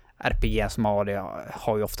flesta RPG som har det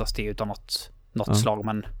har ju oftast det utan något slag,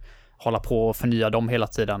 men hålla på och förnya dem hela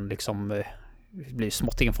tiden liksom blir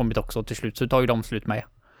smått egenformigt också och till slut så tar ju de slut med.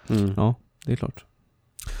 Ja, det är klart.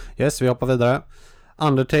 Yes, vi hoppar vidare.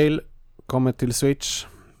 Undertale kommer till Switch.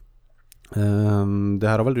 Det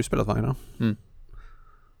här har väl du spelat, va?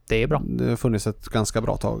 Det är bra. Det har funnits ett ganska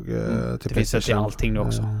bra tag till det finns väl till allting nu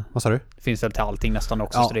också. Vad sa du? Det finns väl till allting nästan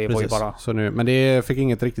också, ja, så det var ju bara... Så nu, men det fick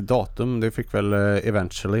inget riktigt datum. Det fick väl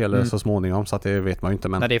eventually eller så småningom, så att det vet man ju inte.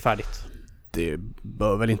 Men när det är färdigt. Det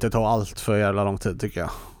bör väl inte ta allt för jävla lång tid, tycker jag.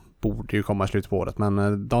 Borde ju komma i slutet på året,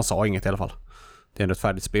 men de sa inget i alla fall. Det är ändå ett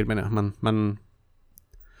färdigt spel, menar jag. Men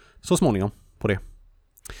så småningom på det.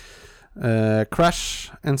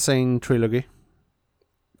 Crash Insane Trilogy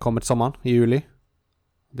kommer till sommaren i juli.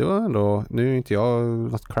 Det var ändå, nu är inte jag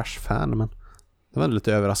något Crash-fan, men det var ändå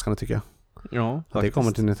lite överraskande, tycker jag. Ja, att det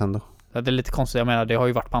kommer till Nintendo. Ja, det är lite konstigt, jag menar det har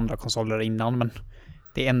ju varit på andra konsoler innan, men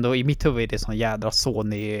det är ändå, i mitt huvud är det sån jädra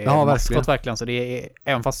Sony-maskot verkligen. Så det är,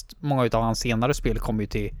 även fast många utav hans senare spel kommer ju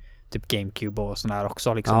till typ GameCube och sån här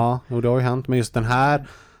också liksom. Ja, och det har ju hänt, men just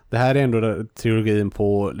det här är ändå trilogin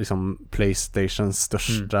på liksom PlayStations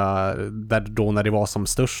största, där då när det var som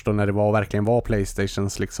störst och när det verkligen var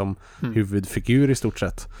PlayStations liksom huvudfigur i stort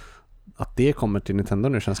sett. Att det kommer till Nintendo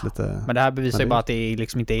nu känns lite... Men det här bevisar ju bara att det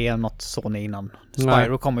liksom inte är något Sony innan.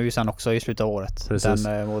 Spyro kommer ju sen också i slutet av året.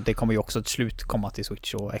 Och det kommer ju också till slut komma till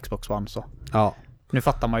Switch och Xbox One. Så. Ja. Nu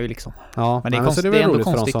fattar man ju liksom. Ja, men det är, så det är ändå roligt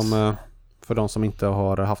konstigt. För de som inte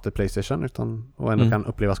har haft ett PlayStation och ändå kan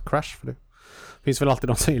uppleva Crash för det. Finns väl alltid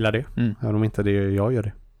de som gillar det. Även om inte det jag gör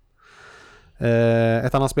det.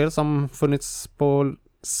 Ett annat spel som funnits på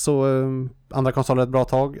andra konsoler ett bra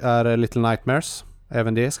tag är Little Nightmares.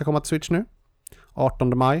 Även det ska komma till Switch nu.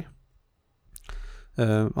 18 maj.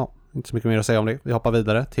 Inte så mycket mer att säga om det. Vi hoppar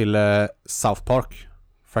vidare till South Park.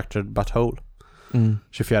 Fractured But Whole.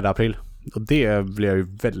 24 april. Och det blev jag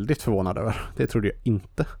ju väldigt förvånad över. Det trodde jag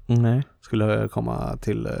inte skulle komma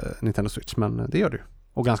till Nintendo Switch, men det gör det ju.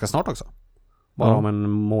 Och ganska snart också. Bara om en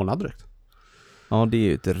månad direkt. Ja, det är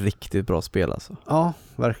ju ett riktigt bra spel alltså. Ja,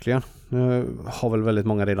 verkligen. Nu har väl väldigt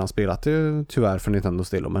många redan spelat det tyvärr för Nintendos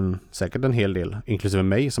del, men säkert en hel del, inklusive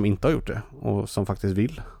mig, som inte har gjort det och som faktiskt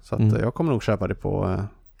vill. Så att jag kommer nog köpa det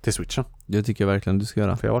till Switchen. Det tycker jag verkligen du ska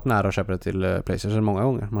göra. För jag har varit nära att köpa det till PlayStation många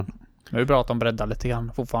gånger. Men... Det är ju bra att de breddar lite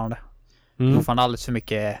grann fortfarande. Fortfarande alldeles för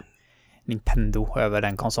mycket Nintendo över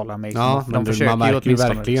den konsolen. Ja, men man märker ju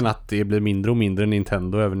verkligen att det blir mindre och mindre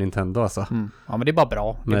Nintendo över Nintendo alltså. Ja, men det är bara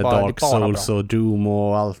bra. Med Dark Souls och Doom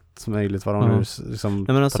och allt möjligt vad de nu liksom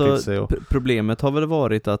men tar till sig. Och... Problemet har väl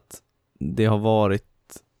varit att det har varit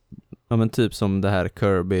men typ som det här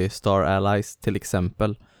Kirby Star Allies till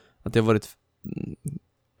exempel. Att det har varit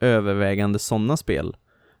övervägande sådana spel.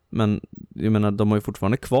 Men jag menar, de har ju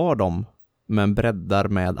fortfarande kvar dem, men breddar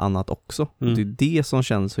med annat också. Det är det som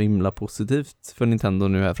känns så himla positivt för Nintendo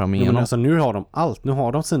nu här fram igenom. Alltså nu har de allt. Nu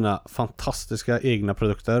har de sina fantastiska egna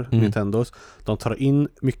produkter, Nintendos. De tar in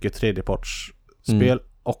mycket tredjepartsspel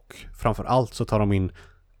och framför allt så tar de in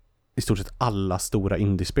i stort sett alla stora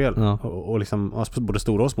indiespel. Och liksom både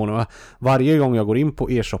stora och små. Varje gång jag går in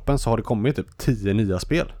på e-shoppen så har det kommit typ 10 nya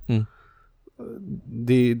spel.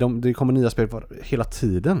 Det kommer nya spel hela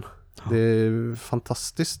tiden. Det är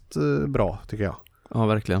fantastiskt bra tycker jag. Ja,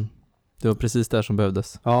 verkligen. Det var precis där som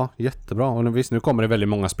behövdes. Ja, jättebra. Och visst, nu kommer det väldigt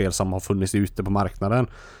många spel som har funnits ute på marknaden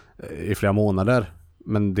i flera månader.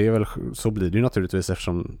 Men det är väl, så blir det ju naturligtvis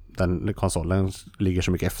eftersom den konsolen ligger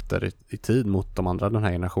så mycket efter i tid mot de andra den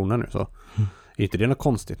här generationen nu. Så är inte det något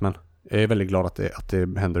konstigt, men jag är väldigt glad att det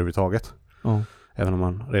händer överhuvudtaget. Även om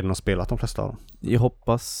man redan har spelat de flesta av dem. Jag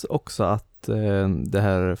hoppas också att det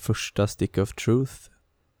här första Stick of Truth,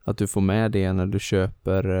 att du får med det när du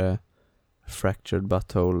köper Fractured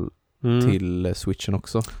Butthole till Switchen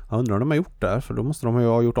också. Jag undrar om de har gjort det, för då måste de ju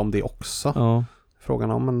ha gjort om det också. Ja.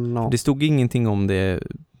 Frågan om, men ja. Det stod ingenting om det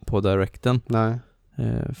på Directen. Nej.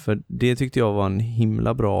 För det tyckte jag var en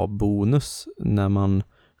himla bra bonus när man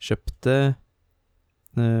köpte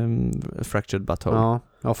Fractured Butthole.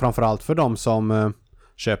 Ja, framförallt för de som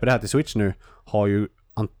köper det här till Switch nu har ju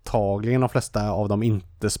antagligen de flesta av dem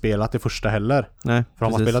inte spelat det första heller. Nej, för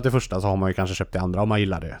om man spelat det första så har man ju kanske köpt det andra om man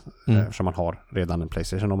gillar det. Eftersom man har redan en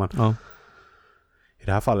PlayStation. Men i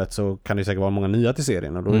det här fallet så kan det säkert vara många nya till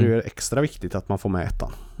serien och då är det ju extra viktigt att man får med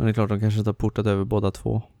ettan. Men det är klart, de kanske inte har portat över båda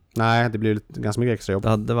två. Nej, det blir ganska mycket extra jobb. Det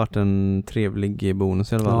hade varit en trevlig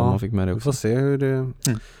bonus i alla fall om man fick med det också. Vi får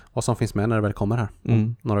se vad som finns med när det väl kommer här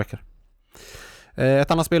om några veckor.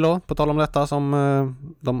 Ett annat spel då, på tal om detta, som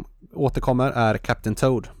de återkommer är Captain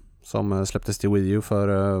Toad, som släpptes till Wii U för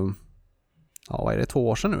vad är det, 2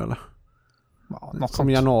 år sedan nu eller? Ja, något som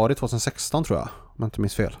januari 2016 tror jag, om jag inte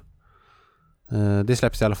minns fel. Det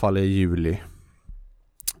släpps i alla fall i juli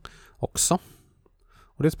också.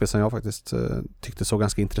 Och det är ett spel som jag faktiskt tyckte så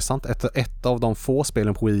ganska intressant. Ett av de få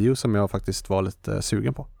spelen på Wii U som jag faktiskt var lite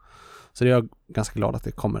sugen på. Så det är jag ganska glad att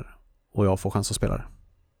det kommer och jag får chans att spela det.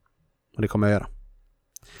 Och det kommer jag göra.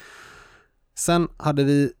 Sen hade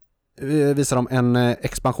vi visat dem en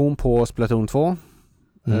expansion på Splatoon 2.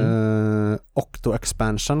 Octo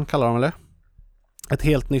Expansion kallar de det.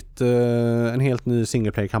 En helt ny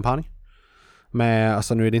single player kampanj. Med,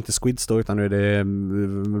 alltså nu är det inte Squids då, utan nu är det,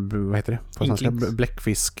 vad heter det? På svenska,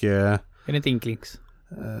 bläckfisk. Är det inte Inklings?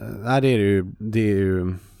 Nej, det är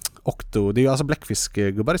ju Octo, det är ju alltså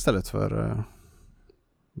bläckfiskgubbar istället för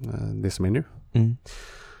det som är nu.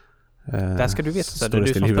 Där ska du veta så det är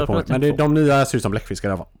du som spelar på. Men de nya ser ut som bläckfiskar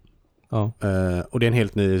i alla fall. Ja. Och det är en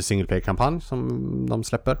helt ny single player kampanj som de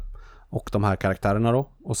släpper. Och de här karaktärerna då.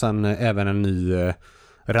 Och sen även en ny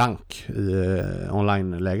rank i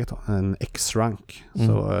online-läget då. En X-rank.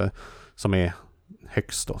 Som är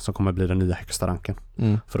högst då. Som kommer bli den nya högsta ranken.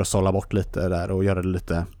 För att sålla bort lite där och göra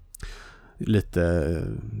det lite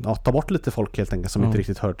ta bort lite folk helt enkelt som inte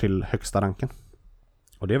riktigt hör till högsta ranken.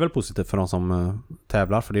 Och det är väl positivt för de som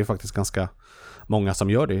tävlar, för det är faktiskt ganska många som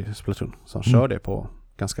gör det i Splatoon, som kör det på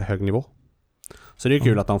ganska hög nivå. Så det är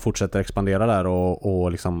kul att de fortsätter expandera där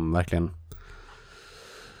och liksom verkligen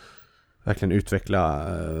utveckla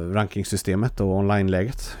rankingsystemet och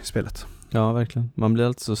online-läget i spelet. Ja, verkligen. Man blir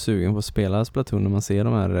alltså sugen på att spela Splatoon när man ser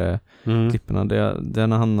de här klipperna.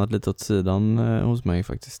 Den har hamnat lite åt sidan hos mig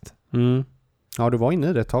faktiskt. Ja, du var inne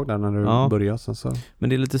i det ett tag där när du började. Så. Men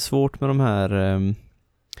det är lite svårt med de här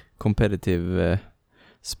competitive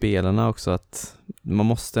spelarna också, att man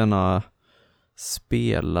måste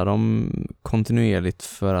spela dem kontinuerligt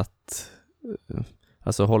för att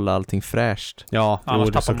Alltså hålla allting fräscht. Ja, Annars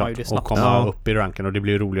det är tappar man ju det såklart. Och snabbt. komma upp i ranken, och det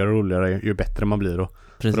blir roligare och roligare ju bättre man blir. Och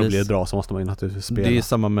för att bli bra så måste man ju naturligtvis spela. Det är ju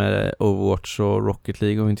samma med Overwatch och Rocket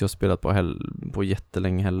League, har inte jag spelat på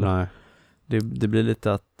jättelänge heller. Nej. Det blir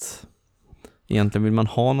lite att egentligen vill man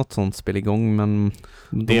ha något sånt spel igång, men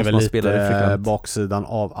Det är väl lite baksidan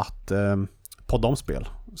av att podda om spel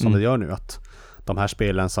som vi gör nu, att de här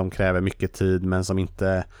spelen som kräver mycket tid men som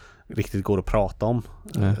inte riktigt går att prata om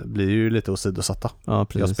blir ju lite åsidosatta. Ja,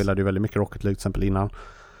 precis. Jag spelade ju väldigt mycket Rocket League till exempel innan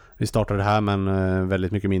vi startade det här, men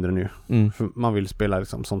väldigt mycket mindre nu. För man vill spela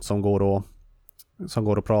liksom sånt som går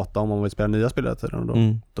att prata om man vill spela nya spel hela tiden, och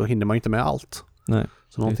då hinner man ju inte med allt. Nej.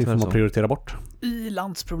 Så någonting får man prioritera bort.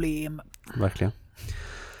 I-landsproblem. Verkligen.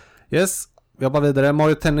 Yes, vi jobbar vidare.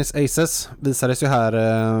 Mario Tennis Aces visades ju här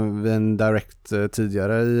vid en direct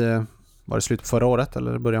tidigare i, var det slut på förra året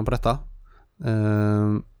eller början på detta?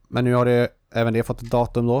 Men nu har även det fått ett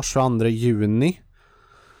datum då, 22 juni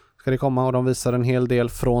ska det komma, och de visar en hel del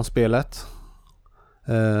från spelet.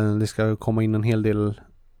 Det ska komma in en hel del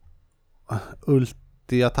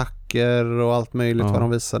ulti-attacker och allt möjligt vad de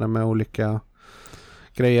visade med olika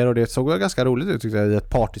grejer, och det såg ganska roligt ut tyckte jag, i ett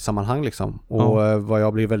partysammanhang liksom. Och vad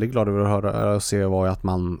jag blir väldigt glad över att höra och se var ju att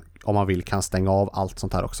man, om man vill, kan stänga av allt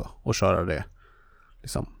sånt här också och köra det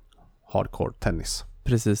liksom hardcore tennis.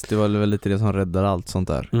 Precis, det var väl lite det som räddar allt sånt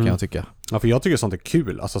där, kan jag tycka. Ja, för jag tycker sånt är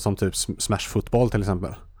kul, alltså som typ Smash Football till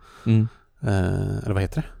exempel. Eller vad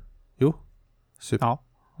heter det? Jo. Ja,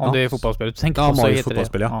 om det är fotbollsspel. Du tänker på så Mario heter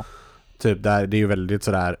fotbollsspel, ja. Typ där, det är ju väldigt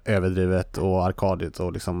sådär överdrivet och arkadigt,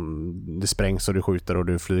 och liksom det sprängs och du skjuter och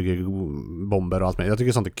du flyger bomber och allt med. Jag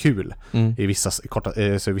tycker sånt är kul i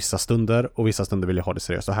vissa stunder, och vissa stunder vill jag ha det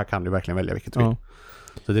seriöst, och här kan du verkligen välja vilket du vill.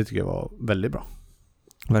 Så det tycker jag var väldigt bra.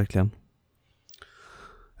 Verkligen.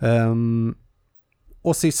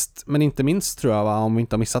 Och sist men inte minst tror jag, om vi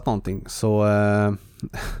inte har missat någonting, så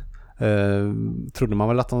trodde man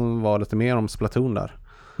väl att de var lite mer om Splatoon där.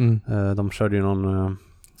 De körde ju någon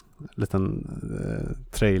liten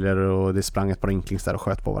trailer, och det sprang ett par inklings där och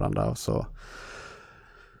sköt på varandra, och så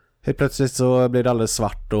helt plötsligt så blev det alldeles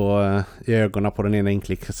svart och i ögonen på den ena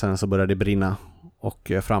inklick, sen så började det brinna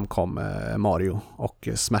och framkom Mario och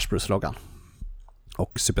Smash Bros-loggan,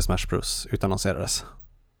 och Super Smash Bros utannonserades.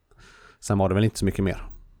 Sen var det väl inte så mycket mer,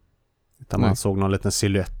 utan man såg någon liten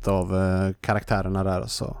silhuett av karaktärerna där,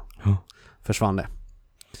 och så försvann det.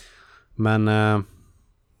 Men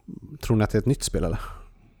tror ni att det är ett nytt spel eller?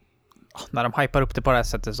 När de hypar upp det på det här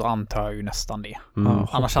sättet så antar jag ju nästan det.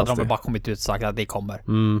 Annars hade de väl bara kommit ut och sagt att det kommer.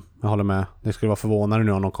 Jag håller med. Det skulle vara förvånande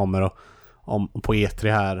nu om de kommer om på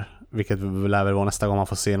E3 här, vilket lär väl vara nästa gång man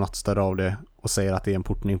får se något större av det, och säger att det är en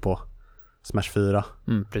portning på Smash 4.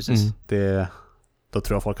 Precis. Då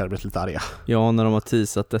tror jag folk hade blivit lite arga. Ja, när de har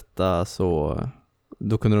teasat detta så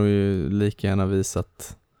då kunde de ju lika gärna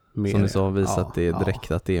visat mer, som du sa, visat det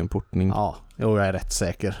direkt att det är en portning. Ja, jag är rätt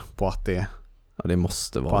säker på att det det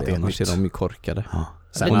måste vara det, annars är de ju korkade.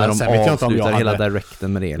 Sen, och när de vet jag inte om jag hade, hela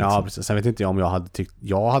directen med det liksom. Ja, precis. Sen vet inte jag om jag hade tyckt,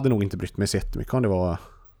 jag hade nog inte brytt mig så jättemycket om det var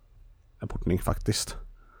en portning faktiskt.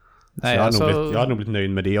 Nej, jag hade nog blivit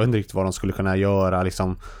nöjd med det. Jag vet inte riktigt vad de skulle kunna göra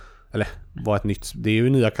liksom, eller vad ett nytt, det är ju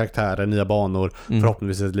nya karaktärer, nya banor,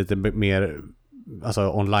 förhoppningsvis lite mer alltså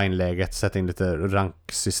online-läget, sätta in lite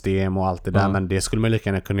ranksystem och allt det där, men det skulle man lika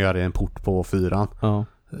gärna kunna göra i en port på 4.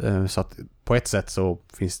 Så att på ett sätt så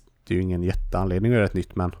finns det ju ingen jätteanledning att göra ett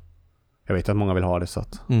nytt, men jag vet att många vill ha det, så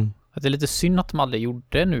att det är lite synd att de aldrig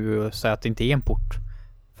gjorde nu, så att det inte är en port,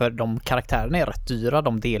 för de karaktärerna är rätt dyra,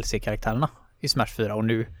 de DLC-karaktärerna i Smash 4, och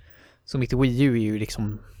nu så mitt Wii U är ju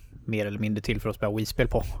liksom mer eller mindre till för att spela Wii-spel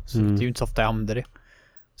på, så det är ju inte så ofta jag använder det.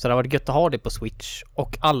 Så det har varit gött att ha det på Switch,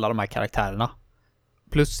 och alla de här karaktärerna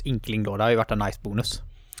plus Inkling då, det har ju varit en nice bonus.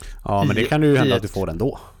 Ja, men det kan ju hända att du får den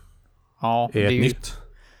då. Ja, det är ett nytt.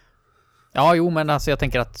 Ja, jo, men alltså jag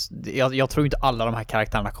tänker att jag tror inte alla de här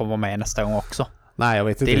karaktärerna kommer vara med nästa gång också. Nej, jag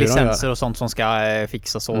vet inte. Det är licenser och sånt som ska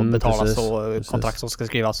fixas och betalas, precis, och kontrakt som ska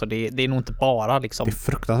skrivas, så det är nog inte bara liksom. Det är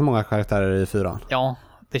fruktansvärt många karaktärer i 4. Ja,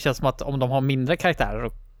 det känns som att om de har mindre karaktärer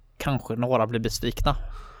och kanske några blir besvikna.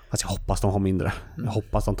 Alltså jag hoppas de har mindre. Jag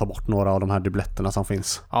hoppas de tar bort några av de här dubbletterna som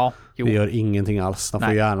finns. Ja, jo. Det gör ingenting alls. De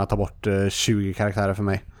får gärna ta bort 20 karaktärer för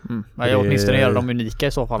mig. Jag åtminstone gör de unika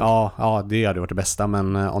i så fall. Ja, det hade varit det bästa,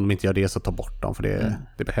 men om de inte gör det så ta bort dem, för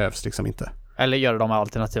det behövs liksom inte. Eller gör de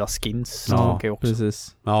alternativa skins. Ja, också.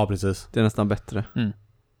 precis. Ja, precis. Det är nästan bättre.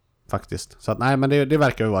 Faktiskt. Så att, nej, men det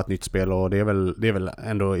verkar ju vara ett nytt spel, och det är väl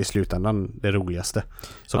ändå i slutändan det roligaste.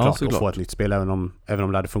 Såklart att få ett nytt spel, även om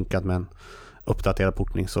det hade funkat med en uppdaterad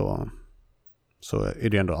portning, så är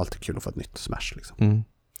det ändå alltid kul att få ett nytt Smash liksom.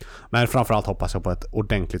 Men framförallt hoppas jag på ett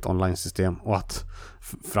ordentligt online-system och att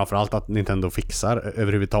framförallt att Nintendo fixar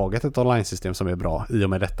överhuvudtaget ett online-system som är bra i och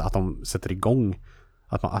med detta, att de sätter igång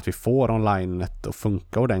att vi får online att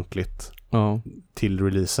funka ordentligt till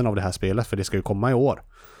releasen av det här spelet, för det ska ju komma i år.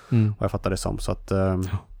 Och jag fattar det som, så att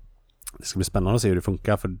det ska bli spännande att se hur det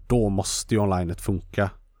funkar, för då måste ju onlinet funka.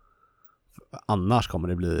 Annars kommer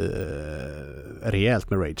det bli rejält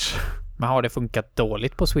med rage. Men har det funkat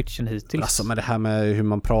dåligt på Switchen hittills? Alltså med det här med hur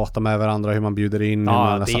man pratar med varandra, hur man bjuder in,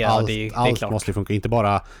 allt måste funka. Inte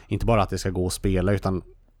bara att det ska gå att spela, utan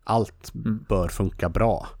allt bör funka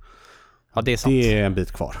bra. Ja, det är sant. Det är en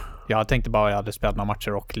bit kvar. Jag tänkte bara att jag hade spelat några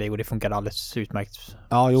matcher Rocket League och det funkade alldeles utmärkt.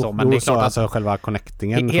 Ja, jo, så, men det är klart att alltså själva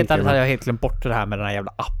connectingen. Helt ärligt hade jag helt glömt bort det här med den här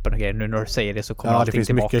jävla appen och grejer. Nu när du säger det så kommer allting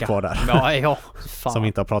tillbaka. Ja, det finns mycket kvar där. Ja, fan. Som vi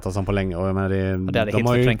inte har pratat om på länge. Och jag menar, de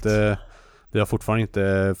har ju inte... Vi har fortfarande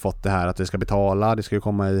inte fått det här att vi ska betala. Det ska ju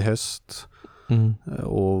komma i höst.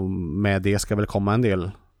 Och med det ska väl komma en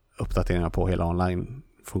del uppdateringar på hela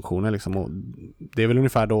online-funktionen liksom. Och det är väl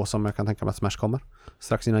ungefär då som jag kan tänka mig att Smash kommer.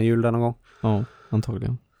 Strax innan jul där någon gång. Ja,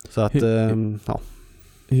 antagligen. Så att,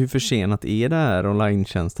 Hur försenat är det här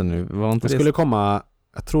online-tjänsten nu? Var inte det skulle komma,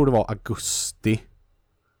 jag tror det var augusti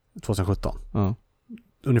 2017. Ja.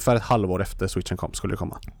 Ungefär ett halvår efter Switchen kom skulle det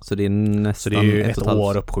komma. Så det är nästan så det är ju ett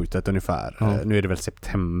år uppskjutet ungefär. Ja. Nu är det väl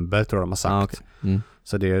september tror jag de har sagt. Okay.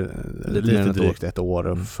 Så det är lite drygt ett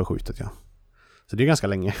år förskjutet, ja. Så det är ganska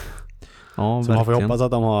länge. Ja, så man får hoppas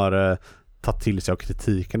att de har tagit till sig av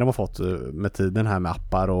kritiken de har fått med tiden här med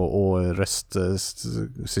appar och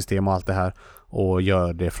röstsystem och allt det här, och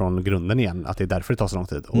gör det från grunden igen, att det är därför det tar så lång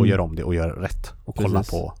tid, och gör om det och gör rätt och kolla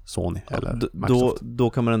på Sony eller Microsoft. Då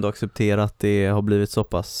kan man ändå acceptera att det har blivit så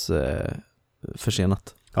pass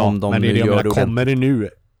försenat. Ja, om de men det är det kommer det nu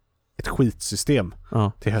ett skitsystem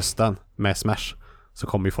till hösten med Smash, så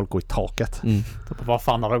kommer ju folk gå i taket. Vad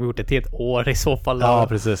fan har de gjort det till ett år i så fall? Ja,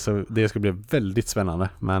 precis. Så det ska bli väldigt spännande.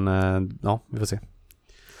 Men ja, vi får se.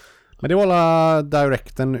 Men det var alla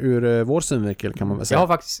direkten ur vår synvinkel kan man väl säga. Jag har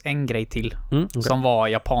faktiskt en grej till som var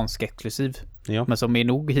japansk exklusiv. Ja. Men som är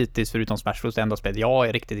nog hittills förutom Smash Bros. Det enda spelet jag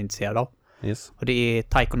är riktigt intresserad av. Yes. Och det är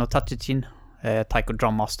Taiko no Tatsujin, Taiko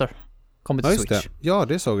Drum Master. Kommer till Switch. Ja,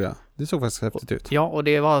 det såg jag. Det såg faktiskt häftigt ut. Ja, och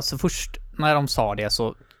det var så först när de sa det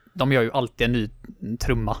så de gör ju alltid en ny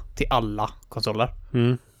trumma till alla konsoler.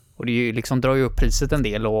 Och det är ju liksom drar ju upp priset en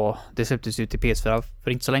del, och det släpptes ut till PS4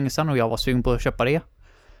 för inte så länge sedan och jag var sugen på att köpa det.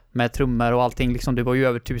 Med trummor och allting liksom, det var ju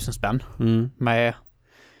över 1000 spänn med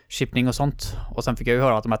shipping och sånt. Och sen fick jag ju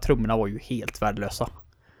höra att de här trummorna var ju helt värdelösa.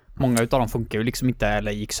 Många utav dem funkar ju liksom inte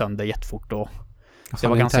eller gick sönder jättefort och så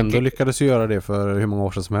var Nintendo lyckades ju göra det för hur många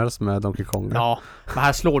år sedan som helst med Donkey Kong. Ja, men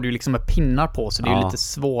här slår du ju liksom med pinnar på, så det är ju lite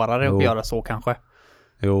svårare att göra så kanske.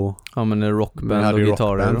 Jo. Ja, men Rockband och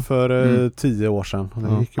gitarrer för 10 år sedan.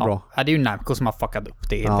 Det gick ju bra. Ja, det är ju Namco som har fuckat upp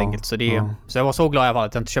det helt enkelt. Så, så jag var så glad i alla fall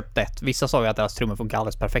att jag inte köpte ett. Vissa sa ju att deras trummor funkar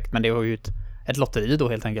alldeles perfekt, men det var ju ett lotteri då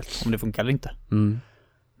helt enkelt, om det funkar eller inte.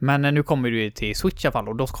 Men nu kommer det till Switch i alla fall,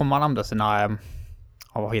 och då kommer man använda sina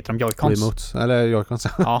vad heter de? Joy-Cons? Wiimotes, eller Joy-Cons.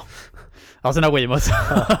 Ja, sina Wiimotes.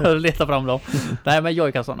 Leta fram dem. Nej, men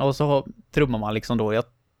Joy-Cons. Och så trummar man liksom då.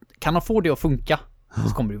 Kan man få det att funka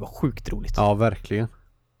så kommer det vara sjukt roligt. Ja, verkligen.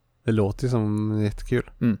 Det låter som jättekul.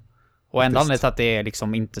 Och enda anledningen till att det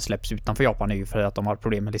liksom inte släpps utanför Japan är ju för att de har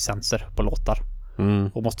problem med licenser på låtar.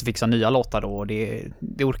 Och måste fixa nya låtar då. Och det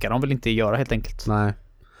orkar de väl inte göra helt enkelt. Nej,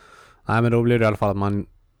 men då blir det i alla fall att man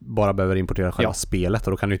bara behöver importera själva spelet,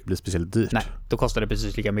 och då kan det inte bli speciellt dyrt. Nej, då kostar det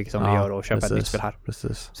precis lika mycket som det gör att köpa ett nytt spel här.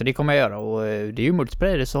 Precis. Så det kommer jag göra, och det är ju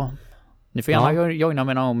multiplayer, så ni får gärna joina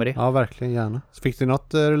med någon med det. Ja, verkligen gärna. Så fick du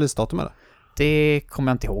något releasedatum med det? Det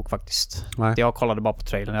kommer jag inte ihåg faktiskt. Nej. Jag kollade bara på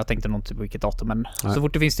trailern. Jag tänkte nog inte på vilket datum, men så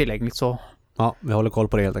fort det finns tillgängligt så... Ja, vi håller koll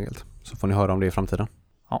på det helt enkelt. Så får ni höra om det i framtiden.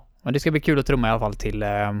 Ja, men det ska bli kul att trumma i alla fall till...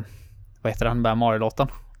 vad heter den där Mario-låten?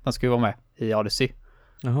 Den ska ju vara med i Odyssey.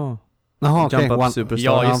 Jaha, okej. Jump Up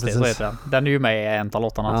Superstar. Ja, just det, så heter den. Den är ju med i en av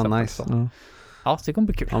låtarna. Ja, nice. Ja, så det kommer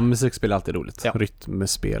bli kul. Ja, musikspel är alltid roligt. Ja.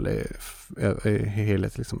 Rytmspel är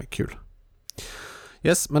helhet liksom är kul.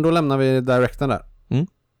 Yes, men då lämnar vi directen där.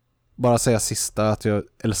 Bara säga sista att jag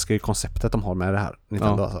älskar ju konceptet de har med det här.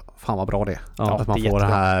 Nintendo, alltså, fan vad bra det är. Att man får det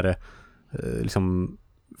här liksom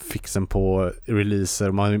fixen på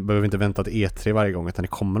releaser. Man behöver inte vänta till E3 varje gång, utan det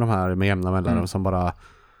kommer de här med jämna mellanrum som bara...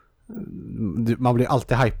 Man blir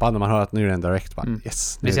alltid hypad när man hör att nu är det en direct.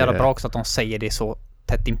 Yes, det är så jävla bra också att de säger det så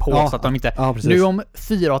tätt inpå, så att de inte... nu om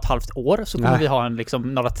 4,5 år så kommer vi ha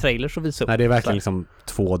några trailers att visa upp. Nej, det är verkligen liksom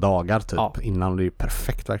 2 dagar typ innan, det är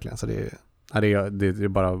perfekt verkligen. Så det är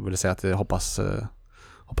bara vill säga att jag hoppas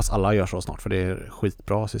alla gör så snart, för det är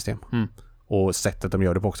skitbra system. Och sättet de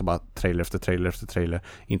gör det på också, bara trailer efter trailer efter trailer.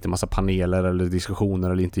 Inte massa paneler eller diskussioner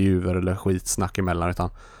eller intervjuer eller skitsnack emellan, utan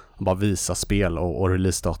bara visa spel och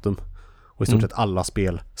releasedatum. Och i stort sett alla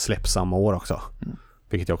spel släpps samma år också.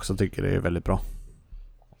 Vilket jag också tycker är väldigt bra.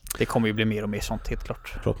 Det kommer ju bli mer och mer sånt, helt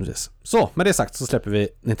klart. Förhoppningsvis. Så, med det sagt så släpper vi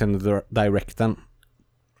Nintendo Directen.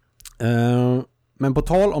 Men på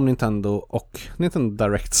tal om Nintendo och Nintendo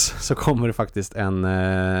Directs så kommer det faktiskt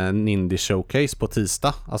en Indie Showcase på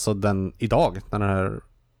tisdag. Alltså idag, när den här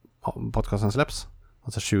podcasten släpps.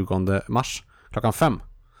 Alltså 20 mars, klockan 5.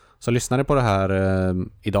 Så lyssnar ni på det här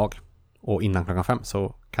idag och innan klockan 5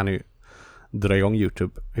 så kan ni dra igång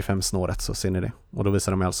YouTube vid 5-snåret, så ser ni det. Och då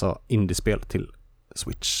visar de alltså indiespel till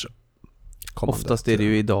Switch. Oftast är det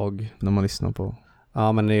ju idag när man lyssnar på.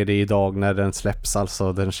 Ja, men är det idag när den släpps,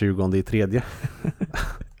 alltså den 20/3?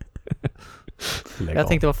 Jag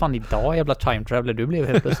tänkte, vad fan idag, jävla time traveler du blev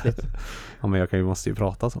helt plötsligt. Ja, men måste ju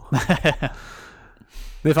prata så.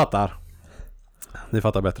 Ni fattar. Ni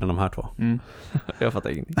fattar bättre än de här två. Jag fattar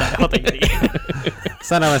ingenting.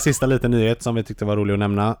 Sen har vi en sista liten nyhet som vi tyckte var rolig att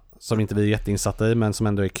nämna, som inte vi är jätteinsatta i, men som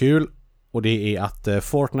ändå är kul. Och det är att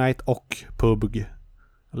Fortnite och PUBG,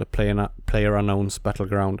 eller PlayerUnknown's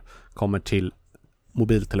Battleground, kommer till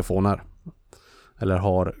mobiltelefoner. Eller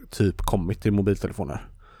har typ kommit till mobiltelefoner.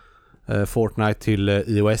 Fortnite till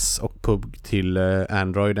iOS och PUBG till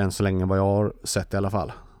Android än så länge, vad jag har sett i alla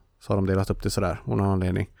fall. Så har de delat upp det sådär av någon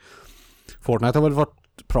anledning. Fortnite har väl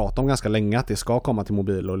varit prat om ganska länge att det ska komma till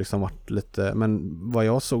mobil och liksom varit lite, men vad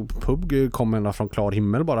jag såg, PUBG kom ända från klar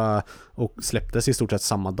himmel bara och släpptes i stort sett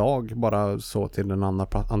samma dag, bara så till den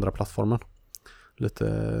andra plattformen.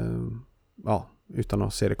 Lite, ja, utan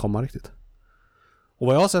att se det komma riktigt. Och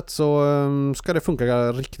vad jag har sett så ska det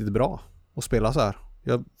funka riktigt bra att spela så här.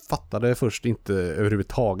 Jag fattade först inte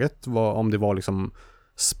överhuvudtaget om det var liksom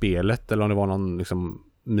spelet eller om det var någon liksom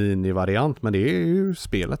mini-variant, men det är ju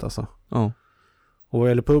spelet alltså. Ja. Och vad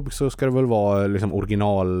gäller PUBG så ska det väl vara liksom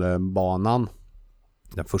originalbanan.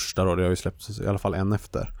 Den första då, det har ju släppts i alla fall en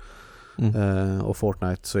efter. Och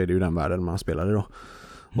Fortnite så är det ju den världen man spelar i då.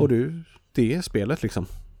 Och det är spelet liksom.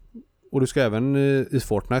 Och du ska även i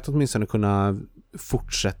Fortnite åtminstone kunna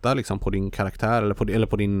fortsätta liksom på din karaktär eller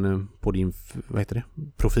på din vad heter det?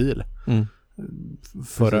 Profil.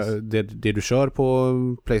 För det du kör på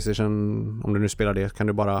PlayStation, om du nu spelar det, kan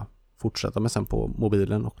du bara fortsätta med sen på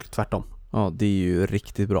mobilen och tvärtom. Ja, det är ju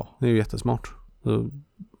riktigt bra. Det är ju jättesmart.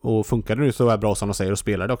 Och funkar det nu så bra som de säger och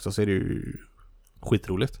spelar det också, så är det ju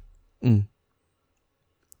skitroligt.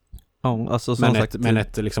 Ja, alltså som sagt. Men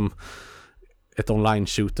ett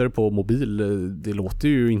online-shooter på mobil, det låter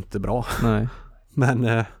ju inte bra. Nej.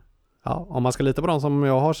 Men ja, om man ska lita på dem som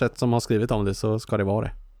jag har sett som har skrivit om det, så ska det vara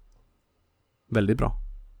det. Väldigt bra.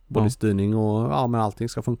 Både styrning och ja, men allting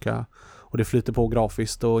ska funka. Och det flyter på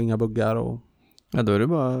grafiskt och inga buggar och ja, då är det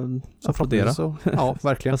bara att applådera. Ja,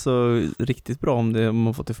 verkligen. Alltså riktigt bra om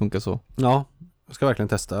man fått det funka så. Ja, jag ska verkligen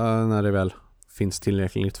testa när det väl finns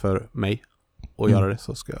tillräckligt för mig att göra det,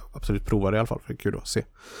 så ska jag absolut prova det i alla fall, för det är kul att se.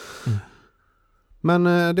 Men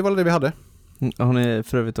det var det vi hade. Har ni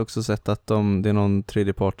för övrigt också sett att det är någon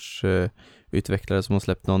tredjeparts utvecklare som har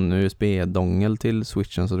släppt någon USB-dongel till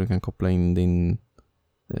Switchen så du kan koppla in din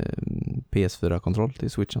PS4-kontroll till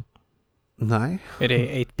Switchen? Nej. Är det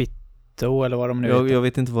 8-bit då, eller vad de nu jag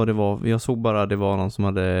vet inte vad det var. Jag såg bara det var någon som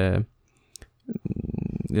hade...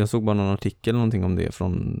 Jag såg bara någon artikel eller någonting om det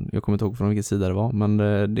från... Jag kommer inte ihåg från vilken sida det var. Men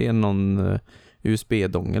det är någon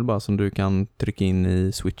USB-dongel bara som du kan trycka in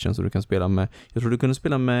i Switchen så du kan spela med... Jag tror du kunde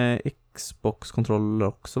spela med Xbox-kontroller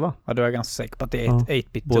också, va? Ja, då är jag ganska säker på att det är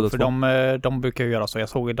 8-bit. För de brukar ju göra så. Jag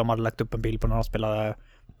såg att de hade lagt upp en bild på när de spelade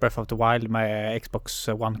Breath of the Wild med Xbox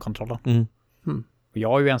One-kontrollen. Jag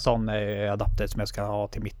har ju en sån adapter som jag ska ha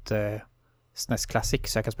till mitt SNES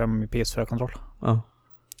Classic, så jag kan spela med min PS4-kontroll. Ja,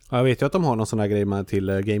 jag vet ju att de har någon sån här grej med till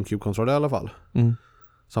GameCube-kontroll i alla fall.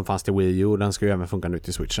 Som fanns till Wii U, och den ska ju även funka nu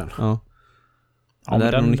till Switchen. Ja, men det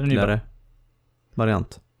är en nyckligare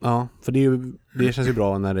variant. Ja, för det känns ju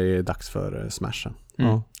bra när det är dags för Smashen.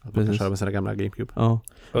 Ja, att man kan köra med sina gamla GameCube. Ja.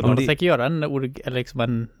 Och de tänker göra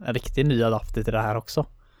en riktig ny adapter till det här också.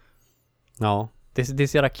 Ja. Det är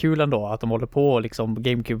så jävla kul ändå att de håller på och liksom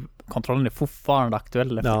GameCube-kontrollen är fortfarande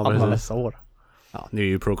aktuell efter alla dessa år. Ja, nu är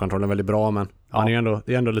ju Pro-kontrollen väldigt bra, men det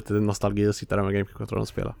är ändå lite nostalgi att sitta där med GameCube-kontrollen och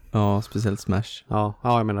spela. Ja, speciellt Smash. Ja,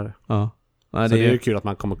 jag menar det. Ja. Nej, så det är ju kul att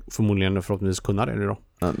man kommer förhoppningsvis kunna det nu då.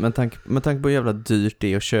 Ja, med tanke på hur jävla dyrt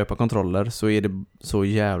det är att köpa kontroller, så är det så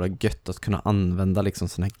jävla gött att kunna använda liksom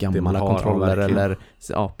såna här gamla kontroller eller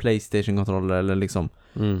PlayStation-kontroller eller liksom.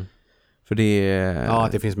 För det är... Ja,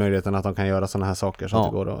 att det finns möjligheten att de kan göra såna här saker så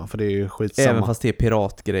att det går då. För det är ju skitsamma. Även fast det är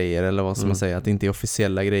piratgrejer eller vad ska man säga, att det inte är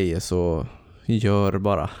officiella grejer, så Gör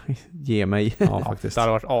bara. Ge mig. Ja, faktiskt. Det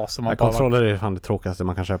hade varit awesome. Ja, kontroller är fan det tråkigaste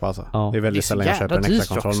man kan köpa alltså. Ja. Det är väldigt sällan jag köper en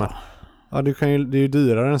extra kontroll. Men, ja, det är ju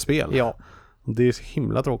dyrare än spel. Ja. Det är så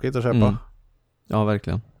himla tråkigt att köpa. Mm. Ja,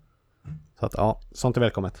 verkligen. Så att ja, sånt är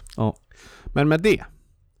välkommet. Ja. Men med det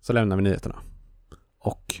så lämnar vi nyheterna.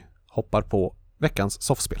 Och hoppar på veckans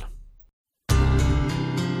soffspel.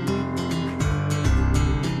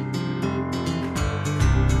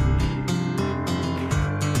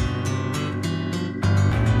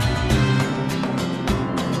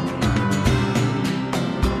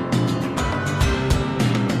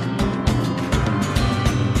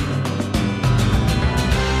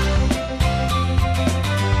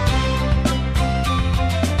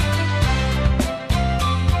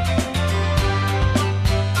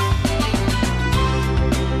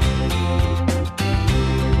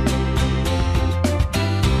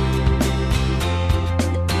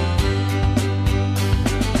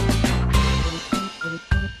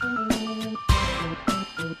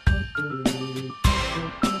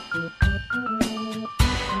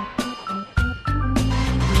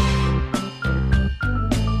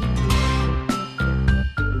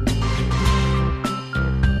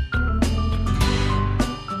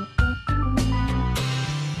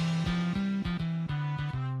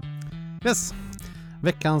 Yes.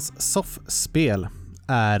 Veckans soffspel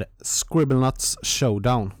är Scribblenauts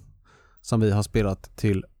Showdown som vi har spelat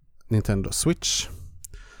till Nintendo Switch.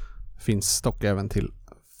 Finns dock även till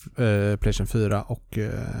PlayStation 4 och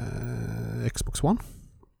Xbox One.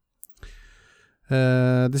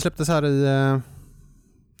 Det släpptes här i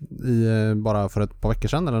bara för ett par veckor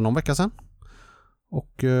sedan eller någon vecka sedan.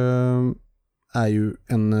 Och är ju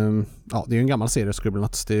det är en gammal serie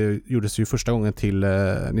Scribblenauts. Det gjordes ju första gången till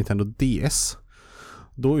Nintendo DS.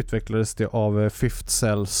 Då utvecklades det av Fifth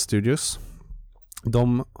Cell Studios.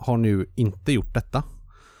 De har nu inte gjort detta.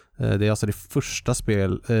 Det är alltså det första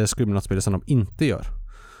Scribblenauts-spelet som de inte gör.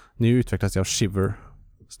 Nu utvecklas det av Shiver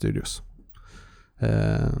Studios.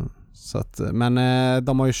 Så att, men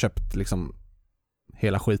de har ju köpt liksom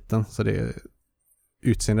hela skiten, så det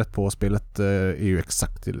utseendet på spelet är ju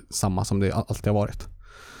exakt samma som det alltid har varit.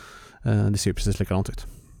 Det ser ju precis likadant ut.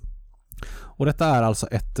 Och detta är alltså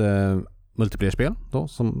ett multiplayer-spel då,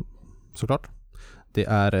 som såklart. Det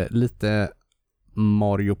är lite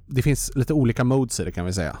Mario. Det finns lite olika modes i det, kan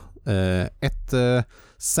vi säga. Ett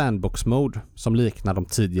sandbox-mode som liknar de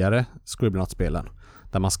tidigare Scribblenauts-spelen,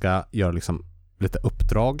 där man ska göra liksom lite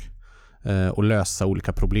uppdrag och lösa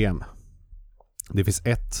olika problem. Det finns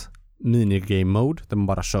ett minigame-mode där man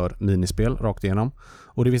bara kör minispel rakt igenom.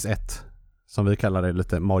 Och det finns ett, som vi kallar det,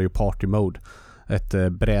 lite Mario Party-mode.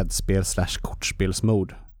 Ett brädspel /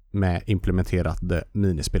 kortspelsmode med implementerade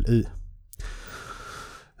minispel i.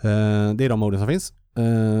 Det är de moden som finns.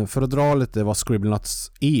 För att dra lite vad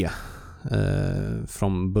Scribblenauts är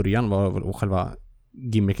från början, vad själva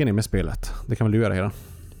gimmicken är med spelet. Det kan väl du göra, Hera?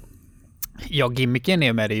 Ja, gimmicken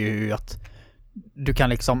är med det ju att du kan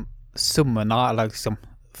liksom summona eller liksom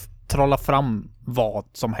trolla fram vad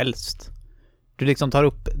som helst. Du liksom tar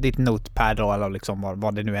upp ditt notepad då, eller liksom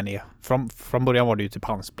vad det nu än är. Från början var det ju typ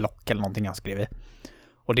hans block eller någonting han skrev i.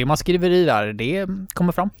 Och det man skriver i där, det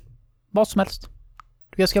kommer fram. Vad som helst.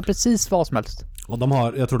 Du ska precis vad som helst. Och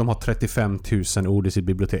jag tror de har 35 000 ord i sitt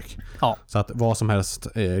bibliotek. Ja. Så att vad som helst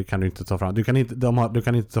kan du inte ta fram. Du kan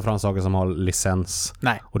inte ta fram saker som har licens.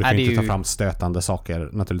 Nej. Och du kan inte ta fram stötande saker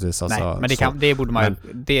naturligtvis. Nej, alltså, men det borde man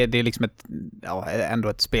det är liksom ändå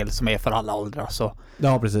ett spel som är för alla åldrar. Så.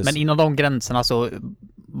 Ja, precis. Men inom de gränserna så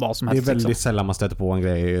vad som helst. Det är väldigt sällan man stöter på en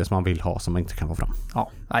grej som man vill ha som man inte kan få fram.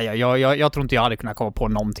 Ja, jag tror inte jag hade kunnat komma på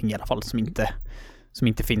någonting i alla fall som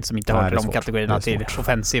inte finns, som inte hör de kategorierna till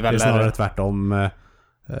offensiv eller... Det är snarare tvärtom,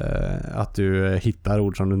 att du hittar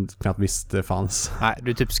ord som du knappt visste fanns. Nej,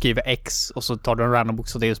 du typ skriver X och så tar du en random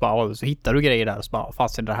box och det och så hittar du grejer där och så bara,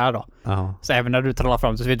 fast är det här då? Aha. Så även när du trollar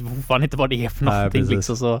fram så vet du fortfarande inte vad det är för någonting. Nej,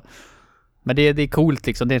 liksom, så. Men det är coolt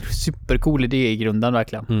liksom, det är en supercool idé i grunden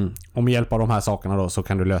verkligen. Mm. Och med hjälp av de här sakerna då så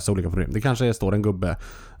kan du lösa olika problem. Det kanske står en gubbe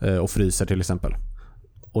och fryser till exempel.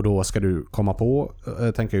 Och då ska du komma på,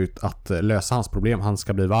 tänka ut att lösa hans problem. Han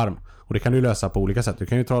ska bli varm. Och det kan du lösa på olika sätt. Du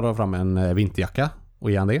kan ju ta fram en vinterjacka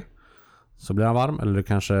och ge han det. Så blir han varm. Eller du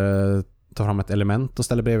kanske tar fram ett element och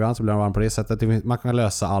ställer bredvid han, så blir han varm på det sättet. Man kan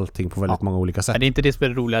lösa allting på väldigt många olika sätt. Men det är inte det som är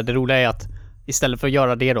det roliga. Det roliga är att istället för att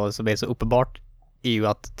göra det då, som är så uppenbart, är ju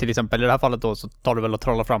att till exempel i det här fallet då så tar du väl och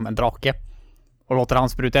trollar fram en drake. Och låter han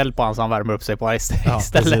spruta eld på han så han värmer upp sig på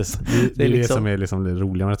istället. Det är liksom... det som är liksom det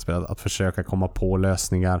roliga med ett spel, att försöka komma på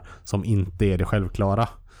lösningar som inte är det självklara.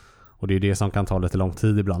 Och det är det som kan ta lite lång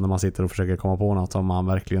tid ibland när man sitter och försöker komma på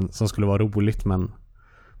något som skulle vara roligt, men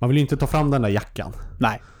Man vill ju inte ta fram den där jackan.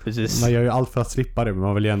 Nej, precis. Man gör ju allt för att slippa det, men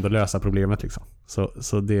man vill ju ändå lösa problemet liksom.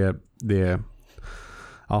 Så det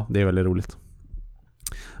är väldigt roligt.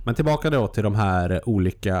 Men tillbaka då till de här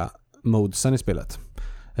olika modesen i spelet.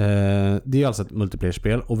 Det är alltså ett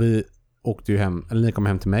multiplayer-spel och vi åkte ju hem, eller ni kom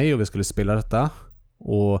hem till mig och vi skulle spela detta.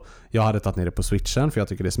 Och jag hade tagit ner det på Switchen, för jag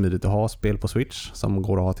tycker det är smidigt att ha spel på Switch som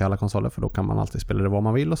går att ha till alla konsoler, för då kan man alltid spela det vad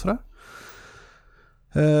man vill och sådär.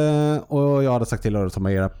 Och jag hade sagt till att ta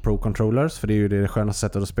med era Pro-controllers, för det är ju det skönaste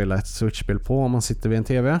sättet att spela ett Switch-spel på om man sitter vid en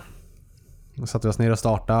TV. Då satte vi oss ner och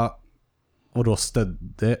starta, och då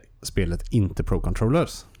stödde spelet inte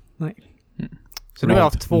Pro-controllers. Nej. Så nu har jag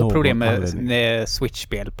haft två problem med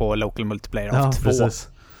Switch-spel på local multiplayer. Ja, precis.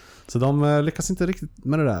 Så de lyckas inte riktigt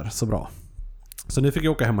med det där så bra. Så nu fick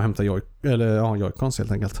jag åka hem och hämta Joy-Cons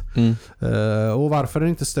helt enkelt. Och varför det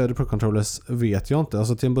inte stöder Pro-controllers vet jag inte.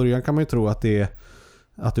 Alltså till en början kan man ju tro att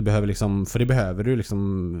du behöver liksom, för det behöver du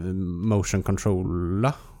liksom motion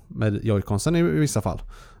controlla med Joy-Consen i vissa fall.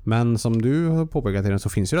 Men som du har påpekat i den, så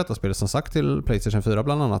finns ju detta spelet som sagt till PlayStation 4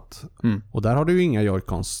 bland annat. Och där har du ju inga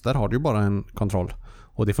Joy-Cons, där har du ju bara en kontroll.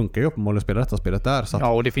 Och det funkar ju uppenbarligen att spela detta spelet där. Så att,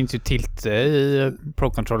 ja, och det finns ju tilt i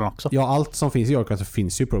Pro-controllen också. Ja, allt som finns i Joy-Cons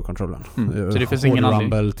finns ju i Pro-controllen. Så det finns ingen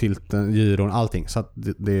anledning. Rumble, tilten, gyron, allting. Så att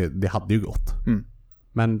det hade ju gått.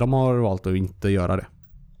 Men de har valt att inte göra det.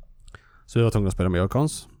 Så vi var tvungna att spela med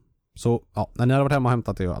Joy-Cons. Så ja, när ni hade varit hemma och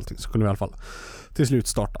hämtat det och allting, så kunde vi i alla fall till slut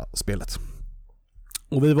starta spelet.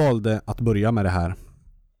 Och vi valde att börja med det här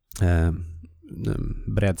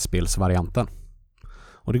brädspelsvarianten.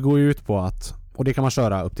 Och det går ju ut på att, och det kan man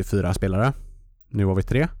köra upp till 4 spelare. Nu har vi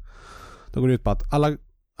 3. Då går det ut på att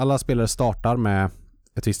alla spelare startar med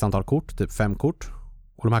ett visst antal kort, typ 5 kort.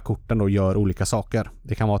 Och de här korten då gör olika saker.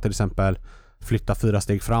 Det kan vara till exempel flytta 4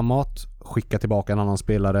 steg framåt, skicka tillbaka en annan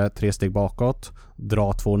spelare 3 steg bakåt,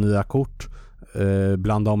 dra 2 nya kort,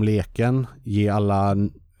 blanda om leken, ge alla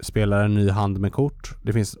spelare en ny hand med kort.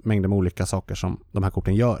 Det finns mängder med olika saker som de här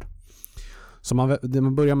korten gör. Så man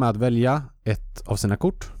börjar med att välja ett av sina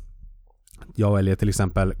kort. Jag väljer till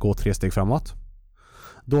exempel gå 3 steg framåt.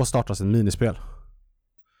 Då startas ett minispel.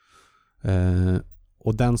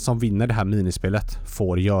 Och den som vinner det här minispelet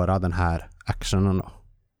får göra den här actionen då.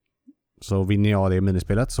 Så vinner jag det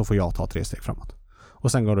minispelet så får jag ta 3 steg framåt.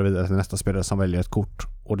 Och sen går det vidare till nästa spelare som väljer ett kort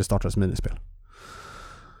och det startar ett minispel.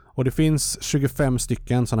 Och det finns 25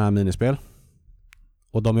 stycken sådana här minispel.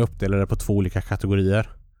 Och de är uppdelade på 2 olika kategorier.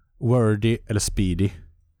 Wordy eller speedy.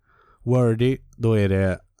 Wordy, då är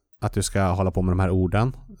det att du ska hålla på med de här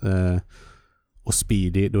orden. Och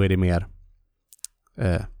speedy, då är det mer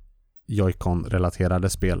Joy-Con-relaterade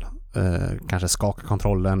spel. Kanske skaka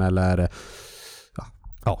kontrollen eller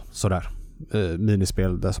ja, sådär.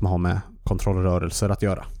 Minispel där som har med kontrollrörelser att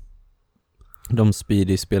göra. De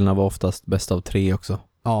speedy-spelarna var oftast bäst av 3 också.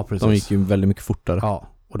 Ja, precis. De gick ju väldigt mycket fortare. Ja,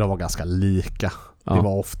 och de var ganska lika. Ja. Det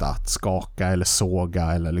var ofta att skaka eller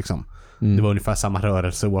såga eller liksom. Det var ungefär samma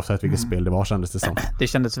rörelse oavsett vilket spel det var, kändes det som. Det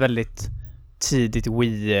kändes väldigt tidigt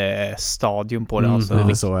Wii-stadium på det. Alltså.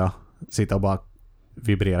 Det så, ja. Sitta och bara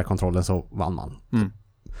vibrera kontrollen så vann man.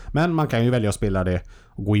 Men man kan ju välja att spela det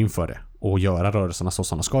och gå in för det och göra rörelserna så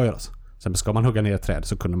som de ska göras. Sen ska man hugga ner ett träd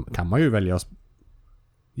så kan man ju välja att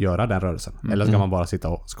göra den rörelsen. Eller ska man bara sitta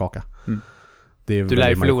och skaka. Du lär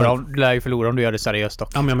ju förlora om du gör det seriöst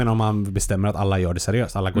också. Ja, men jag menar om man bestämmer att alla gör det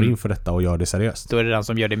seriöst. Alla går in för detta och gör det seriöst. Då är det den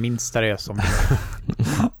som gör det minst seriöst som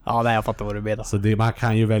ja, nej, jag fattar vad du menar. Så man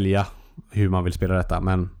kan ju välja hur man vill spela detta,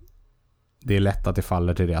 men det är lätt att det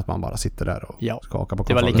faller till det att man bara sitter där och skakar på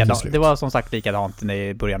kontrollen. Det var som sagt likadant när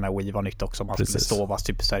i början när Wii var nytt också. Man skulle stå och vara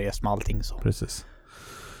superseriös med allting så. Precis.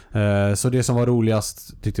 Så det som var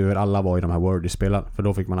roligast tyckte vi alla var i de här Wordy-spelen. För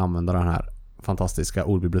då fick man använda den här fantastiska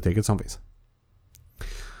ordbiblioteket som finns.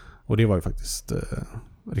 Och det var ju faktiskt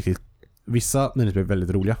riktigt. Vissa minispel är väldigt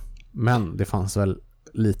roliga. Men det fanns väl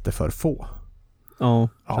lite för få. Ja,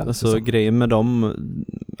 alltså grejen med dem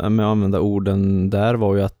med att använda orden där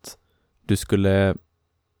var ju att du skulle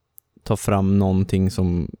ta fram någonting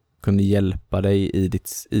som kunde hjälpa dig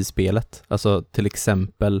i spelet. Alltså till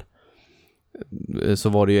exempel så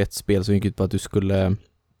var det ju ett spel som gick ut på att du skulle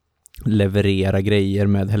leverera grejer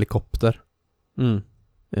med helikopter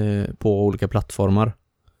på olika plattformar.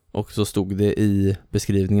 Och så stod det i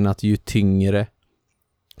beskrivningen att ju tyngre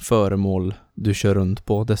föremål du kör runt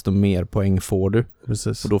på, desto mer poäng får du.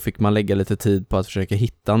 Precis. Och då fick man lägga lite tid på att försöka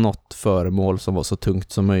hitta något föremål som var så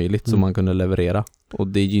tungt som möjligt som man kunde leverera. Och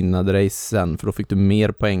det gynnade dig sen, för då fick du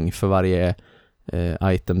mer poäng för varje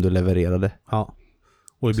item du levererade. Ja.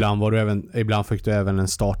 Och ibland fick du även en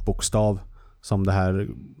startbokstav som det här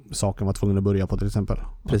saken var tvungen att börja på till exempel.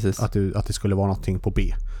 Precis. Att det skulle vara någonting på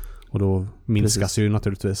B. Och då minskas ju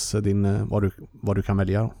naturligtvis vad du kan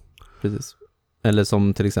välja då. Precis. Eller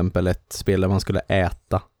som till exempel ett spel där man skulle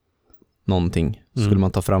äta någonting. Så skulle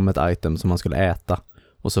man ta fram ett item som man skulle äta.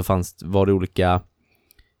 Och så var det olika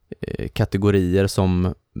kategorier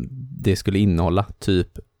som det skulle innehålla.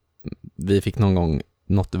 Typ, vi fick någon gång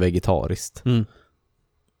något vegetariskt.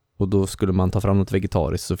 Och då skulle man ta fram något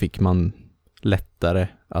vegetariskt, så fick man lättare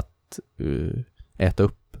att äta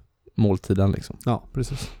upp måltiden liksom. Ja,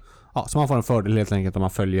 precis. Ja, så man får en fördel helt enkelt om man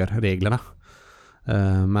följer reglerna.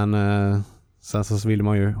 Men sen så vill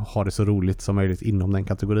man ju ha det så roligt som möjligt inom den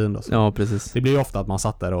kategorin då. Så ja, precis. det blir ju ofta att man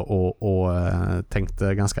satt där och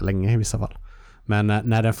tänkte ganska länge i vissa fall. Men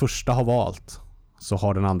när den första har valt så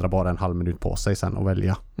har den andra bara en halv minut på sig sen att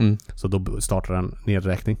välja. Så då startar den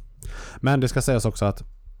nedräkning. Men det ska sägas också att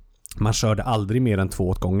man körde aldrig mer än 2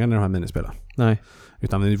 åt gången i de här minispelen. Nej.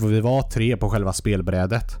 Utan vi var 3 på själva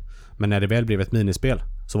spelbrädet. Men när det väl blev ett minispel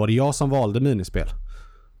så var det jag som valde minispel.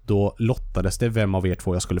 Då lottades det vem av er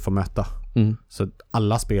 2 jag skulle få möta. Så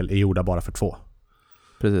alla spel är gjorda bara för 2.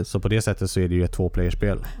 Precis. Så på det sättet så är det ju ett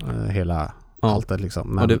 2-playerspel. Hela alltet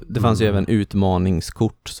liksom. Men, och det fanns ju även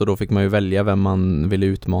utmaningskort. Så då fick man ju välja vem man ville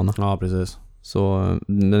utmana. Ja, precis. Så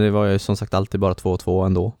det var ju som sagt alltid bara 2-2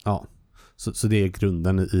 ändå. Ja, så det är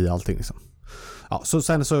grunden i allting liksom. Ja, så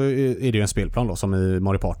sen så är det ju en spelplan då, som i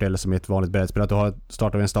Mario Party eller som i ett vanligt brädspel, att du har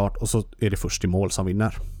start av en start och så är det först i mål som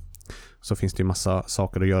vinner. Så finns det ju massa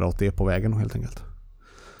saker att göra åt det på vägen helt enkelt.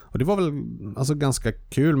 Och det var väl alltså ganska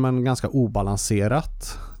kul men ganska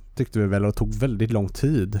obalanserat tyckte vi väl, och tog väldigt lång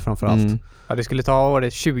tid framförallt. Ja, det skulle ta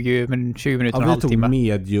 20 minuter och en halvtimme. Vi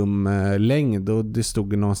tog mediumlängd och det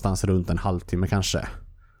stod någonstans runt en halvtimme kanske.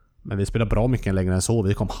 Men vi spelade bra mycket längre än så.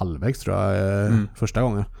 Vi kom halvvägs tror jag första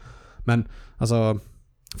gången. Men alltså,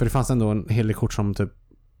 för det fanns ändå en hel del kort som typ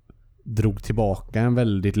drog tillbaka en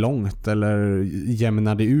väldigt långt eller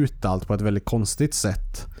jämnade ut allt på ett väldigt konstigt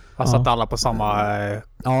sätt. Alltså att alla på samma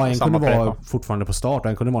ja, en samma kunde vara fortfarande på start och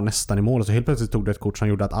en kunde vara nästan i mål, och så helt plötsligt tog det ett kort som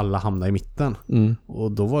gjorde att alla hamnade i mitten.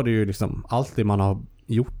 Och då var det ju liksom allt det man har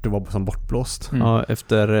gjort, det var som bortblåst. Ja,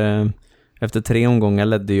 efter 3 omgångar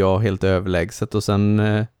ledde jag helt överlägset och sen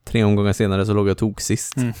 3 omgångar senare så låg jag tog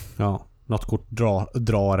sist. Ja, något kort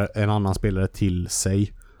drar en annan spelare till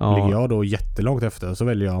sig. Ja. Ligger jag då jättelångt efter så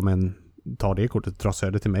väljer jag, men tar det kortet drar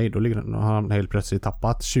söder till mig, då har han helt plötsligt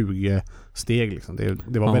tappat 20 steg liksom.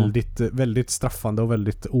 Det var väldigt, väldigt straffande och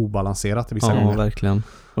väldigt obalanserat i vissa gånger. Ja, verkligen.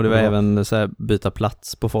 Och det var även så här, byta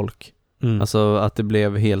plats på folk. Alltså att det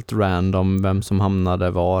blev helt random vem som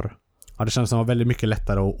hamnade var. Ja, det kändes som att det var väldigt mycket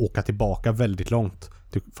lättare att åka tillbaka väldigt långt.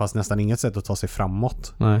 Det fanns nästan inget sätt att ta sig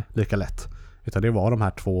framåt. Nej. Lika lätt. Utan det var de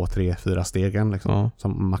här 2, 3, 4 stegen liksom,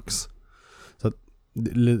 som max. Så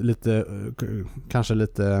lite, kanske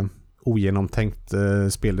lite ogenomtänkt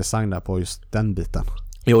speldesign där på just den biten.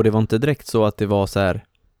 Jo, det var inte direkt så att det var så här,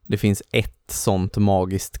 det finns ett sånt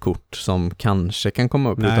magiskt kort som kanske kan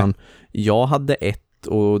komma upp. Nej. Utan jag hade ett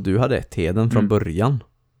och du hade ett Heden från början.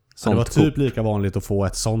 Ja, det var typ lika vanligt att få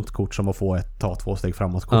ett sånt kort som att få ett ta 2 steg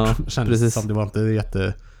framåt kort. Ja, kändes som det var inte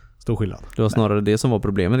jättestor skillnad. Det var snarare det som var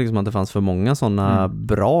problemet, liksom, att det fanns för många sådana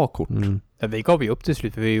bra kort. Ja, vi gav ju upp till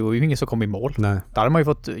slut, för vi var ju ingen som kom i mål. Nej. Där hade man ju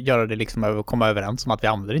fått göra det liksom, komma överens om att vi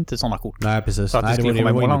använder inte sådana kort. Nej, precis. Nej, det var det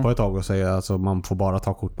vi var inne på ett tag och säga, alltså man får bara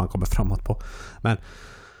ta kort man kommer framåt på. Men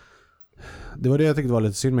det var det jag tyckte var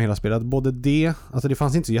lite synd med hela spelet. Både det, alltså det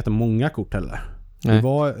fanns inte så jättemånga kort heller. Nej. Det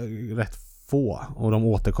var rätt få och de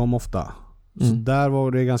återkom ofta. Så där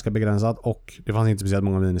var det ganska begränsat och det fanns inte speciellt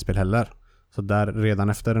många minispel heller. Så där redan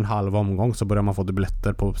efter en halv omgång så började man få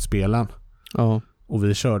dubbletter på spelen. Ja. Och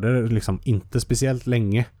vi körde liksom inte speciellt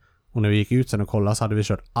länge. Och när vi gick ut sen och kollade så hade vi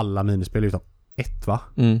kört alla minispel utom ett, va?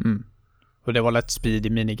 Och det var lätt speed i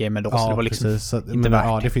minigamen då, ja, så det var liksom precis. Så, inte värt.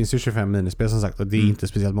 Ja, det finns ju 25 minispel som sagt och det är inte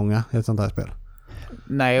speciellt många i ett sånt här spel.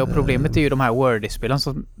 Nej, och problemet är ju de här wordy-spelen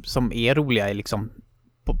som är roliga i liksom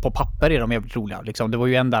på papper är de jävligt roliga liksom. Det var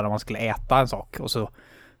ju en där man skulle äta en sak och så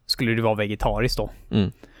skulle det vara vegetariskt då.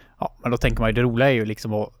 Ja, men då tänker man ju det roliga är ju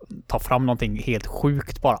liksom att ta fram någonting helt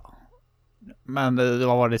sjukt bara. Men det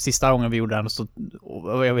var det sista gången vi gjorde den, så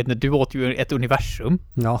jag vet inte, du åt ju ett universum.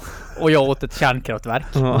 Ja. Och jag åt ett kärnkraftverk.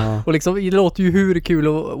 Ja. Och liksom det låter ju hur kul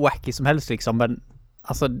och wacky som helst liksom, men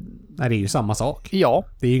alltså, nej, det är ju samma sak. Ja.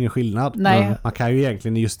 Det är ju ingen skillnad. Nej. Man kan ju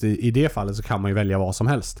egentligen just i det fallet så kan man ju välja vad som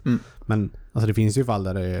helst. Men alltså det finns ju fall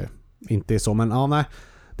där det inte är så, men ja, nej.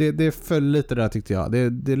 Det föll lite där tyckte jag.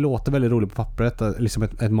 Det låter väldigt roligt på pappret. Liksom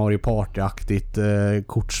ett Mario Party-aktigt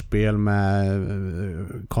kortspel med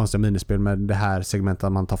konstiga minispel med det här segmentet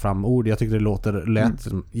att man tar fram ord. Jag tyckte det lät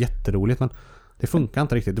jätteroligt, men det funkar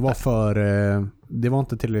inte riktigt. Det var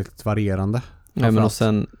inte tillräckligt varierande. Ja, men och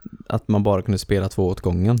sen att man bara kunde spela 2 åt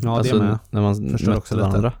gången. Ja, alltså, det med. när man Förstår också lite.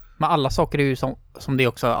 varandra. Men alla saker är ju som det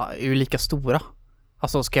också är ju lika stora.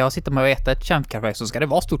 Alltså ska jag sitta med och äta ett kärnkraftverk så ska det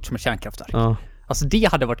vara stort som ett kärnkraftverk. Ja. Alltså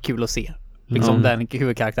det hade varit kul att se. Liksom den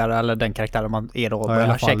huvudkaraktären eller den karaktären man är då och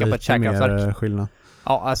börjar käka på ett kärnkraftverk. Skillnad.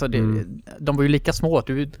 Ja, alltså de var ju lika små.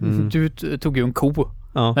 Du tog ju en ko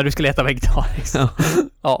när du skulle äta vegetariskt.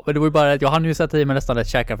 Ja, men det var ju bara att jag hann ju sätta i mig nästan ett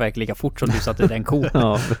kärnkraftverk lika fort som du satte i den ko.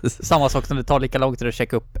 Samma sak som det tar lika långt att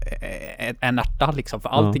käka upp en ärta liksom, för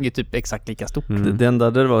allting är typ exakt lika stort. Det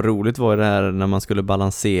enda det var roligt var det här när man skulle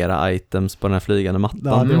balansera items på den här flygande mattan.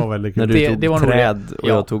 Ja, det var väldigt kul. När du tog träd och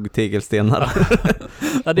jag tog tegelstenar.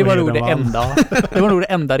 Ja, det var nog det var nog det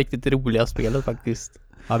enda riktigt roliga spelet faktiskt.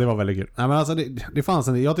 Ja, det var väldigt kul. Nej, men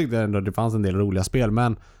alltså jag tyckte ändå det fanns en del roliga spel,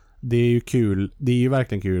 men det är ju kul. Det är ju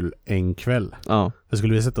verkligen kul en kväll. Ja. För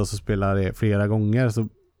skulle vi sätta oss och spela det flera gånger, så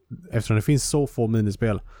eftersom det finns så få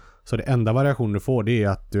minispel, så det enda variation du får, det är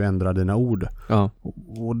att du ändrar dina ord. Ja.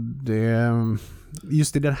 Och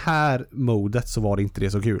just i det här modet så var det inte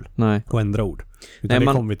det så kul. Nej. Att ändra ord. Utan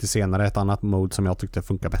det kom vi till senare, ett annat mode som jag tyckte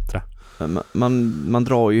funkar bättre. Man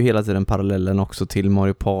drar ju hela tiden parallellen också till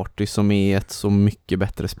Mario Party som är ett så mycket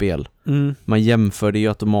bättre spel. Man jämför det ju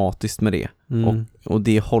automatiskt med det. Och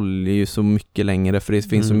det håller ju så mycket längre, för det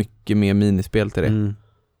finns så mycket mer minispel till det.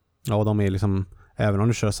 Ja, och de är liksom, även om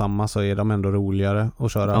du kör samma så är de ändå roligare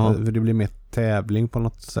att köra. För det blir mer tävling på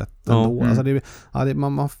något sätt ändå. Alltså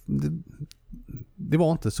det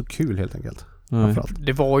var inte så kul helt enkelt.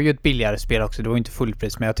 Det var ju ett billigare spel också, det var ju inte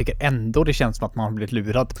fullpris, men jag tycker ändå det känns som att man har blivit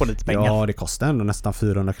lurad på lite pengar. Ja, det kostar ändå nästan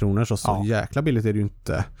 400 kronor, så jäkla billigt är det ju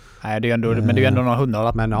inte. Nej, det är ändå, men det är ju ändå några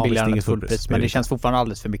hundralapp billigare än fullpris, men det känns fortfarande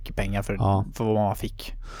alldeles för mycket pengar för vad man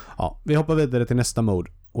fick. Ja, vi hoppar vidare till nästa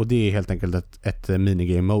mode, och det är helt enkelt ett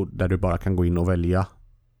minigame mode där du bara kan gå in och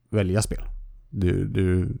välja spel.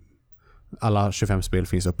 Alla 25 spel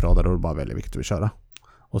finns uppradade och du bara väljer vilket du vill köra.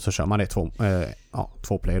 Och så kör man det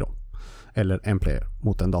två player då. Eller en player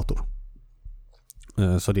mot en dator.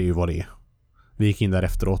 Så det är ju vad det är. Vi gick in där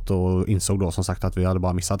efteråt och insåg då som sagt att vi hade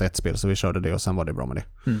bara missat ett spel, så vi körde det och sen var det bra med det.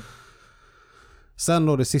 Sen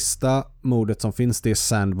då det sista modet som finns, det är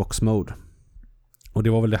Sandbox mode. Och det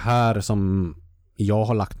var väl det här som jag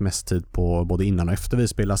har lagt mest tid på både innan och efter vi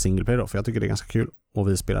spelar single player då, för jag tycker det är ganska kul. Och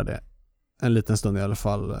vi spelade en liten stund i alla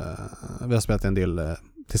fall. Vi har spelat en del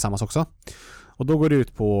tillsammans också. Och då går det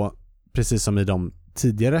ut på, precis som i de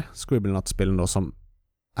tidigare Scribblenauts-spelen då, som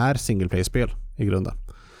är single player-spel i grunden,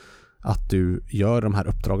 att du gör de här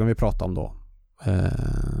uppdragen vi pratar om då,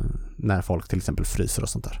 när folk till exempel fryser och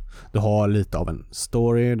sånt där. Du har lite av en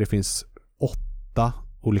story, det finns 8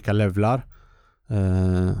 olika levlar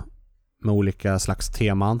med olika slags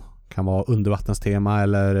teman. Kan vara undervattenstema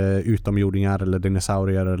eller utomjordingar eller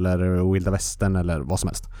dinosaurier eller vilda västern eller vad som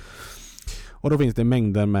helst. Och då finns det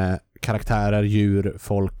mängder med karaktärer, djur,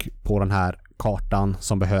 folk på den här kartan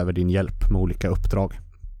som behöver din hjälp med olika uppdrag.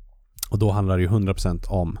 Och då handlar det ju 100%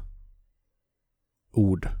 om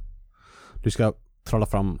ord. Du ska trolla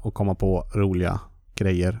fram och komma på roliga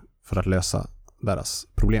grejer för att lösa deras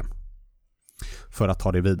problem. För att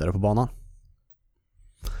ta det vidare på banan.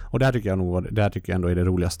 Och det här tycker jag ändå är det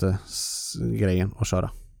roligaste grejen att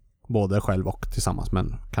köra. Både själv och tillsammans,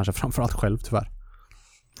 men kanske framförallt själv tyvärr.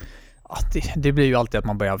 Ja, det blir ju alltid att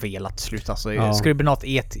man börjar vela till slut. Alltså, Scribblenauts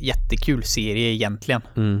är ett jättekul serie egentligen.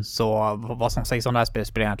 Så vad som sägs om det här spelet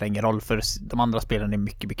spelar egentligen ingen roll, för de andra spelen är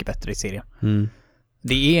mycket, mycket bättre i serien.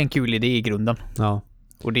 Det är en kul idé i grunden. Ja.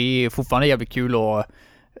 Och det är fortfarande jävligt kul att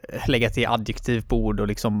lägga till adjektiv på ord och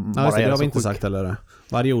liksom bara det har vi inte sagt eller.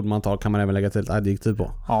 Varje ord man tar kan man även lägga till ett adjektiv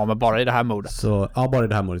på. Ja, men bara i det här modet. Så, bara i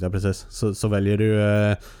det här modet, ja precis. Så väljer du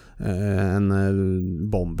en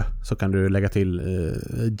bomb, så kan du lägga till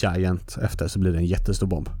giant efter, så blir det en jättestor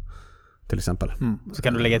bomb till exempel. Så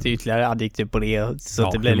kan du lägga till ytterligare adjektiv på det, så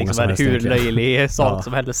att det blir liksom en hur löjlig sak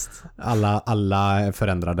som helst. Alla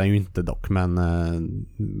förändrar den ju inte dock, men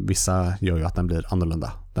vissa gör ju att den blir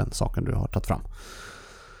annorlunda, den saken du har tagit fram.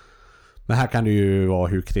 Men här kan du ju vara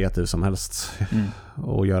hur kreativ som helst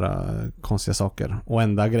och göra konstiga saker. Och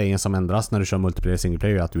enda grejen som ändras när du kör multiplayer single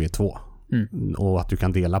player är att du är 2. Och att du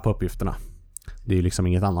kan dela på uppgifterna. Det är ju liksom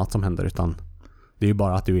inget annat som händer, utan det är ju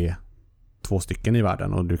bara att du är 2 stycken i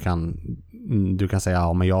världen, och du kan säga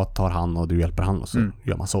ja, men jag tar han och du hjälper han, och så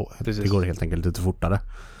gör man så. Precis. Det går helt enkelt lite fortare.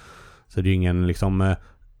 Så det är ju ingen liksom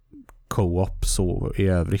co-op så i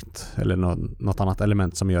övrigt, eller något annat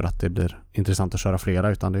element som gör att det blir intressant att köra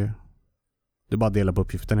flera, utan du bara delar på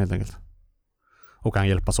uppgiften helt enkelt. Och kan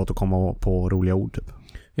hjälpas åt att komma på roliga ord typ.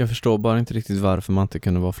 Jag förstår bara inte riktigt varför man inte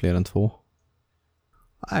kunde vara fler än 2.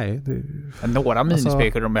 Nej, Några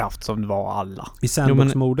minispel kunde de ha haft som det var alla. I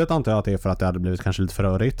sandbox-modet antar jag att det är för att det hade blivit kanske lite för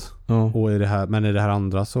rörigt. Ja. Och men i det här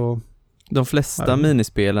andra så... De flesta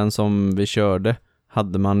minispelen som vi körde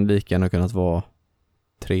hade man lika gärna kunnat vara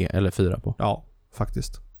 3 eller 4 på. Ja,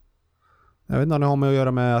 faktiskt. Jag vet inte om det har med att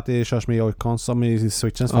göra med att det körs med Joy-Cons som i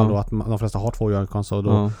Switchens fall då, att de flesta har 2 Joy-Cons och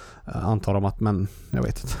då antar de att, men jag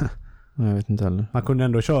vet inte. Jag vet inte heller. Man kunde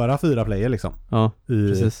ändå köra 4 player liksom. Ja,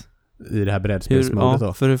 precis. I det här brädspelsmodet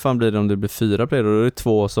då. För hur fan blir det om det blir 4 player? Då är det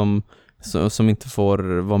 2 som inte får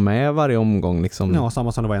vara med varje omgång liksom. Ja,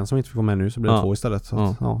 samma som det var en som inte fick vara med nu så blir det 2 istället.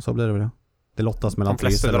 Så, så blir det väl det. Det lottas mellan 3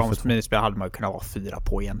 istället för 2. De flesta av de minispel hade man ju kunnat vara 4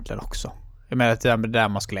 på egentligen också. Jag menar att det där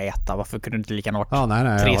man skulle äta, varför kunde det inte lika gärna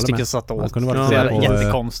varit 3 stycken satt åt? Kunde det är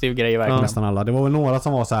jättekonstig grej verkligen. Nästan alla. Det var väl några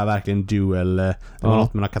som var så här verkligen duel. Det var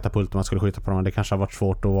något med några katapulter man skulle skjuta på dem. Det kanske har varit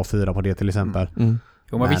svårt att vara 4 på det till exempel.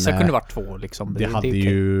 Jo, men vissa kunde varit 2 liksom. Det hade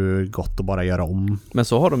ju gått att bara göra om. Men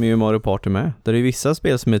så har de ju Mario Party med. Där är ju vissa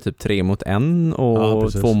spel som är typ 3 mot 1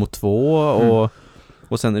 och 2 mot 2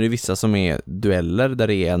 och sen är det vissa som är dueller där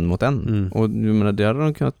det är 1 mot 1. Och jag menar, det hade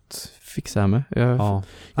de kunnat fixa här med.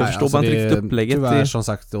 Jag förstår bara inte riktigt upplägget. Tyvärr som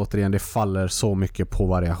sagt, återigen, det faller så mycket på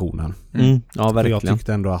variationen. Ja, verkligen. Jag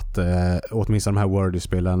tyckte ändå att åtminstone de här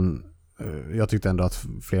Wordy-spelen, jag tyckte ändå att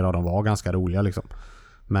flera av dem var ganska roliga liksom.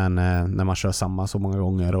 Men när man kör samma så många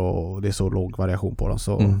gånger och det är så låg variation på dem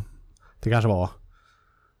så det kanske var,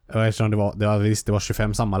 eftersom det var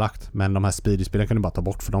 25 sammanlagt, men de här Speedy-spelen kan du bara ta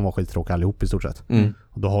bort för de var skittråkiga allihop i stort sett.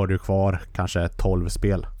 Och då har du kvar kanske 12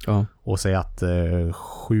 spel och säga att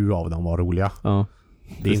 7 av dem var roliga.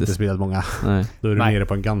 Det är inte spelat många. Nej. Då är du nere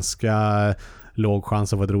på en ganska låg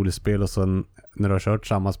chans att få ett roligt spel och sen när du har kört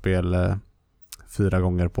samma spel 4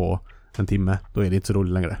 gånger på en timme, då är det inte så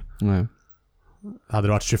roligt längre. Nej. Hade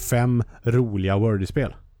det varit 25 roliga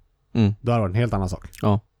Wordy-spel då hade det varit en helt annan sak.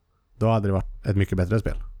 Då hade det varit ett mycket bättre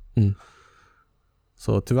spel.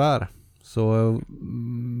 Så tyvärr så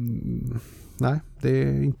nej, det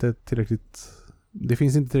är inte tillräckligt. Det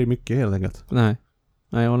finns inte tillräckligt mycket helt enkelt. Nej,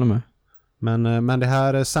 jag håller med. Men det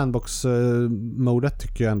här sandbox-modet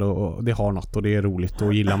tycker jag ändå det har något och det är roligt.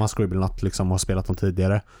 Och gillar man Scribblenut liksom och har spelat dem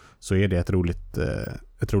tidigare så är det ett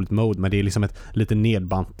roligt mode. Men det är liksom ett lite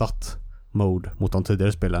nedbantat mode mot de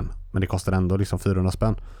tidigare spelen. Men det kostar ändå liksom 400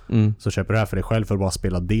 spänn. Så köper du det här för dig själv för att bara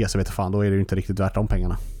spela det, så vet du fan, då är det ju inte riktigt värt de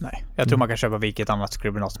pengarna. Nej, jag tror man kan köpa vilket annat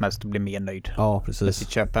Scribblenut som helst och bli mer nöjd. Ja, precis. Med sitt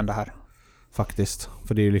köp än det här. Faktiskt.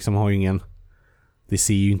 För det är ju liksom har ju ingen... Det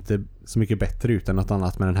ser ju inte så mycket bättre ut än något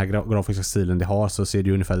annat. Men den här grafiska stilen det har så ser det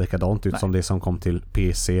ju ungefär likadant ut som det som kom till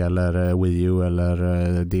PC eller Wii U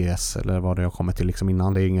eller DS eller vad det har kommit till liksom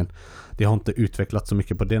innan. Det har inte utvecklats så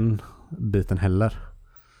mycket på den biten heller.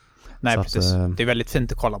 Nej, så precis. Att, det är väldigt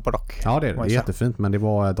fint att kolla på dock. Ja, det är jättefint, men det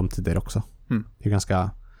var de tidigare också. Det är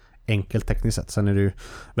ganska enkelt tekniskt sett. Sen är det ju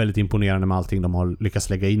väldigt imponerande med allting de har lyckats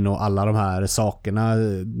lägga in och alla de här sakerna.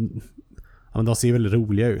 Ja, men de ser väldigt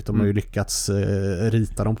roliga ut. De har ju lyckats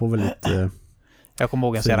rita dem på väldigt jag kommer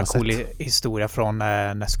ihåg en sån cool historia från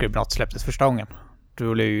när Scribblenut släpptes första gången. Det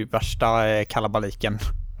blev ju värsta kalabaliken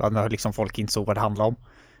när liksom folk insåg vad det handlade om.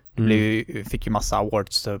 Det fick ju massa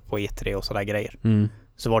awards på E3 och sådär grejer.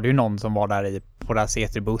 Så var det ju någon som var där på deras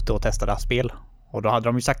E3-boot och testade deras spel. Och då hade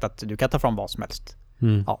de ju sagt att du kan ta fram vad som helst.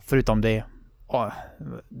 Ja, förutom det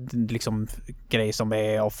liksom grejer som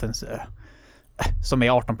är som är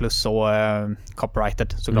 18 plus och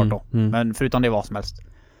copyrighted såklart då. Men förutom det vad som helst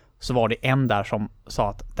så var det en där som sa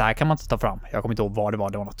att det här kan man inte ta fram. Jag kommer inte ihåg vad det var.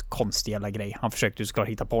 Det var något konstigt jävla grej. Han försökte ju såklart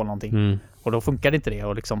hitta på någonting. Och då funkade inte det.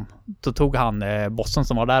 Och liksom, då tog han bossen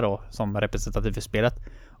som var där då som representativ för spelet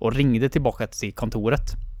och ringde tillbaka till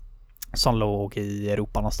kontoret som låg i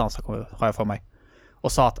Europa någonstans har jag för mig.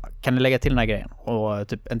 Och sa att kan ni lägga till den här grejen? Och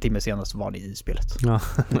typ en timme senare så var det i spelet. Ja.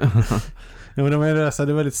 Ja, men det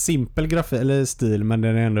är väldigt simpel grafik eller stil, men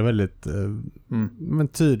den är ändå väldigt men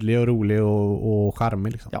tydlig och rolig och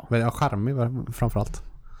charmig liksom. Ja, charmig framförallt.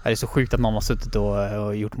 Det är så sjukt att någon har suttit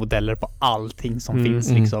och gjort modeller på allting som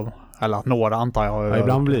finns liksom. Eller några antar jag. Ja,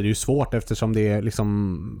 ibland blir det ju svårt eftersom det är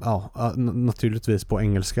liksom naturligtvis på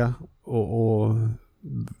engelska och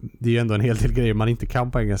det är ju ändå en hel del grejer man inte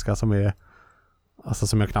kan på engelska som är alltså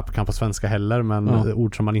som jag knappt kan på svenska heller, men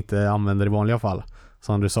ord som man inte använder i vanliga fall.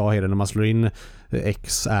 Som du sa här, när man slår in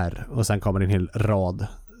XR och sen kommer det en hel rad.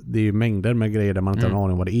 Det är ju mängder med grejer där man inte har en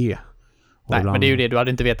aning om vad det är. Och nej, ibland... men det är ju det. Du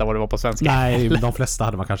hade inte vetat vad det var på svenska. Nej, de flesta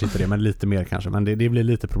hade man kanske inte det, men lite mer kanske. Men det blir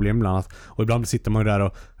lite problem ibland. Och ibland sitter man ju där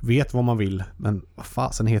och vet vad man vill, men vad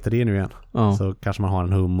fasen heter det nu igen? Så kanske man har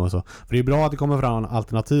en hum och så. För det är bra att det kommer fram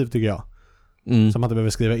alternativ tycker jag. Så man inte behöver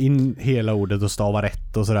skriva in hela ordet och stava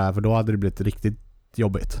rätt och sådär, för då hade det blivit riktigt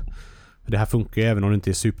jobbigt. För det här funkar ju även om du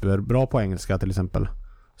inte är superbra på engelska till exempel.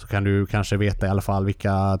 så kan du kanske veta i alla fall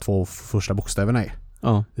vilka 2 första bokstäverna är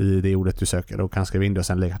i det ordet du söker och kan skriva in det och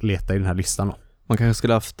sen leta i den här listan då. Man kanske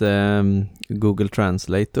skulle haft Google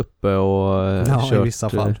Translate uppe och kört... i vissa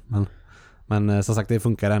fall. Men som sagt, det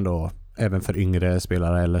funkar ändå även för yngre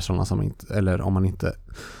spelare eller sådana som inte, eller om man inte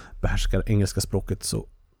behärskar engelska språket så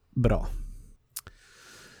bra.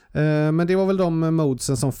 Men det var väl de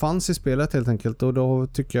modesen som fanns i spelet helt enkelt, och då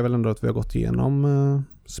tycker jag väl ändå att vi har gått igenom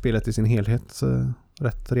spelet i sin helhet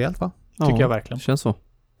rätt rejält, va? Tycker jag verkligen. Känns så.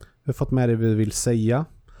 Vi har fått med det vi vill säga.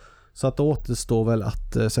 Så att det återstår väl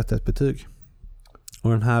att sätta ett betyg. Och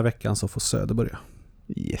den här veckan så får Söder börja.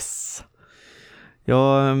 Yes.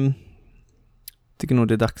 Jag tycker nog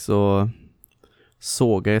det är dags att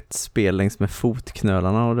såga ett spel längs med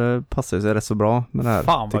fotknölarna, och det passar sig rätt så bra med det här.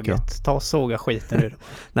 Fan vad gött. Ta och såga skiten ur.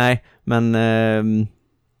 Nej, men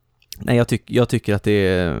nej, jag tycker att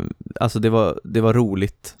det var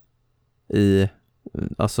roligt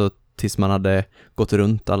alltså tills man hade gått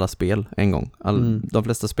runt alla spel en gång. De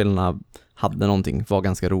flesta spelarna hade någonting, var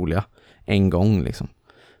ganska roliga en gång liksom.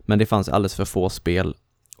 Men det fanns alldeles för få spel,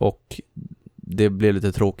 och det blev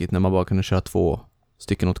lite tråkigt när man bara kunde köra 2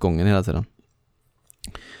 stycken åt gången hela tiden.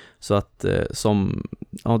 Så att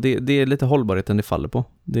det är lite hållbarheten det faller på.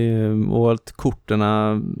 Och att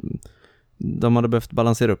korterna, de hade behövt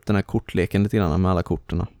balansera upp den här kortleken lite grann med alla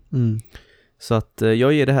korterna. Så att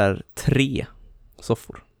jag ger det här 3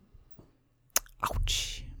 soffor.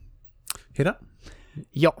 Ouch. Heda?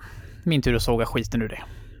 Ja, min tur att såga skiten ur det.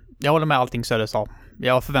 Jag håller med allting Söder sa.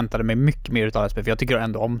 Jag förväntade mig mycket mer utav det spelet, för jag tycker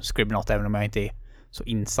ändå om Scribblenauts även om jag inte är så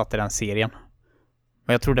insatt i den serien.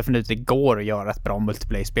 Men jag tror definitivt det går att göra ett bra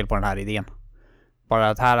multiplayer-spel på den här idén. Bara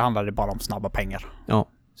att här handlar det bara om snabba pengar. Ja.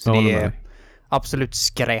 Så det är absolut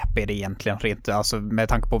skräp är det egentligen, rent, alltså med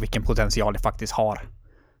tanke på vilken potential det faktiskt har.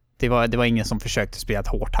 Det var ingen som försökte spela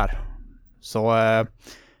hårt här. Så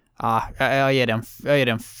jag ger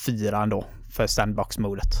den 4 ändå för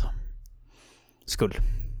sandbox-modet. Skull.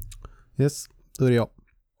 Yes, då är det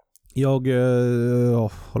jag.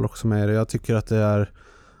 Jag håller också med dig. Jag tycker att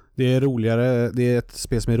det är roligare. Det är ett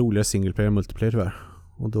spel som är roligare single player än multiplayer tyvärr.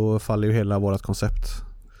 Och då faller ju hela vårt koncept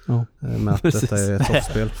med att detta är ett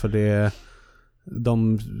softspel. För det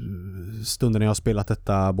de stunderna jag har spelat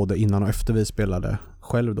detta både innan och efter vi spelade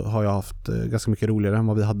själv, då har jag haft ganska mycket roligare än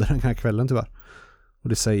vad vi hade den här kvällen tyvärr. Och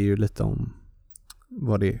det säger ju lite om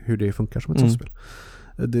hur det funkar som ett softspel.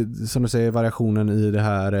 Som du säger, variationen i det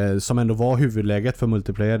här som ändå var huvudläget för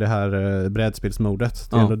multiplayer, det här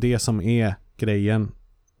brädspelsmodet. Det är ändå det som är grejen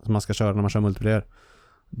som man ska köra när man kör multiplayer.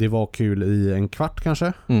 Det var kul i en kvart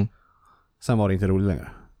kanske. Sen var det inte roligt längre.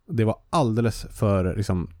 Det var alldeles för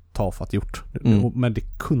liksom tafatt gjort. Men det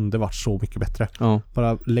kunde varit så mycket bättre.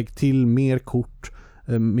 Bara lägg till mer kort,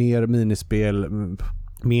 mer minispel,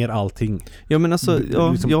 mer allting. Ja, men alltså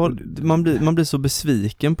man blir så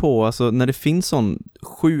besviken på, alltså när det finns sån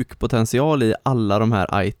sjuk potential i alla de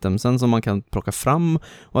här itemsen som man kan plocka fram,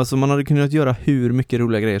 och alltså man hade kunnat göra hur mycket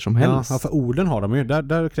roliga grejer som helst. Ja, för orden har de ju.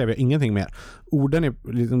 Där kräver jag ingenting mer. Orden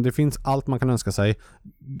är liksom, det finns allt man kan önska sig.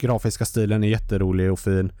 Grafiska stilen är jätterolig och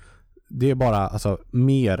fin. Det är bara alltså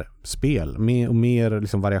mer spel, mer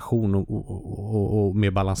liksom variation och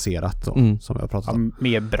mer balanserat så, som jag pratat om.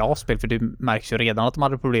 Mer bra spel, för det märks ju redan att de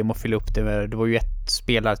hade problem att fylla upp det. Det var ju ett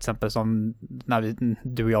spel till exempel som när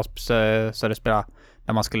du och jag så spelade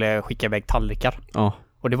när man skulle skicka iväg tallrikar. Ja.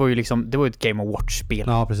 Och det var ju liksom, det var ju ett Game & Watch-spel.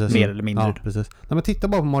 Ja, precis. Mer eller mindre. Ja, precis. Nej, men titta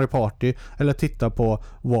bara på Mario Party eller titta på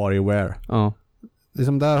WarioWare. Ja.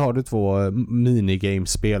 Liksom där har du 2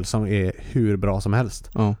 minigamespel som är hur bra som helst.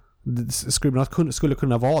 Ja. Scribblenauts skulle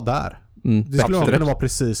kunna vara där. Det skulle kunna vara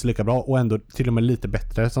precis lika bra och ändå till och med lite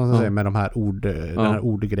bättre som jag säger, med de här den här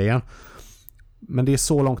ordgrejen. Men det är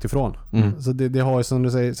så långt ifrån. Så det har ju som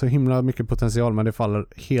du säger så himla mycket potential, men det faller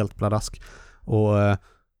helt pladask. Och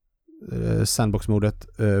sandbox-modet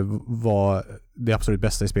var det absolut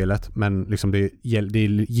bästa i spelet, men liksom det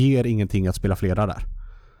ger ingenting att spela flera där.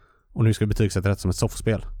 Och nu ska vi betygsätta det som ett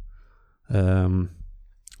softspel.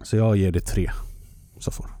 Så jag ger det 3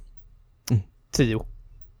 soffor. 10.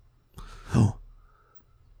 Ja.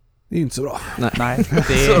 Det är inte så bra. Nej,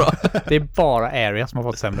 det är bara Area som har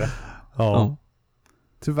fått sämre. Ja.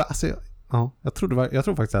 Tyvärr, alltså, jag tror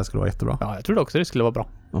faktiskt att det här skulle vara jättebra. Ja, jag trodde också det skulle vara bra.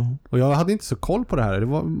 Och jag hade inte så koll på det här. Det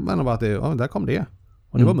var ändå bara att där kom det.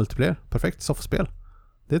 Och det var multiplayer. Perfekt softspel.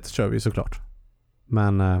 Det kör vi såklart.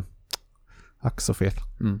 Men ack så fel.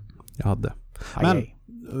 Jag hade. Men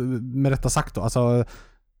med detta sagt då, alltså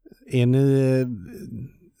är ni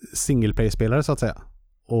single play-spelare så att säga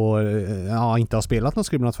och inte har spelat någon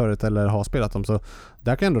Scribblenauts förut eller har spelat dem, så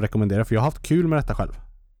där kan jag ändå rekommendera, för jag har haft kul med detta själv.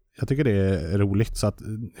 jag tycker det är roligt, så att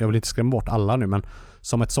jag vill inte skrämma bort alla nu, men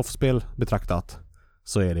som ett softspel betraktat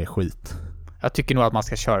så är det skit. Jag tycker nog att man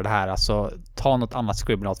ska köra det här, alltså ta något annat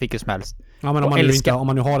Scribblenauts, vilket som helst. Ja, men om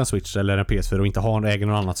man nu har en Switch eller en PS4 och inte har en egen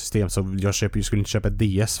något annat system, så jag skulle inte köpa ett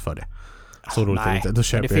DS för det. Så roligt är det inte. Då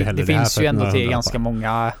köper jag hellre det finns här ju ändå till ganska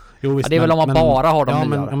många. Jo, visst, det är väl om man bara har dem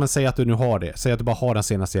nya. Men säg att du nu har det. Säg att du bara har den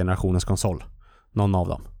senaste generationens konsol. Någon av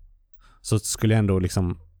dem. Så skulle jag ändå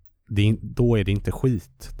liksom, då är det inte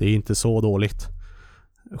skit. Det är inte så dåligt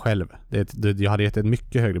själv. Jag hade gett ett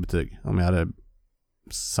mycket högre betyg om jag hade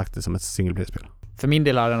sagt det som ett singleplayer-spel. För min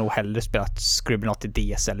del hade jag nog hellre spelat Scribblenauts i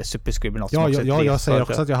DS eller Super Scribblenauts. Ja, jag säger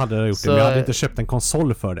också att jag hade gjort det, men jag hade inte köpt en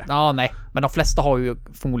konsol för det. Ja, nej. Men de flesta har ju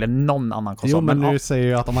förmodligen någon annan konsol. Jo, men nu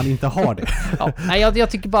säger jag att om man inte har det. Nej, jag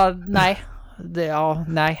tycker bara, nej.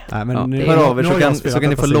 Nej. Men nu hör av er så kan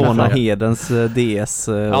ni få låna Hedens DS.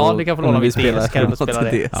 Ja, ni kan få låna mitt DS, kan du spela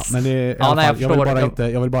det. Ja, men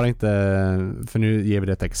jag vill bara inte, för nu ger vi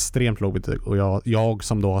det ett extremt lågt betyg, och jag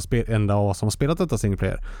som då har spelat detta single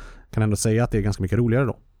player kan ändå säga att det är ganska mycket roligare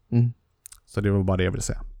då. Så det var bara det jag ville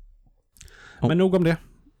säga. Men nog om det.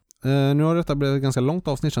 Nu har detta blivit ett ganska långt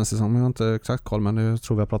avsnitt, känns det som. Jag har inte exakt koll, men jag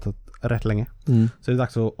tror vi har pratat rätt länge. Så det är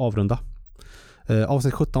dags att avrunda.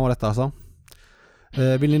 Avsnitt 17 var detta alltså.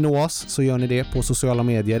 Vill ni nå oss så gör ni det på sociala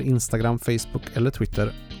medier, Instagram, Facebook eller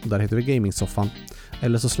Twitter. Där heter vi Gamingsoffan.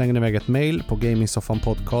 Eller så slänger ni iväg ett mail på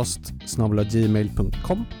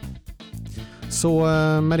gamingsoffanpodcast@gmail.com. Så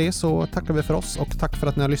med det så tackar vi för oss, och tack för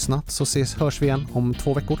att ni har lyssnat. Så hörs vi igen om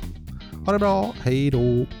 2 veckor. Ha det bra, hej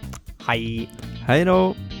då! Hej! Hej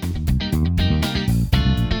då!